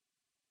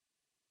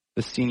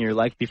 The senior,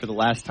 likely for the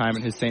last time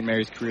in his St.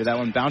 Mary's career. That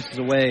one bounces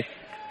away.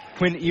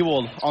 Quinn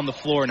Ewald on the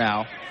floor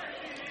now.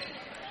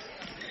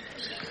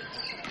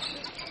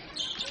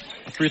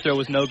 A free throw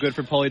was no good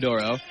for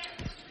Polidoro.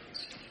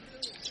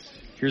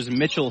 Here's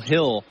Mitchell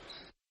Hill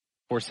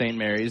for St.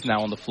 Mary's now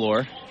on the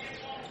floor.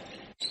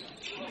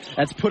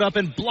 That's put up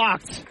and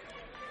blocked.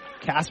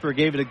 Casper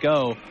gave it a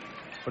go,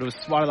 but it was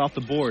swatted off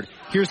the board.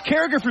 Here's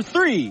Carragher for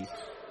 3.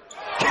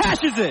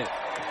 Cashes it.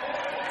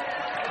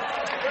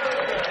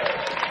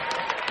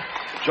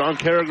 John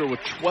Carragher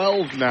with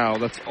 12 now.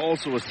 That's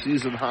also a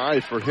season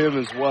high for him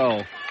as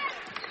well.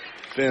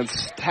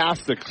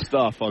 Fantastic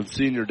stuff on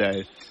senior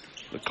day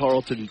The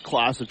Carleton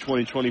class of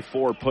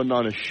 2024 putting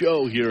on a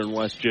show here in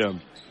West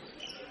Gym.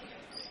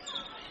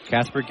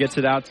 Casper gets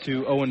it out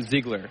to Owen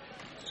Ziegler.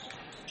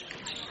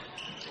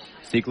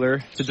 Ziegler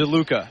to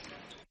DeLuca.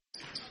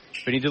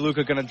 Vinny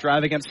DeLuca going to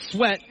drive against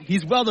Sweat.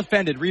 He's well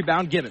defended.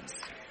 Rebound Gibbons.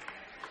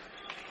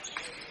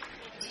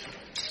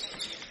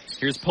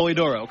 Here's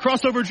Polidoro.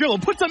 Crossover dribble.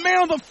 Puts a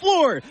man on the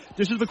floor.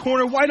 This is the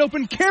corner. Wide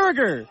open.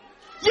 Carragher.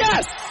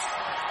 Yes!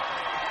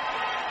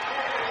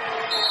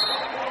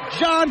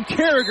 John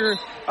Carragher,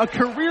 a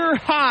career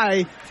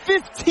high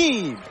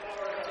 15.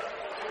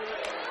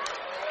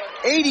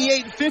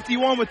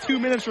 88-51 with 2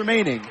 minutes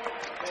remaining.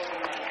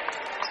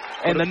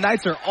 And the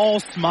Knights are all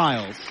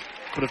smiles.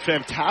 But a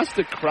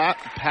fantastic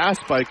pass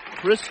by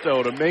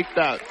Cristo to make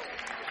that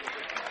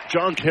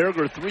John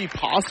Carragher three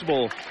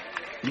possible.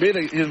 He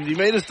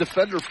made his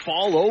defender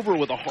fall over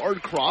with a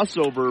hard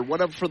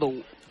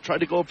crossover. Tried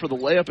to go up for the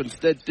layup,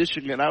 instead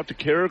dishing it out to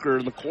Carragher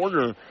in the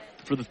corner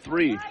for the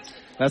three.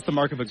 That's the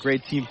mark of a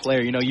great team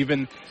player. You know, you've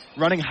been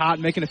running hot,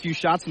 making a few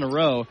shots in a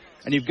row,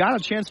 and you've got a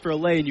chance for a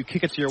lay, and you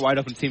kick it to your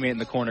wide-open teammate in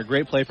the corner.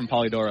 Great play from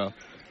Polidoro.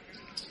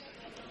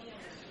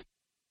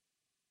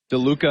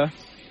 DeLuca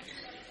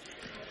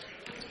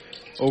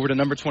over to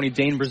number 20,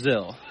 Dane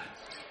Brazil.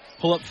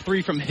 Pull-up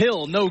three from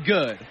Hill, no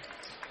good.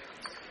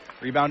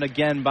 Rebound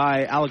again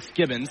by Alex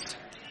Gibbons.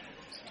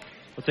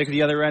 We'll take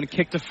the other end,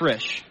 kick to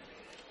Frisch.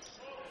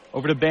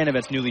 Over to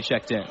Banovitz, newly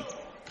checked in.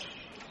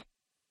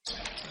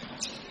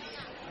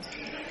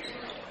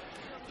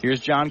 Here's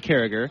John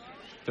Carragher.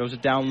 Throws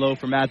it down low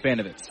for Matt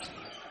Banovitz.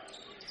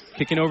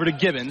 Kicking over to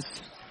Gibbons.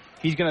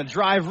 He's going to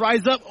drive,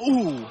 rise up.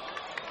 Ooh!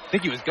 I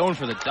think he was going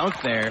for the dunk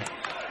there,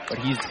 but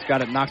he's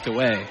got it knocked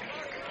away.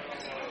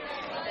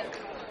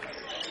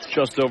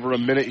 Just over a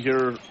minute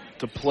here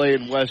to play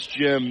in West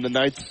Gym. The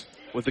Knights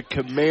with a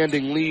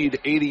commanding lead,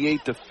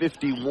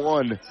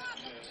 88-51.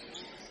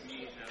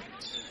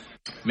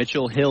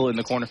 Mitchell Hill in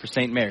the corner for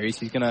St. Mary's.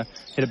 He's going to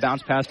hit a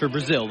bounce pass for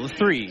Brazil. The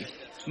three.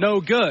 No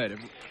good.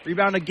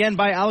 Rebound again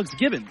by Alex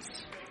Gibbons.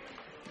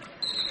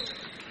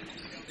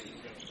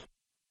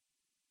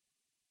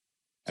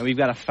 And we've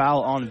got a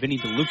foul on Vinny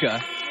DeLuca.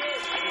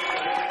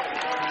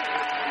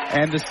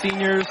 And the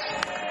seniors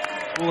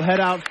will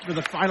head out for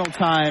the final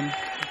time.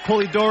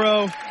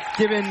 Polidoro,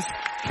 Gibbons,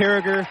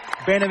 Carragher,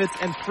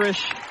 Banovitz, and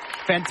Frisch.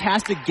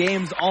 Fantastic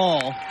games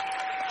all.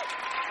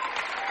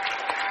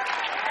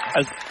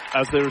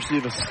 As they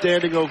receive a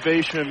standing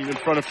ovation in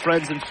front of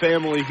friends and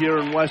family here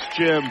in West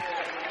Gym.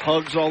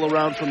 Hugs all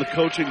around from the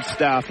coaching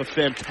staff. A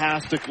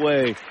fantastic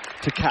way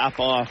to cap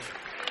off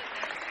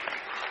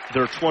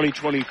their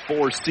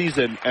 2024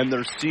 season and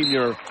their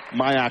senior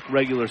MIAC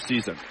regular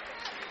season.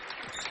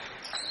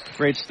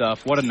 Great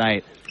stuff. What a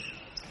night.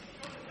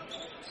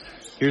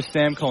 Here's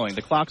Sam Coing.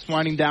 The clock's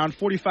winding down.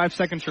 45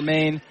 seconds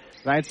remain.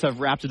 The Knights have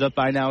wrapped it up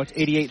by now. It's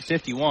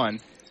 88-51.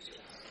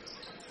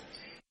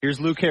 Here's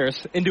Luke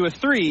Harris into a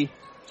three.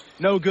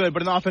 No good,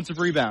 but an offensive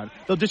rebound.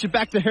 They'll dish it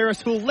back to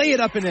Harris, who'll lay it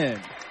up and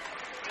in.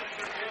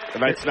 The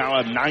Knights now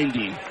have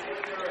 90.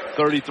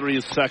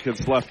 33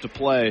 seconds left to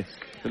play.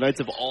 The Knights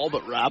have all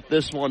but wrapped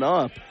this one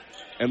up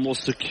and will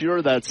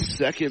secure that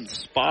second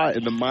spot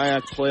in the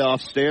MIAC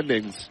playoff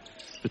standings.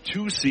 The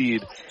 2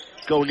 seed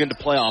going into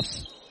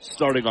playoffs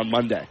starting on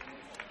Monday.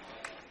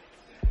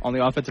 On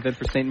the offensive end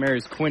for St.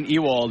 Mary's, Quinn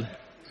Ewald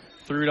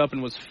threw it up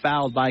and was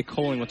fouled by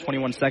Coling with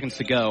 21 seconds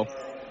to go.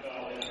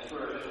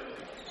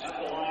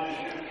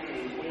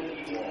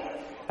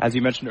 As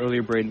you mentioned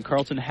earlier, Braden,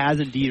 Carleton has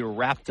indeed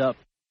wrapped up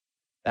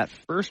that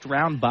first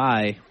round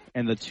bye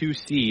and the 2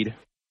 seed.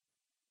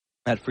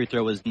 That free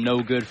throw was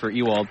no good for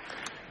Ewald.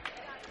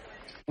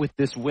 With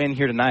this win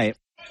here tonight,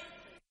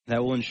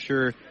 that will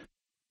ensure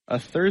a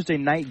Thursday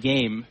night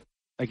game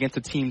against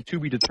a team to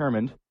be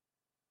determined.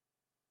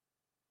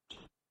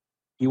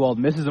 Ewald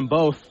misses them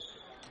both.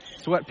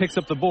 Sweat picks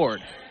up the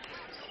board.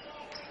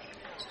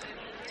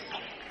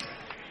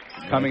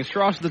 Coming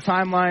across the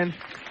timeline,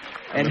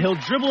 and he'll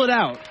dribble it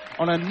out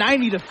on a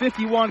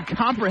 90-51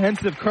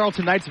 comprehensive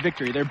Carleton Knights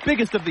victory, their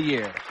biggest of the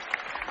year.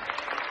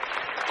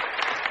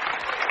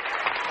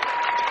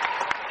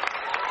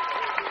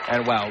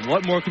 And wow,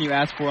 what more can you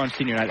ask for on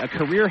senior night? A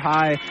career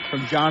high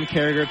from John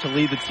Carragher to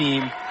lead the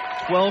team,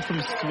 12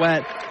 from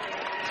Sweat,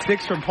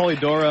 6 from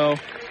Polidoro.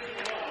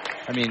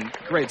 I mean,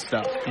 great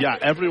stuff. Yeah,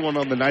 everyone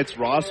on the Knights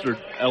roster,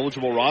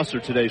 eligible roster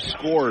today,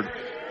 scored,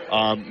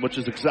 which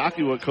is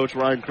exactly what Coach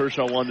Ryan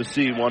Kershaw wanted to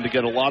see. He wanted to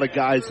get a lot of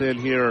guys in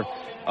here,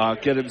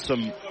 getting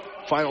some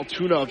final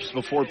tune-ups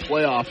before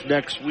playoff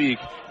next week,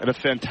 and a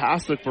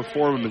fantastic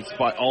performance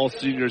by all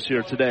seniors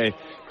here today,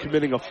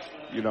 committing a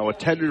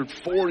tenured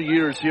 4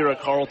 years here at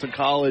Carleton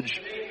College,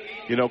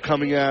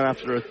 coming in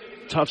after a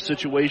tough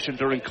situation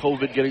during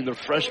COVID, getting their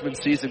freshman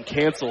season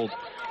canceled,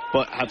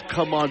 but have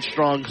come on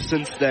strong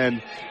since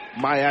then.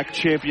 MIAC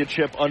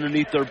championship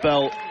underneath their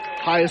belt,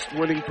 highest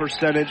winning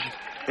percentage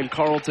in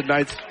Carleton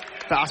Knights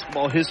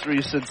basketball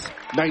history since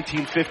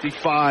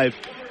 1955,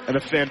 and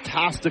a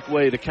fantastic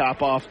way to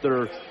cap off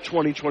their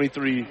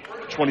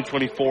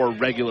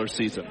 2023-2024 regular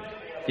season.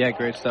 Yeah,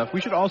 great stuff.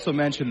 We should also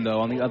mention,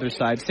 though, on the other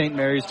side, St.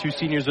 Mary's, 2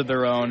 seniors of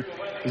their own.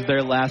 This is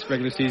their last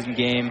regular season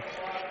game.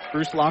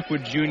 Bruce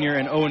Lockwood Jr.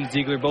 and Owen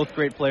Ziegler, both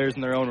great players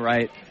in their own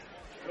right.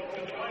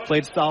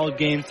 Played solid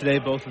games today,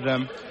 both of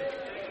them.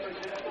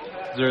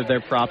 Deserve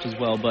their props as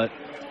well, but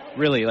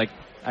really,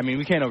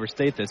 we can't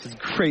overstate this. It's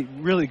great,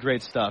 really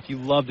great stuff. You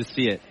love to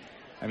see it.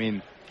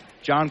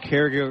 John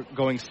Carragher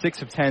going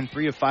 6 of 10,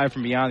 3 of 5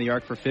 from beyond the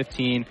arc for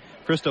 15.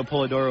 Cristo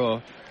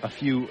Polidoro, a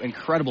few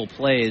incredible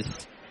plays.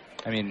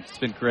 It's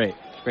been great.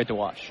 Great to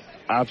watch.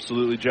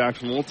 Absolutely,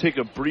 Jackson. We'll take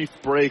a brief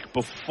break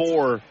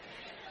before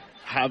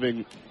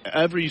having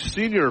every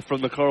senior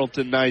from the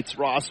Carleton Knights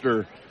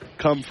roster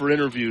come for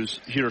interviews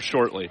here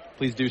shortly.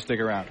 Please do stick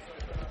around.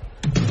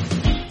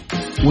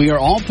 We are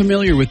all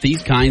familiar with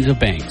these kinds of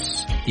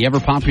banks. The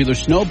ever-popular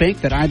snow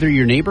bank that either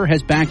your neighbor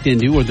has backed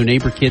into or their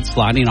neighbor kids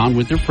sliding on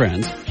with their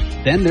friends.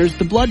 Then there's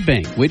the blood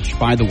bank, which,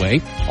 by the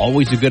way,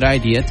 always a good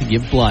idea to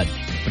give blood.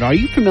 But are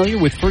you familiar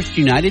with First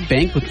United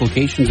Bank with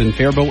locations in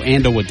Faribault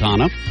and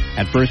Owatonna?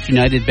 At First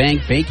United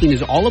Bank, banking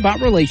is all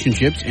about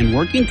relationships and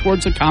working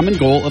towards a common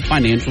goal of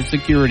financial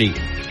security.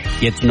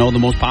 Get to know the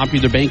most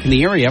popular bank in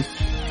the area,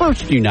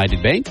 First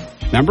United Bank,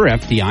 member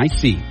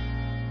FDIC.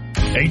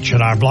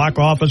 H&R Block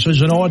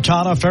offices in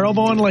Owatonna,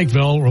 Faribault, and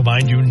Lakeville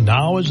remind you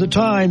now is the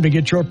time to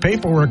get your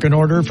paperwork in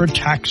order for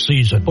tax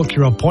season. Book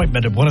your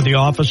appointment at one of the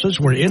offices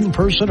where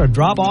in-person or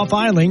drop-off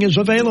filing is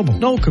available.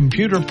 No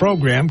computer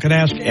program can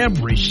ask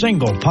every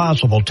single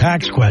possible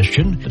tax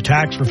question. The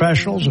tax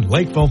professionals in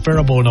Lakeville,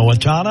 Faribault, and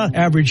Owatonna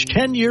average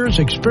 10 years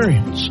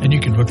experience, and you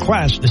can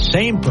request the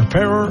same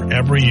preparer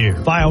every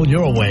year. File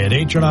your way at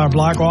H&R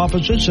Block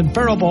offices in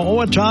Faribault,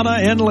 Owatonna,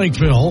 and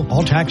Lakeville.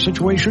 All tax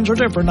situations are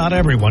different. Not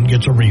everyone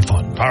gets a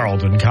refund.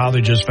 Carleton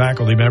College's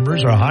faculty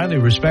members are highly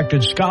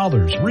respected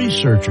scholars,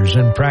 researchers,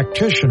 and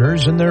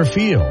practitioners in their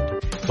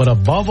field. But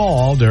above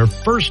all, their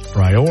first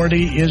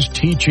priority is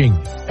teaching.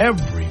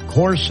 Every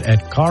course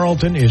at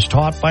Carleton is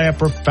taught by a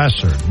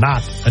professor,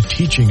 not a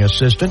teaching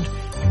assistant,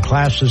 and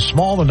classes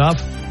small enough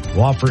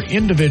to offer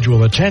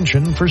individual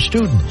attention for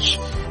students.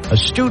 A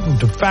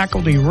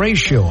student-to-faculty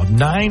ratio of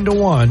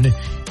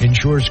 9-to-1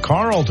 ensures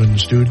Carleton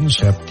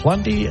students have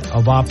plenty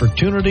of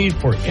opportunity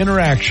for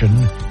interaction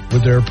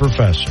with their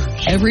professors.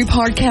 Every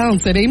part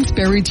counts at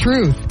Amesbury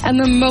Truth, and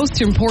the most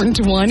important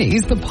one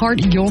is the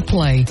part you'll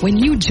play when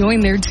you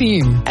join their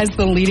team. As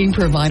the leading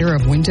provider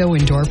of window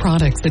and door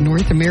products in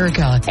North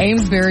America,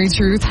 Amesbury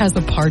Truth has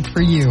a part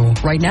for you.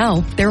 Right now,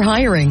 they're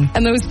hiring,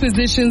 and those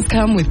positions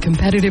come with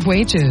competitive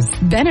wages,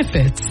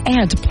 benefits,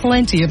 and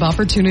plenty of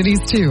opportunities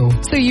too.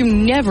 So you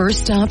never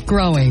stop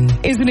growing.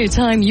 Isn't it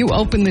time you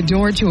open the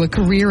door to a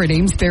career at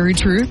Amesbury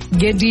Truth?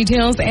 Get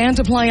details and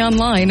apply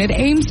online at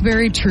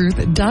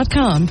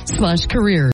amesburytruth.com/careers.